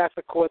and the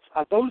traffic courts.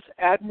 Are those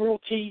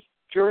admiralty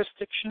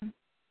jurisdiction?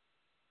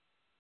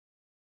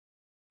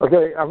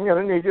 Okay, I'm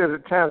going to need you to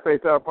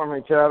translate that for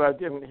me, Chad. I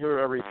didn't hear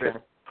everything.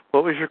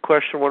 What was your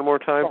question one more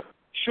time? Oh,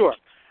 sure.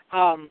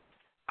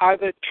 Are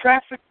the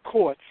traffic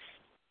courts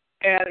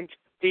and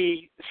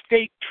the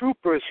state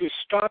troopers who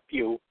stop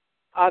you,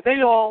 are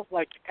they all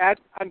like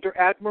under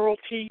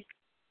admiralty?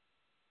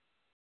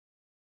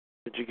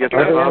 Did you get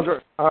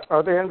that?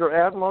 Are they under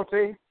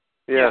admiralty?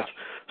 Yes.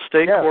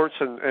 State courts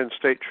and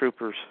state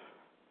troopers.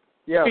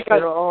 Yes,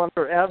 they're all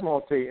under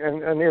admiralty,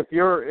 and if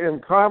you're in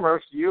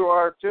commerce, you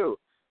are too.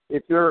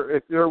 If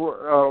you're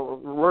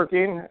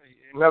working,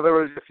 in other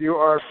words, if you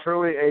are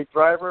truly a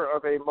driver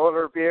of a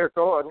motor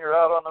vehicle and you're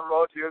out on the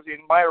road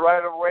using my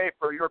right of way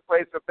for your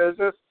place of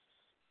business,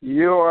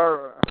 you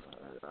are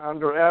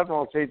under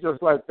admiralty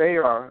just like they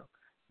are.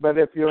 But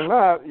if you're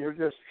not, you're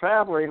just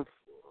traveling.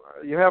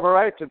 You have a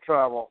right to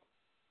travel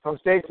from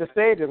state to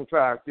state. In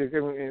fact, you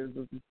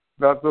can.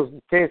 That's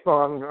the case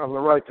on the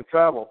right to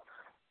travel.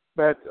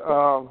 But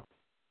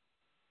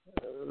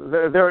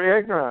they're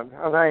ignorant,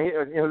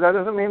 and that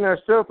doesn't mean they're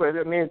stupid.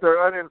 It means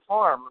they're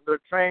uninformed. The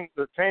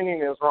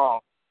training is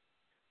wrong,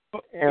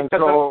 and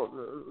so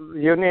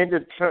you need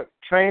to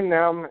train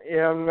them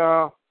in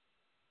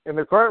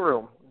the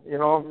courtroom.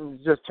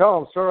 Just tell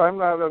them, sir, I'm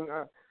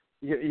not.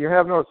 You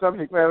have no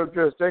subject matter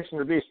jurisdiction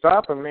to be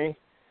stopping me,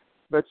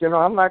 but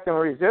I'm not going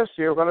to resist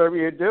you, whatever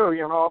you do.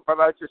 But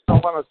I just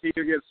don't want to see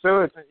you get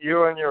sued.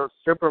 You and your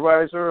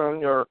supervisor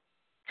and your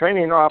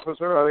training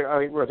officer,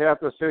 I would have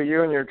to sue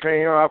you and your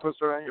training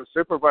officer and your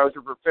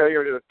supervisor for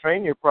failure to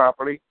train you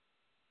properly.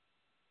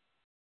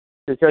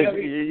 Because,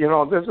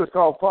 this is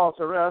called false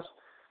arrest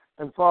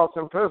and false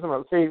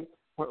imprisonment. See,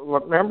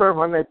 remember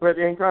when they put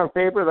ink on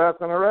paper,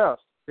 that's an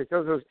arrest.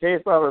 Because there's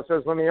case law that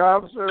says when the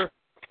officer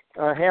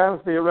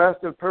hands the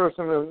arrested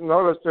person a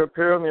notice to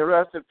appear and the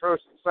arrested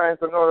person signs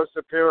the notice to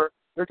appear,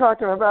 they're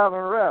talking about an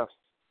arrest.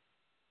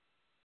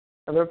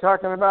 And they're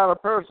talking about a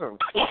person.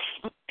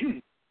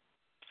 Excuse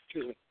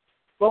me.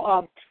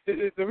 Well,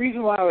 the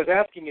reason why I was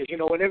asking is,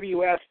 whenever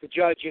you ask the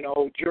judge,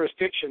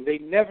 jurisdiction, they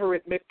never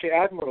admit to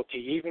admiralty,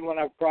 even when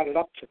I brought it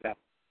up to them.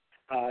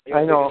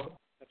 I know.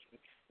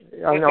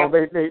 I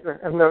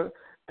know.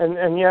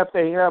 And yet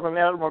they have an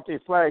admiralty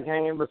flag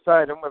hanging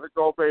beside them with a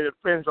gold-braided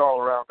fringe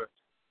all around it.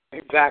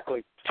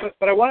 Exactly.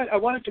 But I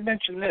wanted to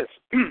mention this.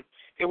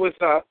 It was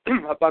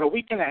about a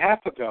week and a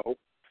half ago.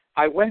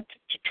 I went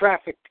to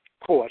traffic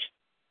court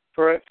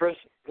for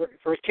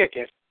a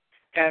ticket,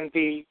 and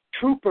the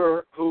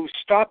trooper who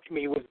stopped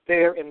me was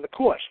there in the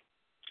court.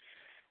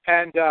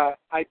 And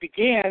I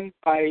began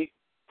by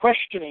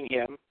questioning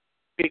him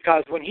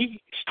because when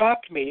he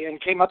stopped me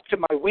and came up to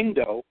my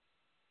window,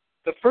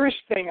 the first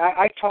thing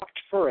I talked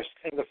first,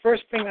 and the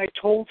first thing I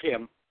told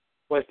him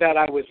was that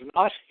I was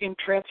not in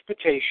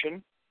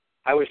transportation,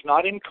 I was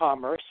not in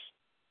commerce,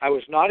 I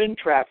was not in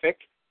traffic,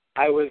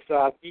 I was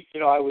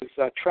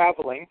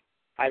traveling,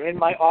 I'm in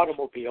my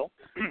automobile,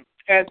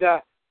 and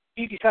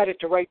he decided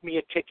to write me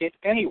a ticket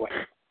anyway.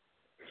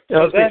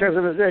 That's because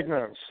of his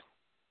ignorance.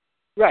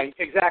 Right,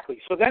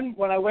 exactly. So then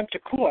when I went to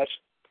court,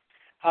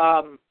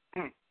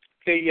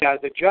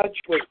 the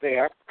judge was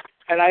there,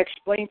 and I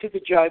explained to the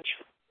judge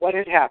what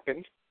had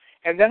happened,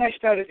 and then I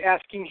started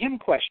asking him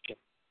questions.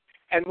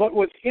 And what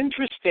was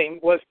interesting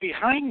was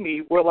behind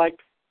me were like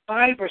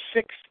 5 or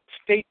 6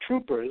 state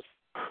troopers,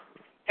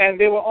 and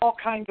they were all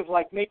kind of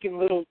like making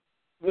little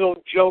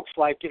jokes,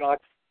 like, you know,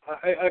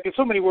 like in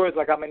so many words,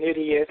 like I'm an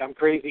idiot, I'm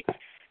crazy.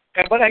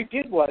 And what I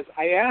did was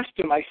I asked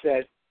him. I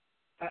said,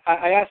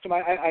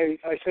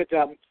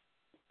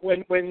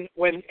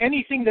 when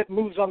anything that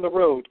moves on the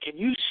road, can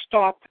you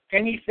stop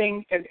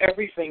anything and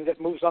everything that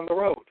moves on the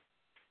road?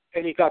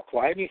 And he got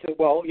quiet and he said,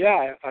 well,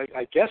 yeah,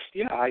 I guess,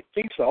 yeah, I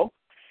think so.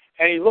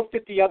 And he looked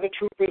at the other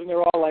troopers and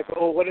they're all like,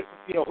 oh, what is,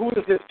 you know, who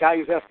is this guy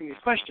who's asking these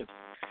questions?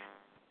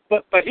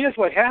 But here's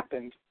what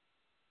happened.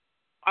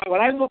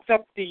 When I looked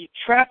up the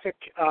traffic,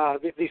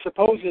 the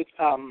supposed,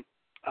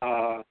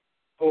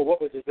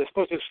 what was it? The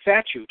supposed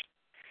statute.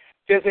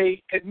 There's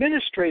a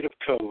administrative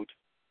code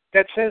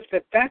that says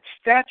that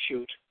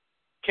statute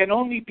can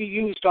only be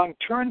used on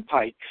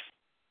turnpikes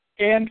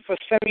and for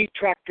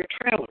semi-tractor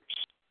trailers.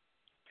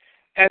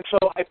 And so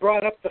I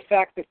brought up the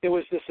fact that there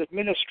was this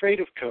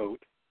administrative code.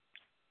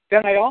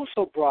 Then I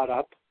also brought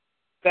up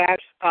that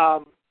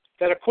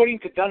that according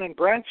to Dun &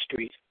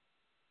 Bradstreet,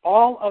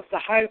 all of the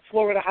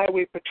Florida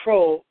Highway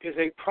Patrol is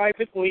a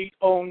privately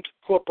owned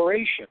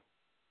corporation,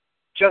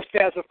 just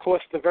as, of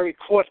course, the very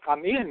court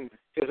I'm in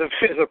is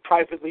a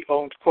privately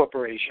owned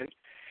corporation.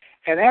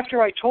 And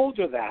after I told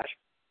her that,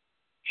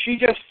 she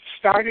just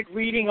started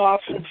reading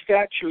off some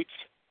statutes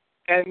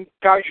and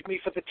charged me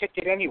for the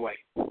ticket anyway.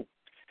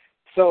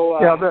 So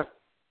yeah,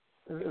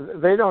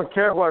 they don't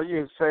care what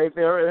you say.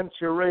 They're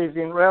into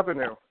raising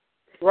revenue.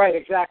 Right,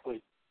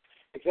 exactly.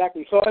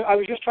 So I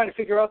was just trying to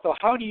figure out, though,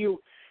 how do you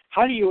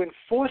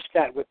enforce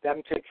that with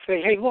them to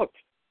say, hey, look,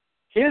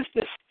 here's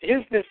this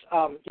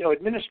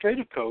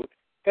administrative code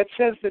that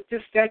says that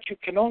this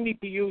statute can only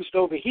be used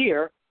over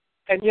here,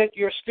 and yet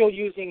you're still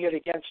using it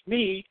against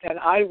me, and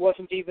I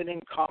wasn't even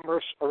in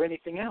commerce or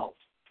anything else.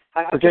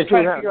 I'm just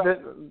trying to figure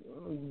out.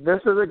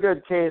 This is a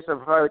good case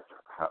of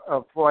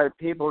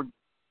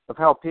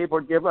how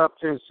people give up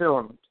too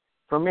soon.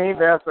 For me,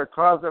 that's a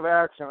cause of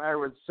action. I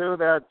would sue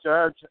that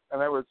judge,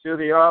 and I would sue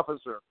the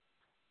officer,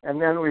 and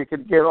then we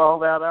could get all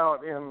that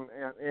out in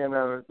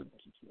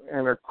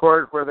a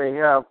court where they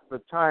have the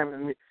time.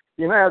 And the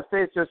United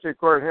States District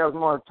Court has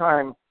more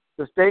time.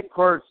 The state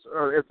courts,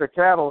 it's a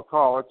cattle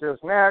call. It's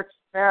just next,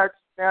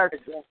 exactly.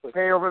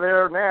 Pay over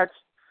there, next.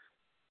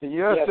 The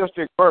U.S.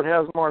 District Court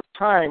has more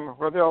time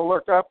where they'll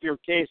look up your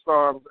case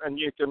law and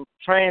you can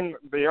train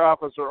the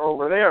officer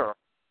over there.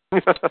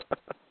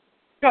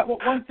 Yeah, well,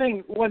 one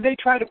thing, when they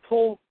try to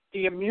pull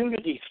the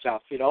immunity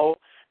stuff,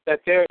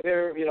 that they're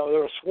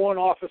a sworn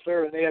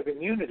officer and they have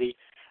immunity,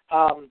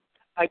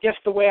 I guess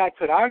the way I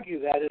could argue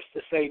that is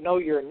to say, no,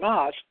 you're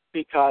not,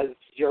 because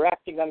you're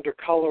acting under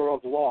color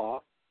of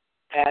law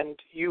and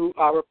you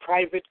are a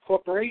private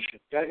corporation.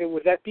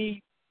 Would that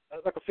be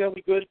like a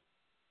fairly good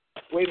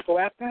way to go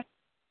at that?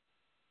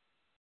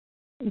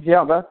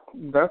 Yeah,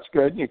 that's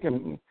good. You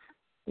can,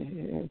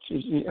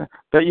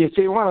 but you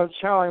see, you want to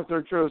challenge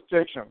their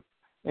jurisdiction.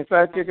 In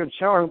fact, you can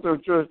challenge their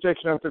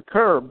jurisdiction at the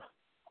curb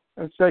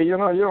and say, you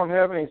don't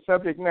have any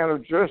subject matter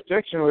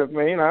jurisdiction with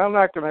me, and I'm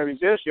not going to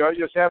resist you. I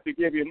just have to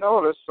give you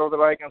notice so that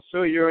I can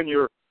sue you and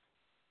your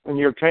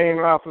training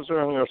officer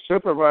and your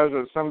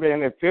supervisor someday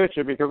in the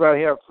future, because I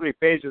have 3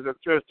 pages of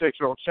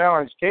jurisdictional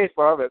challenge case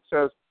law that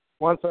says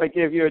once I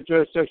give you a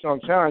jurisdictional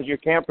challenge, you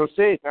can't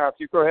proceed. Now, if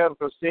you go ahead and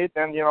proceed,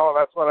 then,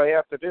 that's what I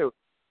have to do.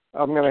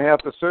 I'm going to have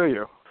to sue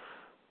you.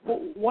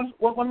 One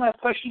last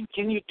question.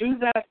 Can you do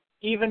that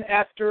even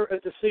after a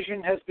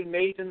decision has been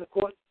made in the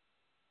court?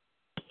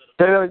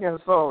 Say that again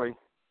slowly.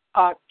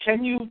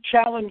 Can you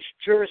challenge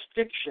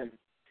jurisdiction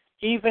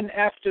even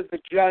after the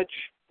judge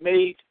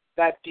made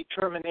that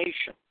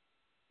determination?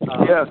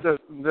 Yes,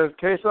 the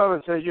case law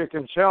that says you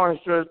can challenge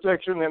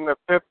jurisdiction in the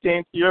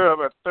 15th year of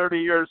a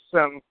 30-year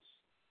sentence.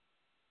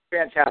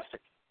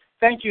 Fantastic.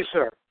 Thank you,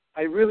 sir.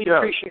 I really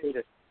appreciate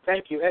it.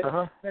 Thank you.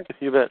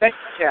 You bet. Thank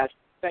you, Chad.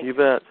 Thank you. You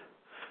bet.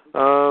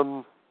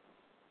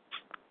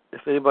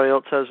 If anybody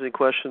else has any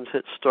questions,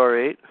 hit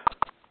 *8.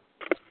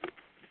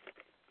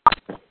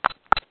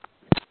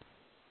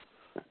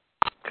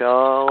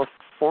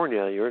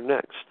 California, you're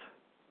next.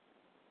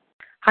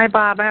 Hi,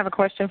 Bob. I have a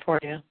question for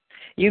you.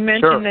 You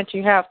mentioned that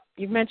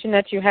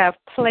you have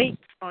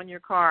plates on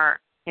your car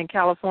in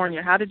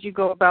California. How did you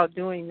go about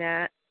doing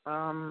that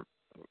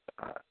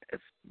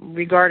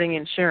regarding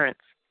insurance?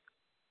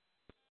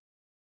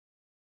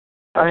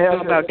 How did you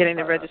go about getting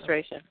the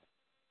registration?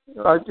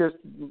 I just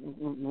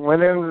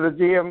went into the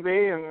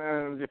DMV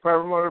and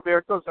Department of Motor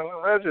Vehicles and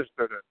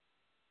registered it,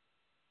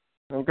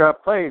 and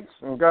got plates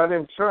and got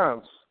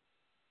insurance.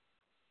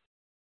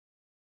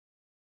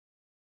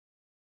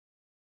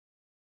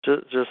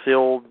 Just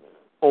the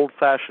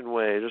old-fashioned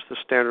way, just the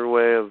standard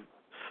way of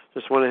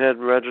just went ahead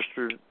and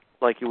registered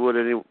like you would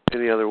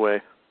any other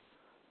way,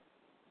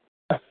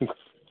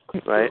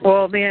 right?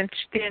 Well, the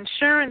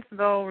insurance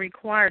though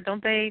required.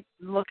 Don't they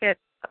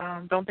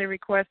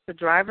request the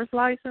driver's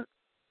license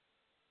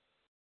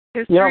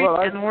history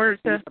in order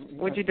to?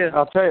 What'd you do?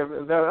 I'll tell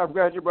you. I'm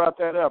glad you brought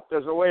that up.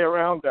 There's a way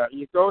around that.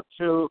 You go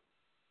to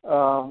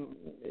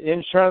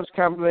insurance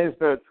companies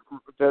that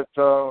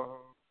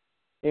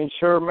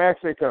insure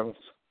Mexicans.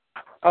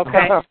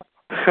 Okay.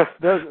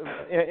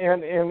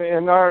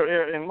 in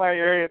my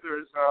area,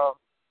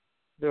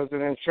 there's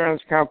an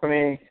insurance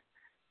company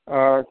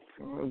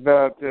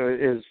that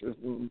is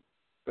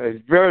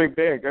very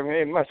big. I mean,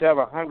 it must have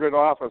 100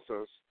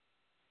 offices,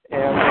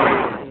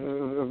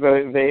 and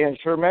they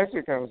insure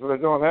Mexicans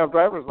that don't have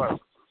driver's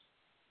licenses.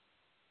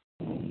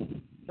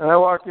 And I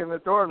walk in the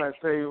door and I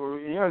say,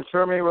 "You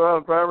insure me without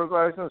a driver's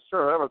license?"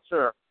 "Sure, have it,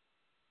 sure."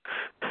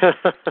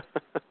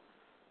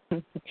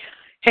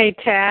 Hey,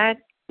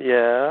 Tad.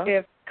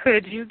 Yeah.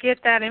 Could you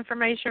get that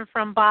information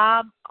from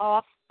Bob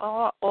off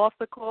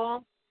the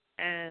call?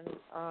 And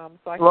so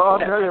I can I'll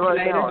tell you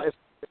right now.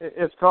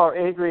 It's called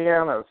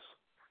Adriana's.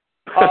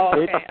 Oh,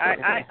 okay.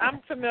 I'm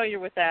familiar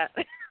with that.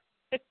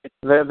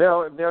 They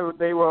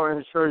will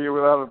insure you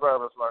without a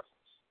driver's license.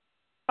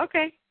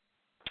 Okay.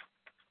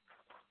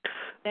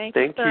 Thank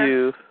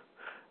you.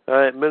 All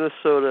right,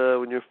 Minnesota,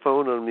 when your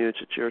phone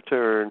unmutes, it's your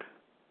turn.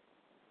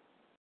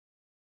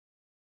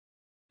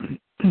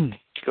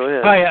 Go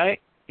ahead. Hi.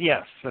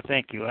 Yes,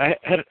 thank you. I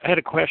had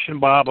a question,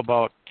 Bob,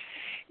 about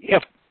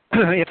if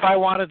I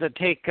wanted to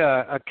take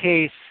a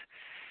case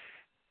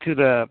to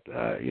the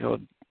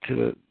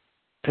to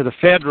the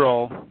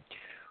federal,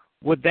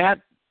 would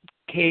that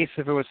case,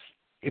 if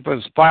it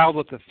was filed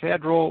with the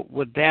federal,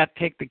 would that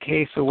take the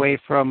case away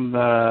from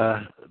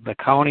the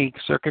county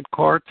circuit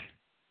court?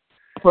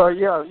 Well,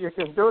 yeah, you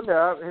can do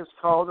that. It's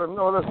called a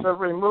notice of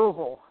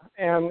removal.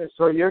 And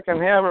so you can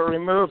have it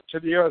removed to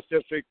the U.S.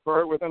 District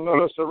Court with a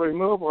notice of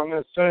removal. And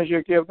as soon as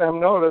you give them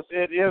notice,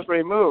 it is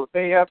removed.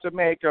 They have to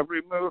make a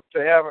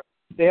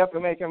they have to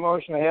make a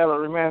motion to have it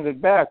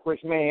remanded back,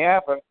 which may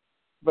happen,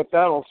 but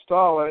that'll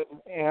stall it,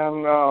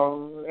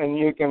 and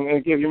you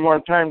can give you more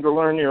time to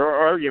learn your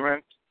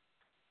argument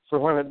for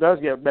when it does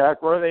get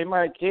back, or they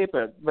might keep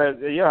it. But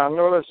yeah,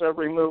 notice of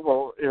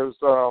removal is,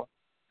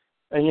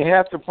 and you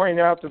have to point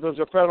out that there's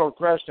a federal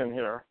question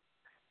here.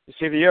 You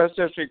see, the U.S.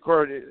 District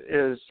Court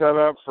is set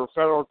up for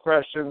federal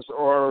questions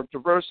or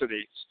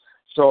diversities.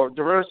 So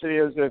diversity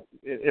is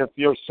if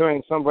you're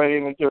suing somebody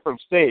in a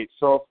different state.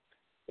 So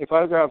if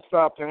I got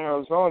stopped in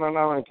Arizona and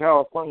I'm in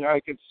California,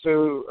 I could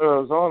sue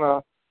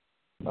Arizona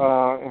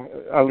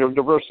under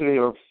diversity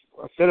of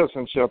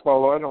citizenship,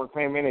 although I don't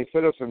claim any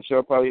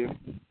citizenship.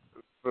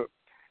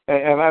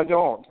 And I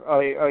don't.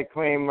 I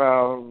claim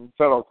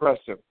federal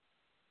question.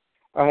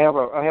 I have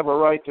a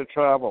right to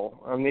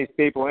travel, and these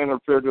people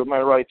interfered with my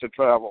right to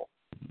travel.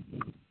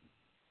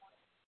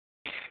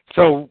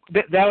 So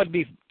that would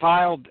be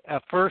filed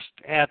first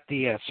at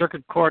the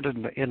circuit court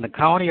in the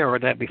county, or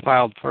would that be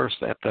filed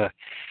first at the?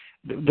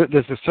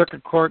 Does the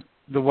circuit court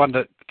the one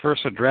to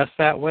first address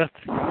that with?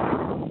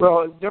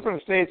 Well,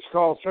 different states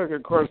call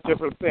circuit courts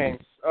different things.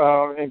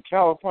 In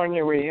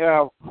California, we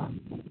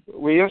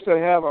used to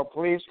have a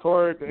police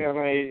court and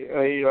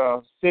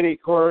a city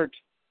court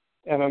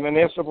and a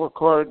municipal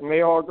court, and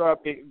they all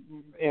got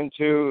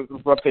into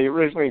what they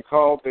originally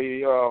called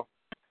the,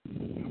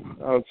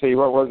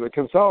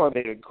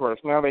 consolidated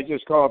courts. Now they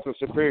just call it the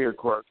Superior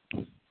Court.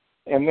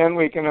 And then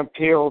we can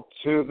appeal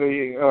to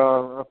the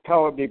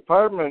appellate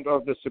department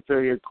of the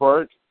Superior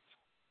Court,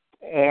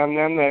 and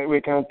then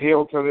we can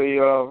appeal to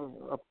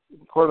the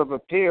Court of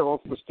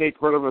Appeals, the State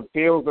Court of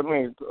Appeals, and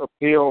we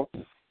appeal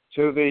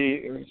to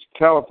the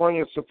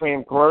California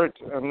Supreme Court,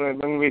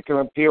 and then we can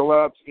appeal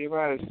out to the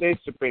United States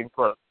Supreme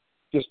Court.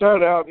 You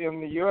start out in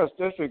the U.S.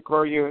 District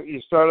Court,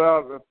 you start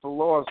out at the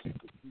lowest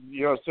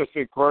U.S.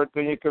 District Court,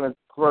 then you can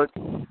court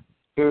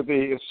to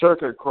the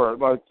Circuit Court,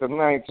 like the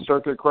Ninth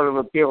Circuit Court of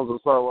Appeals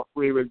is what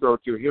we would go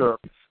to here.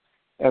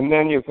 And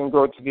then you can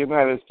go to the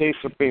United States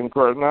Supreme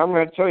Court. Now, I'm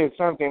going to tell you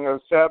something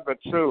that's sad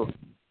but true.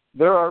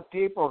 There are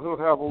people who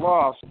have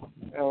lost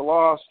and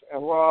lost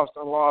and lost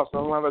and lost,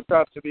 and when it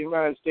got to the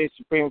United States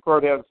Supreme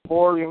Court, it had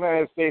 4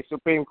 United States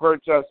Supreme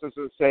Court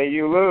justices say,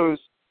 you lose,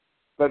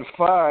 but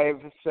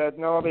 5 said,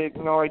 no, he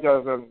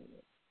doesn't.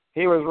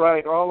 He was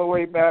right all the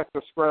way back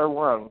to square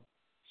one.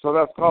 So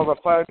that's called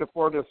a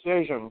 5-4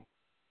 decision.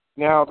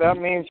 Now, that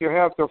means you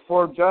have to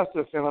afford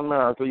justice in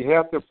America. You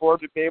have to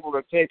afford to be able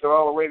to take it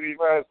all the way to the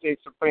United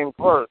States Supreme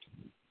Court.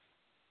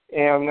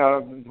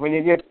 And when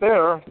you get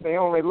there, they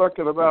only look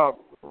at about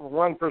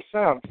 1%.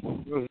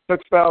 There's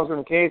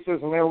 6,000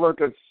 cases, and they look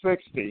at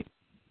 60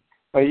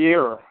 a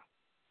year.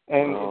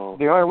 And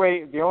the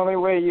only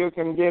way you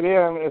can get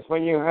in is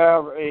when you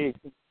have a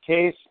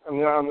case,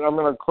 and I'm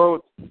going to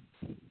quote,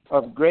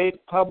 of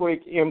great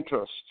public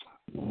interest.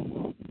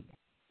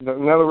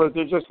 In other words,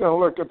 they're just going to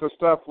look at the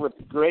stuff with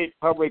great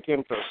public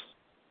interest.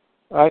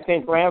 I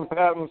think land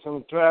patents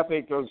and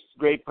traffic is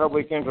great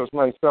public interest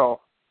myself.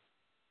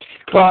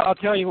 Well, I'll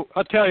tell you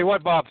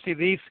what, Bob.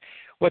 See,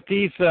 what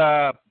these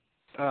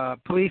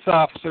police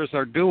officers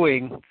are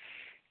doing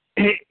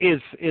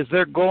is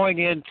they're going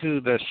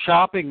into the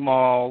shopping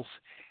malls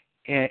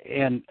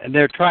and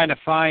they're trying to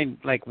find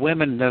like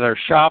women that are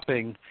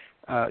shopping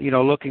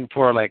looking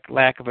for like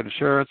lack of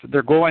insurance.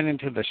 They're going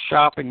into the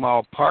shopping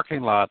mall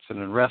parking lots and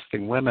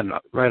arresting women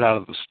right out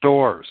of the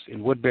stores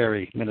in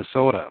Woodbury,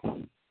 Minnesota.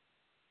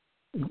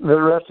 They're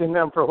arresting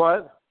them for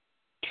what?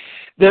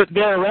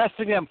 They're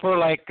arresting them for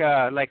like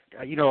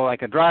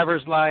a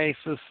driver's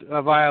license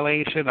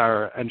violation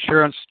or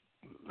insurance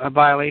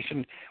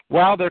violation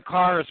while their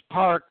car is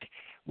parked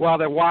while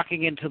they're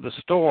walking into the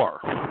store.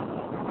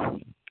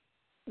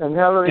 And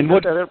how do they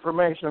get that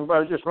information?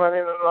 By just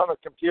running it on a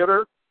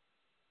computer?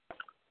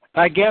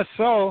 I guess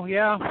so,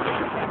 yeah.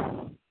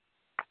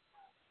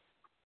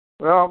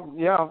 Well,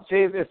 yeah,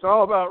 see, it's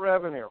all about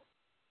revenue.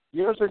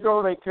 Years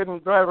ago, they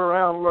couldn't drive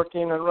around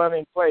looking and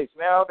running plates.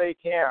 Now they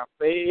can.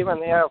 They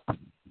even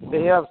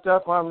have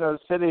stuff on the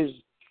city's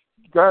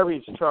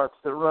garbage trucks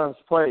that runs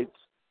plates.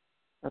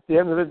 At the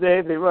end of the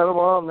day, they run them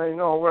all, and they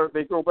know where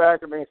they go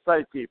back and they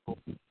cite people.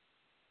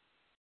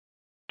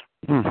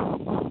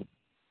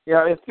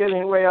 Yeah, it's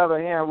getting way out of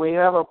hand. We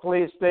have a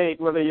police state,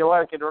 whether you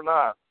like it or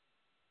not.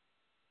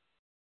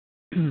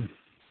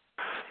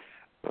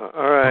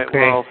 All right.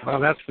 Okay. Well,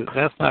 that's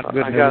not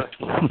good news.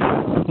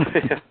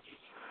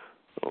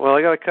 Well,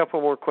 I got a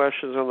couple more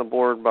questions on the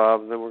board,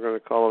 Bob, and then we're going to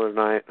call it a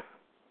night.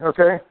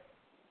 Okay.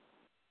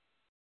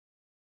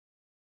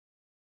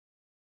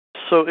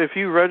 So if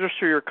you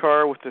register your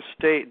car with the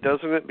state,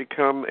 doesn't it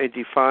become a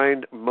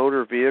defined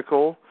motor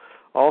vehicle?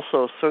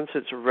 Also, since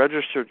it's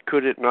registered,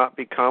 could it not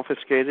be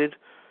confiscated?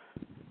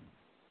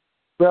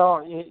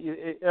 Well,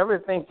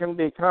 everything can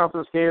be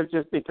confiscated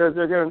just because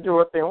they're going to do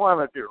what they want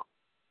to do.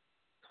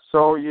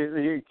 So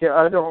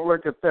I don't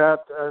look at that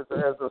as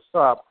a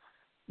stop.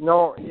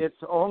 No, it's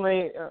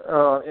only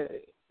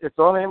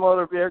a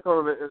motor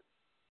vehicle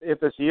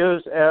if it's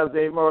used as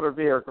a motor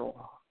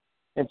vehicle.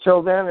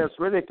 Until then, it's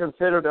really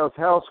considered as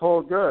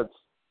household goods.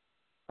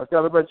 I've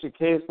got a bunch of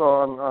case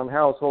law on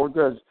household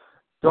goods.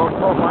 Don't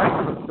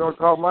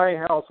call my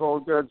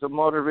household goods a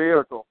motor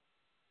vehicle.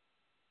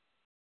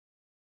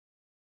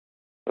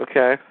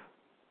 Okay.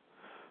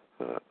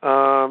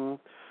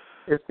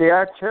 It's the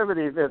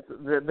activity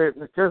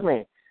excuse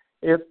me.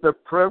 It's the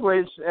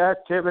privileged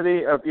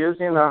activity of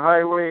using the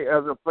highway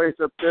as a place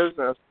of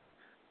business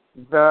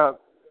that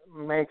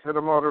makes it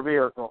a motor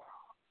vehicle,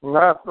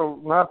 not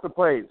the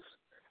plates.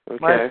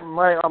 Okay.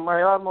 My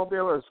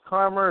automobile is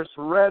commerce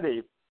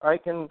ready. I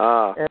can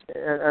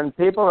and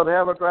people that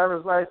have a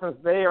driver's license,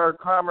 they are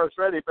commerce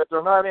ready, but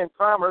they're not in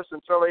commerce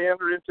until they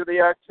enter into the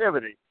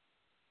activity.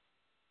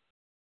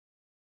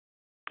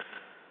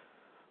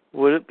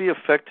 Would it be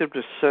effective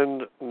to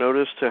send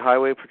notice to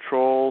Highway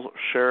Patrol,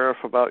 Sheriff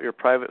about your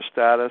private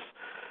status,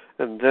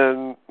 and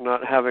then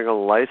not having a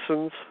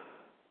license?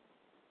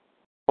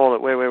 Hold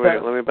it. Wait.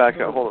 Let me back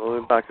up. Hold it.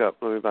 Let me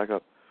back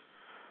up.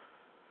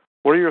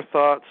 What are your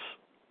thoughts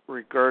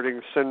regarding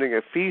sending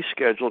a fee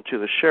schedule to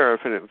the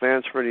sheriff in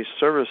advance for any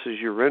services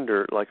you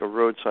render, like a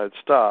roadside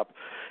stop?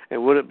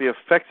 And would it be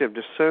effective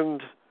to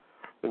send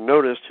a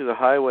notice to the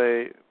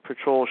Highway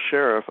Patrol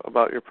Sheriff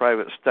about your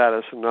private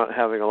status and not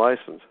having a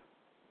license?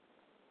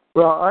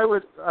 Well, I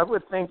would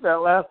think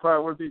that last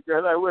part would be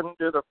good. I wouldn't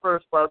do the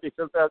first part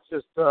because that's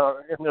just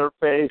in their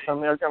face,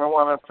 and they're going to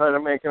want to try to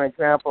make an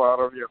example out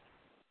of you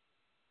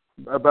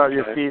about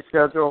your fee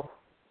schedule.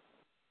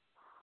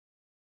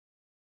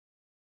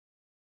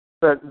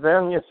 But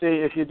then, you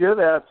see, if you do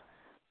that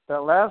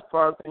last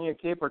part, then you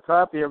keep a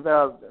copy of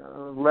that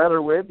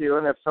letter with you,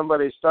 and if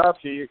somebody stops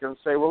you, you can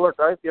say, well, look,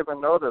 I've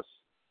given notice.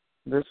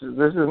 This is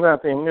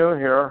nothing new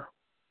here.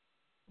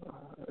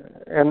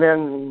 And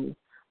then...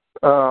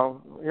 Now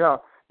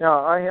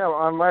I have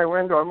on my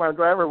window, on my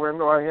driver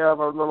window, I have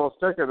a little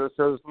sticker that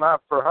says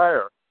 "Not for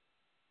hire."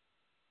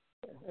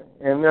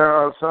 And there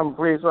are some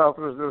police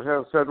officers that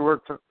have said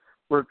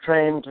we're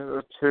trained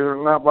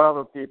to not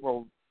bother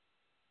people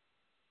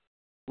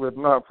with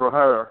 "Not for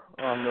hire"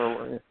 on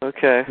their.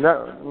 Okay. In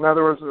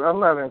other words, I'm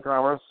not in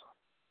commerce.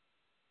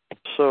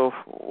 So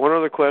one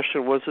other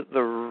question: was it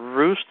the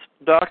Roost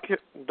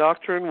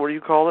doctrine? What do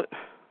you call it?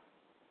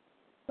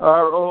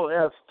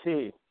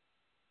 ROST.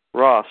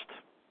 Rost.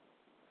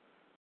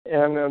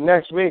 And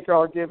next week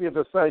I'll give you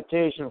the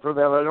citation for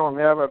that. I don't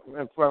have it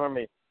in front of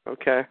me.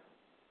 Okay.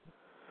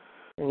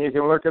 And you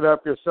can look it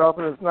up yourself,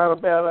 and it's not a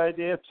bad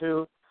idea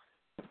to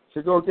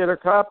go get a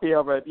copy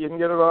of it. You can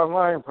get it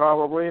online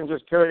probably and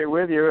just carry it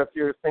with you if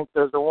you think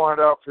there's a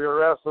warrant out for your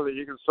arrest so that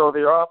you can show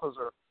the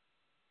officer.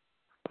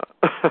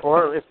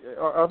 or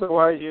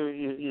otherwise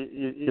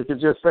you could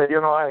just say,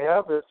 I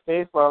have this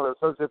case law that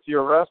says if you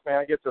arrest me,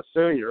 I get to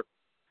sue you.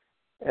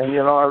 And,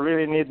 I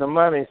really need the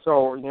money,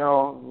 so,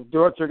 do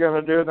what you're going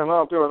to do, then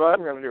I'll do what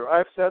I'm going to do.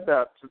 I've said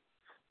that to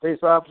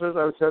police officers.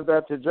 I've said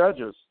that to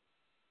judges.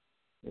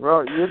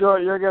 Well, you do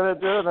what you're going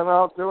to do, then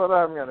I'll do what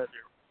I'm going to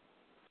do.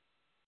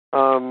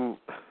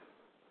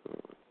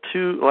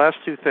 Last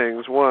two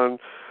things. One,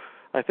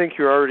 I think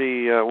you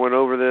already went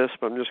over this,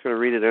 but I'm just going to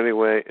read it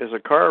anyway. Is a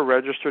car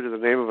registered in the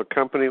name of a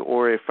company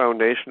or a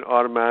foundation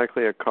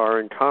automatically a car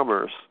in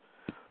commerce?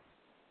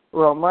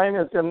 Well, mine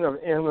is in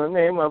the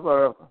name of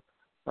a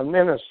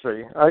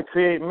ministry. I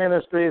create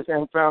ministries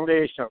and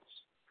foundations.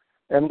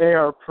 and they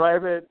are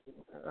private.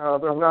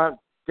 They're not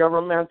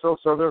governmental,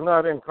 so they're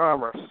not in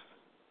commerce.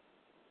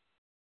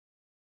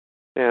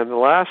 And the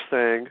last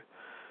thing,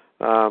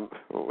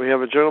 we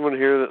have a gentleman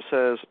here that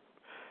says,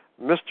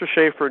 Mr.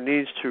 Schaefer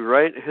needs to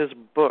write his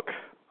book.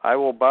 I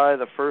will buy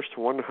the first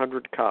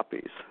 100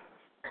 copies.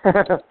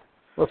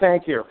 Well,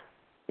 thank you.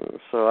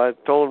 So I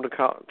told him to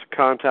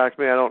contact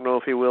me. I don't know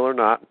if he will or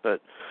not,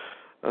 but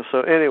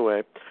so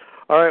anyway.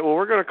 All right, well,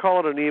 we're going to call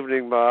it an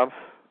evening, Bob.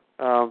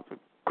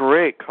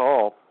 Great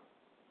call.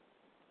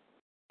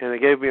 And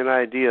it gave me an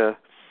idea.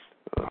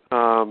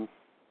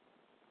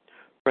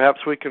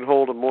 Perhaps we can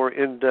hold a more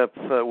in-depth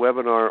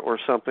webinar or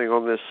something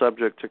on this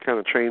subject to kind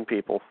of train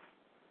people.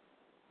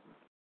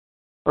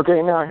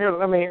 Okay, now here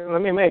let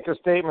me make a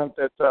statement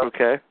that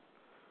okay.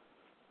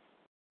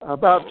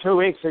 About 2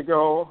 weeks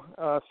ago,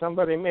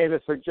 somebody made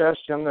a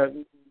suggestion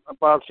that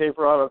Bob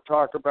Schaefer ought to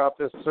talk about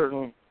this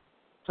certain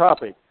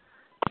topic.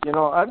 You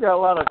know, I've got a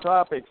lot of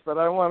topics, but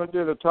I want to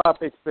do the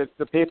topics that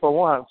the people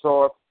want.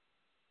 So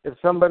if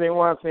somebody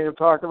wants me to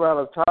talk about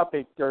a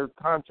topic, or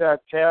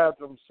contact Chad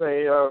and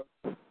say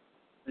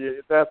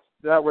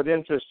that would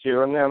interest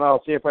you, and then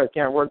I'll see if I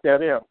can't work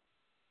that in.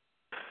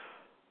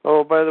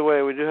 Oh, by the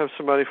way, we do have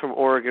somebody from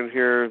Oregon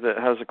here that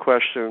has a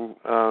question.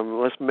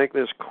 Let's make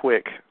this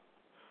quick.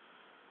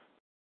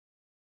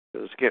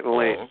 It's getting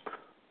late.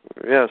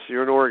 Yes,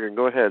 you're in Oregon.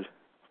 Go ahead.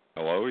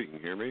 Hello, you can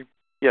hear me?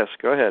 Yes,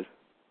 go ahead.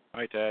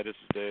 Hi, Tad. This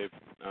is Dave.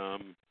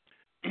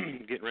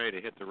 Getting ready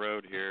to hit the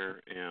road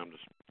here, and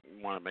just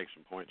want to make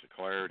some points of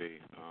clarity.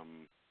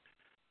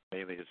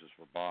 Mainly this is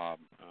for Bob.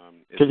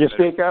 Could you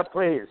speak up,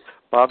 please?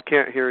 Bob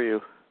can't hear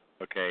you.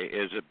 Okay.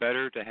 Is it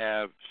better to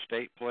have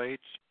state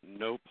plates,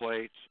 no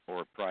plates,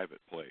 or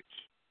private plates?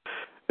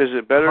 Is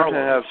it better to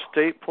have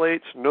state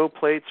plates, no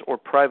plates, or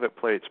private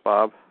plates,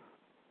 Bob?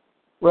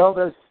 Well,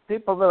 there's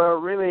people that are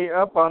really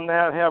up on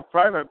that, have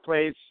private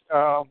plates.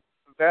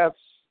 That's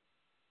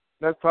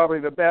probably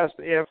the best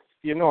if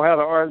you know how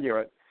to argue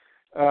it.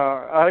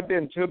 I've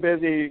been too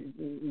busy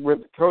with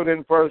code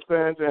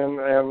enforcement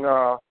and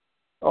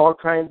all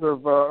kinds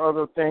of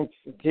other things,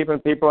 keeping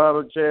people out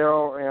of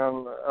jail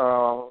and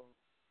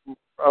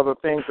other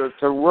things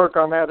to work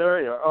on that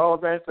area. I'll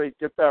eventually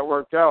get that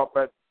worked out,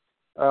 but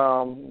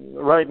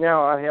right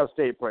now I have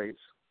state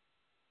plates.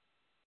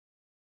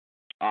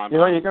 You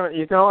know, you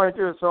can only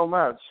do so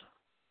much.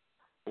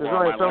 There's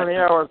only so many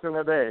hours in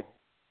a day.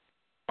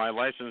 My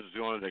license is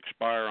going to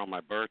expire on my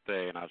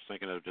birthday, and I was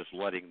thinking of just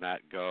letting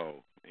that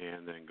go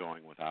and then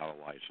going without a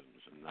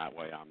license, and that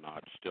way I'm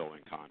not still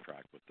in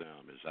contract with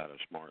them. Is that a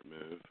smart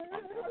move?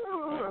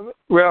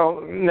 Well,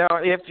 now,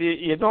 if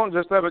you don't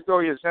just let it go,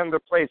 you send the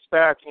plates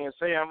back, and you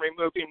say, I'm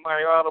removing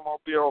my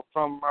automobile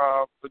from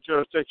the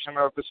jurisdiction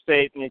of the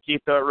state, and you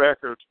keep that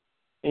record,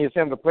 and you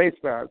send the plates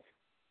back.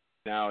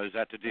 Now, is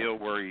that the deal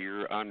where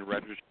you're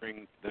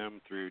unregistering them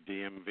through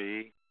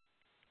DMV?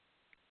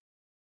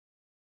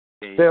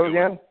 Say it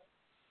again?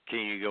 Can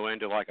you go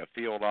into like a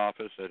field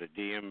office at a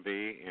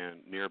DMV and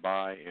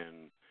nearby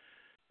and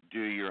do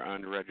your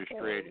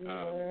unregistered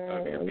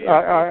of your vehicle?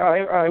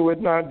 I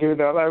would not do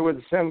that. I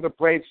would send the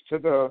plates to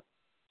the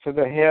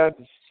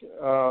heads,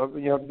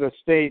 the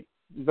state,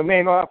 the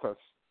main office.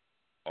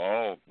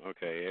 Oh,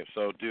 okay.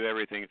 So do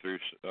everything through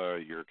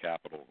your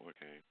capital.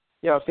 Okay.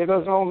 Yeah, see,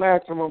 there's no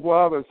maximum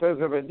law that says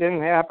if it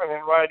didn't happen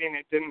in writing,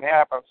 it didn't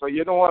happen. So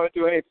you don't want to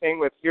do anything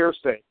with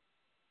hearsay.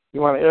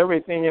 You want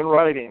everything in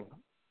writing.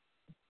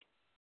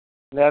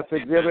 That's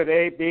Exhibit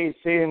A, B,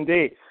 C, and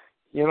D.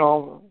 You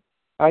know,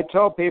 I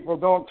tell people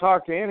don't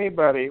talk to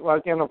anybody.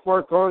 Like in a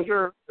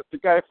foreclosure, if the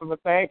guy from the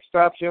bank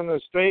stops you in the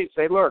street,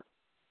 say, look,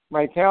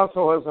 my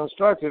counsel has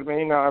instructed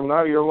me. Now, I'm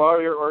not your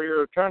lawyer or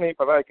your attorney,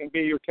 but I can be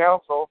your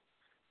counsel.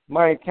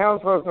 My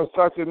counsel has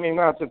instructed me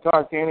not to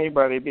talk to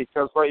anybody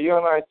because what you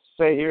and I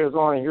say here is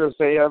only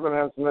hearsay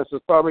evidence, and this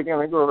is probably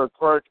going to go to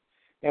court.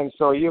 And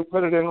so you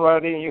put it in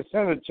writing. You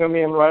send it to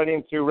me in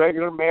writing through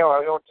regular mail.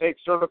 I don't take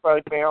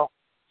certified mail.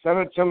 Send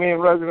it to me in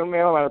regular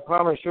mail, and I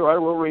promise you I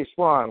will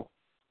respond.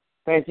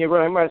 Thank you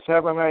very much.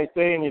 Have a nice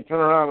day, and you turn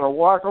around and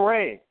walk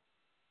away.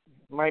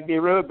 It might be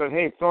rude, but,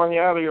 hey, throwing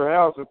you out of your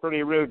house is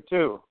pretty rude,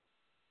 too.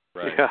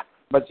 Right. Yeah.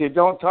 But you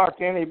don't talk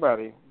to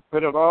anybody.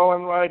 Put it all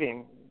in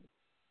writing.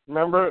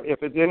 Remember,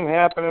 if it didn't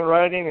happen in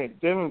writing, it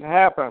didn't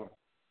happen.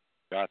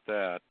 Got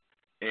that.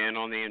 And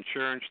on the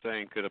insurance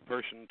thing, could a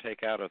person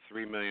take out a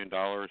 $3 million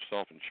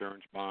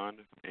self-insurance bond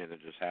and then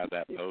just have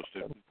that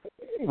posted?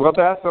 Well,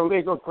 that's a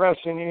legal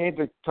question you need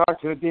to talk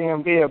to the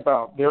DMV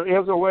about. There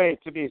is a way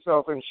to be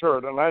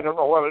self-insured, and I don't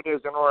know what it is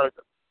in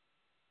Oregon.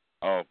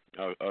 Oh,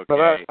 okay. But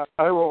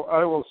I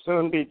will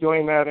soon be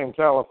doing that in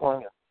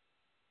California.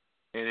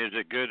 And is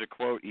it good to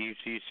quote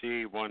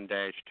ECC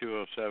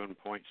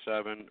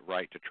 1-207.7,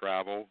 right to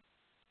travel?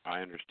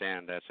 I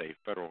understand that's a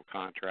federal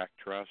contract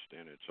trust,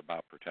 and it's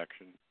about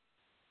protection.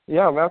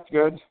 Yeah, that's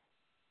good.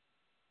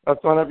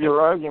 That's one of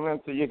your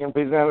arguments that you can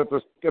present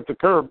at the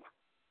curb.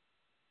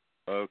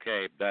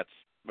 Okay,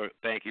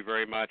 thank you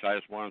very much. I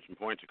just wanted some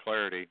points of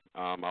clarity.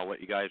 I'll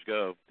let you guys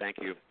go. Thank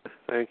you.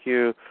 Thank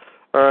you.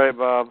 All right,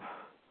 Bob.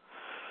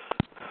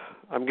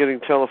 I'm getting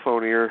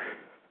telephone here.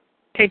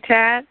 Hey,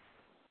 Tad.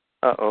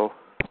 Uh-oh.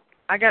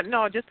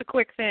 Just a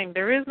quick thing.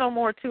 There is no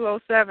more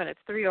 207. It's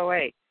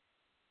 308.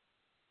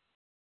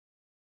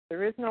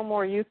 There is no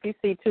more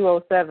UCC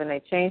 207.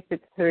 They changed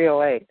it to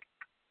 308.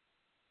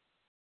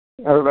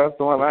 Oh, that's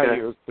the one I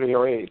use,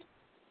 308.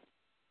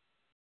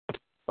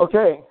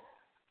 Okay.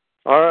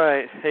 All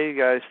right. Hey,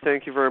 guys,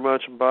 thank you very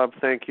much. And Bob,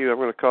 thank you. I'm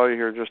going to call you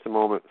here in just a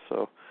moment.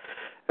 So,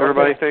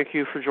 everybody, Thank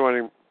you for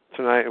joining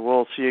tonight, and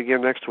we'll see you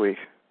again next week.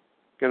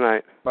 Good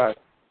night. Bye.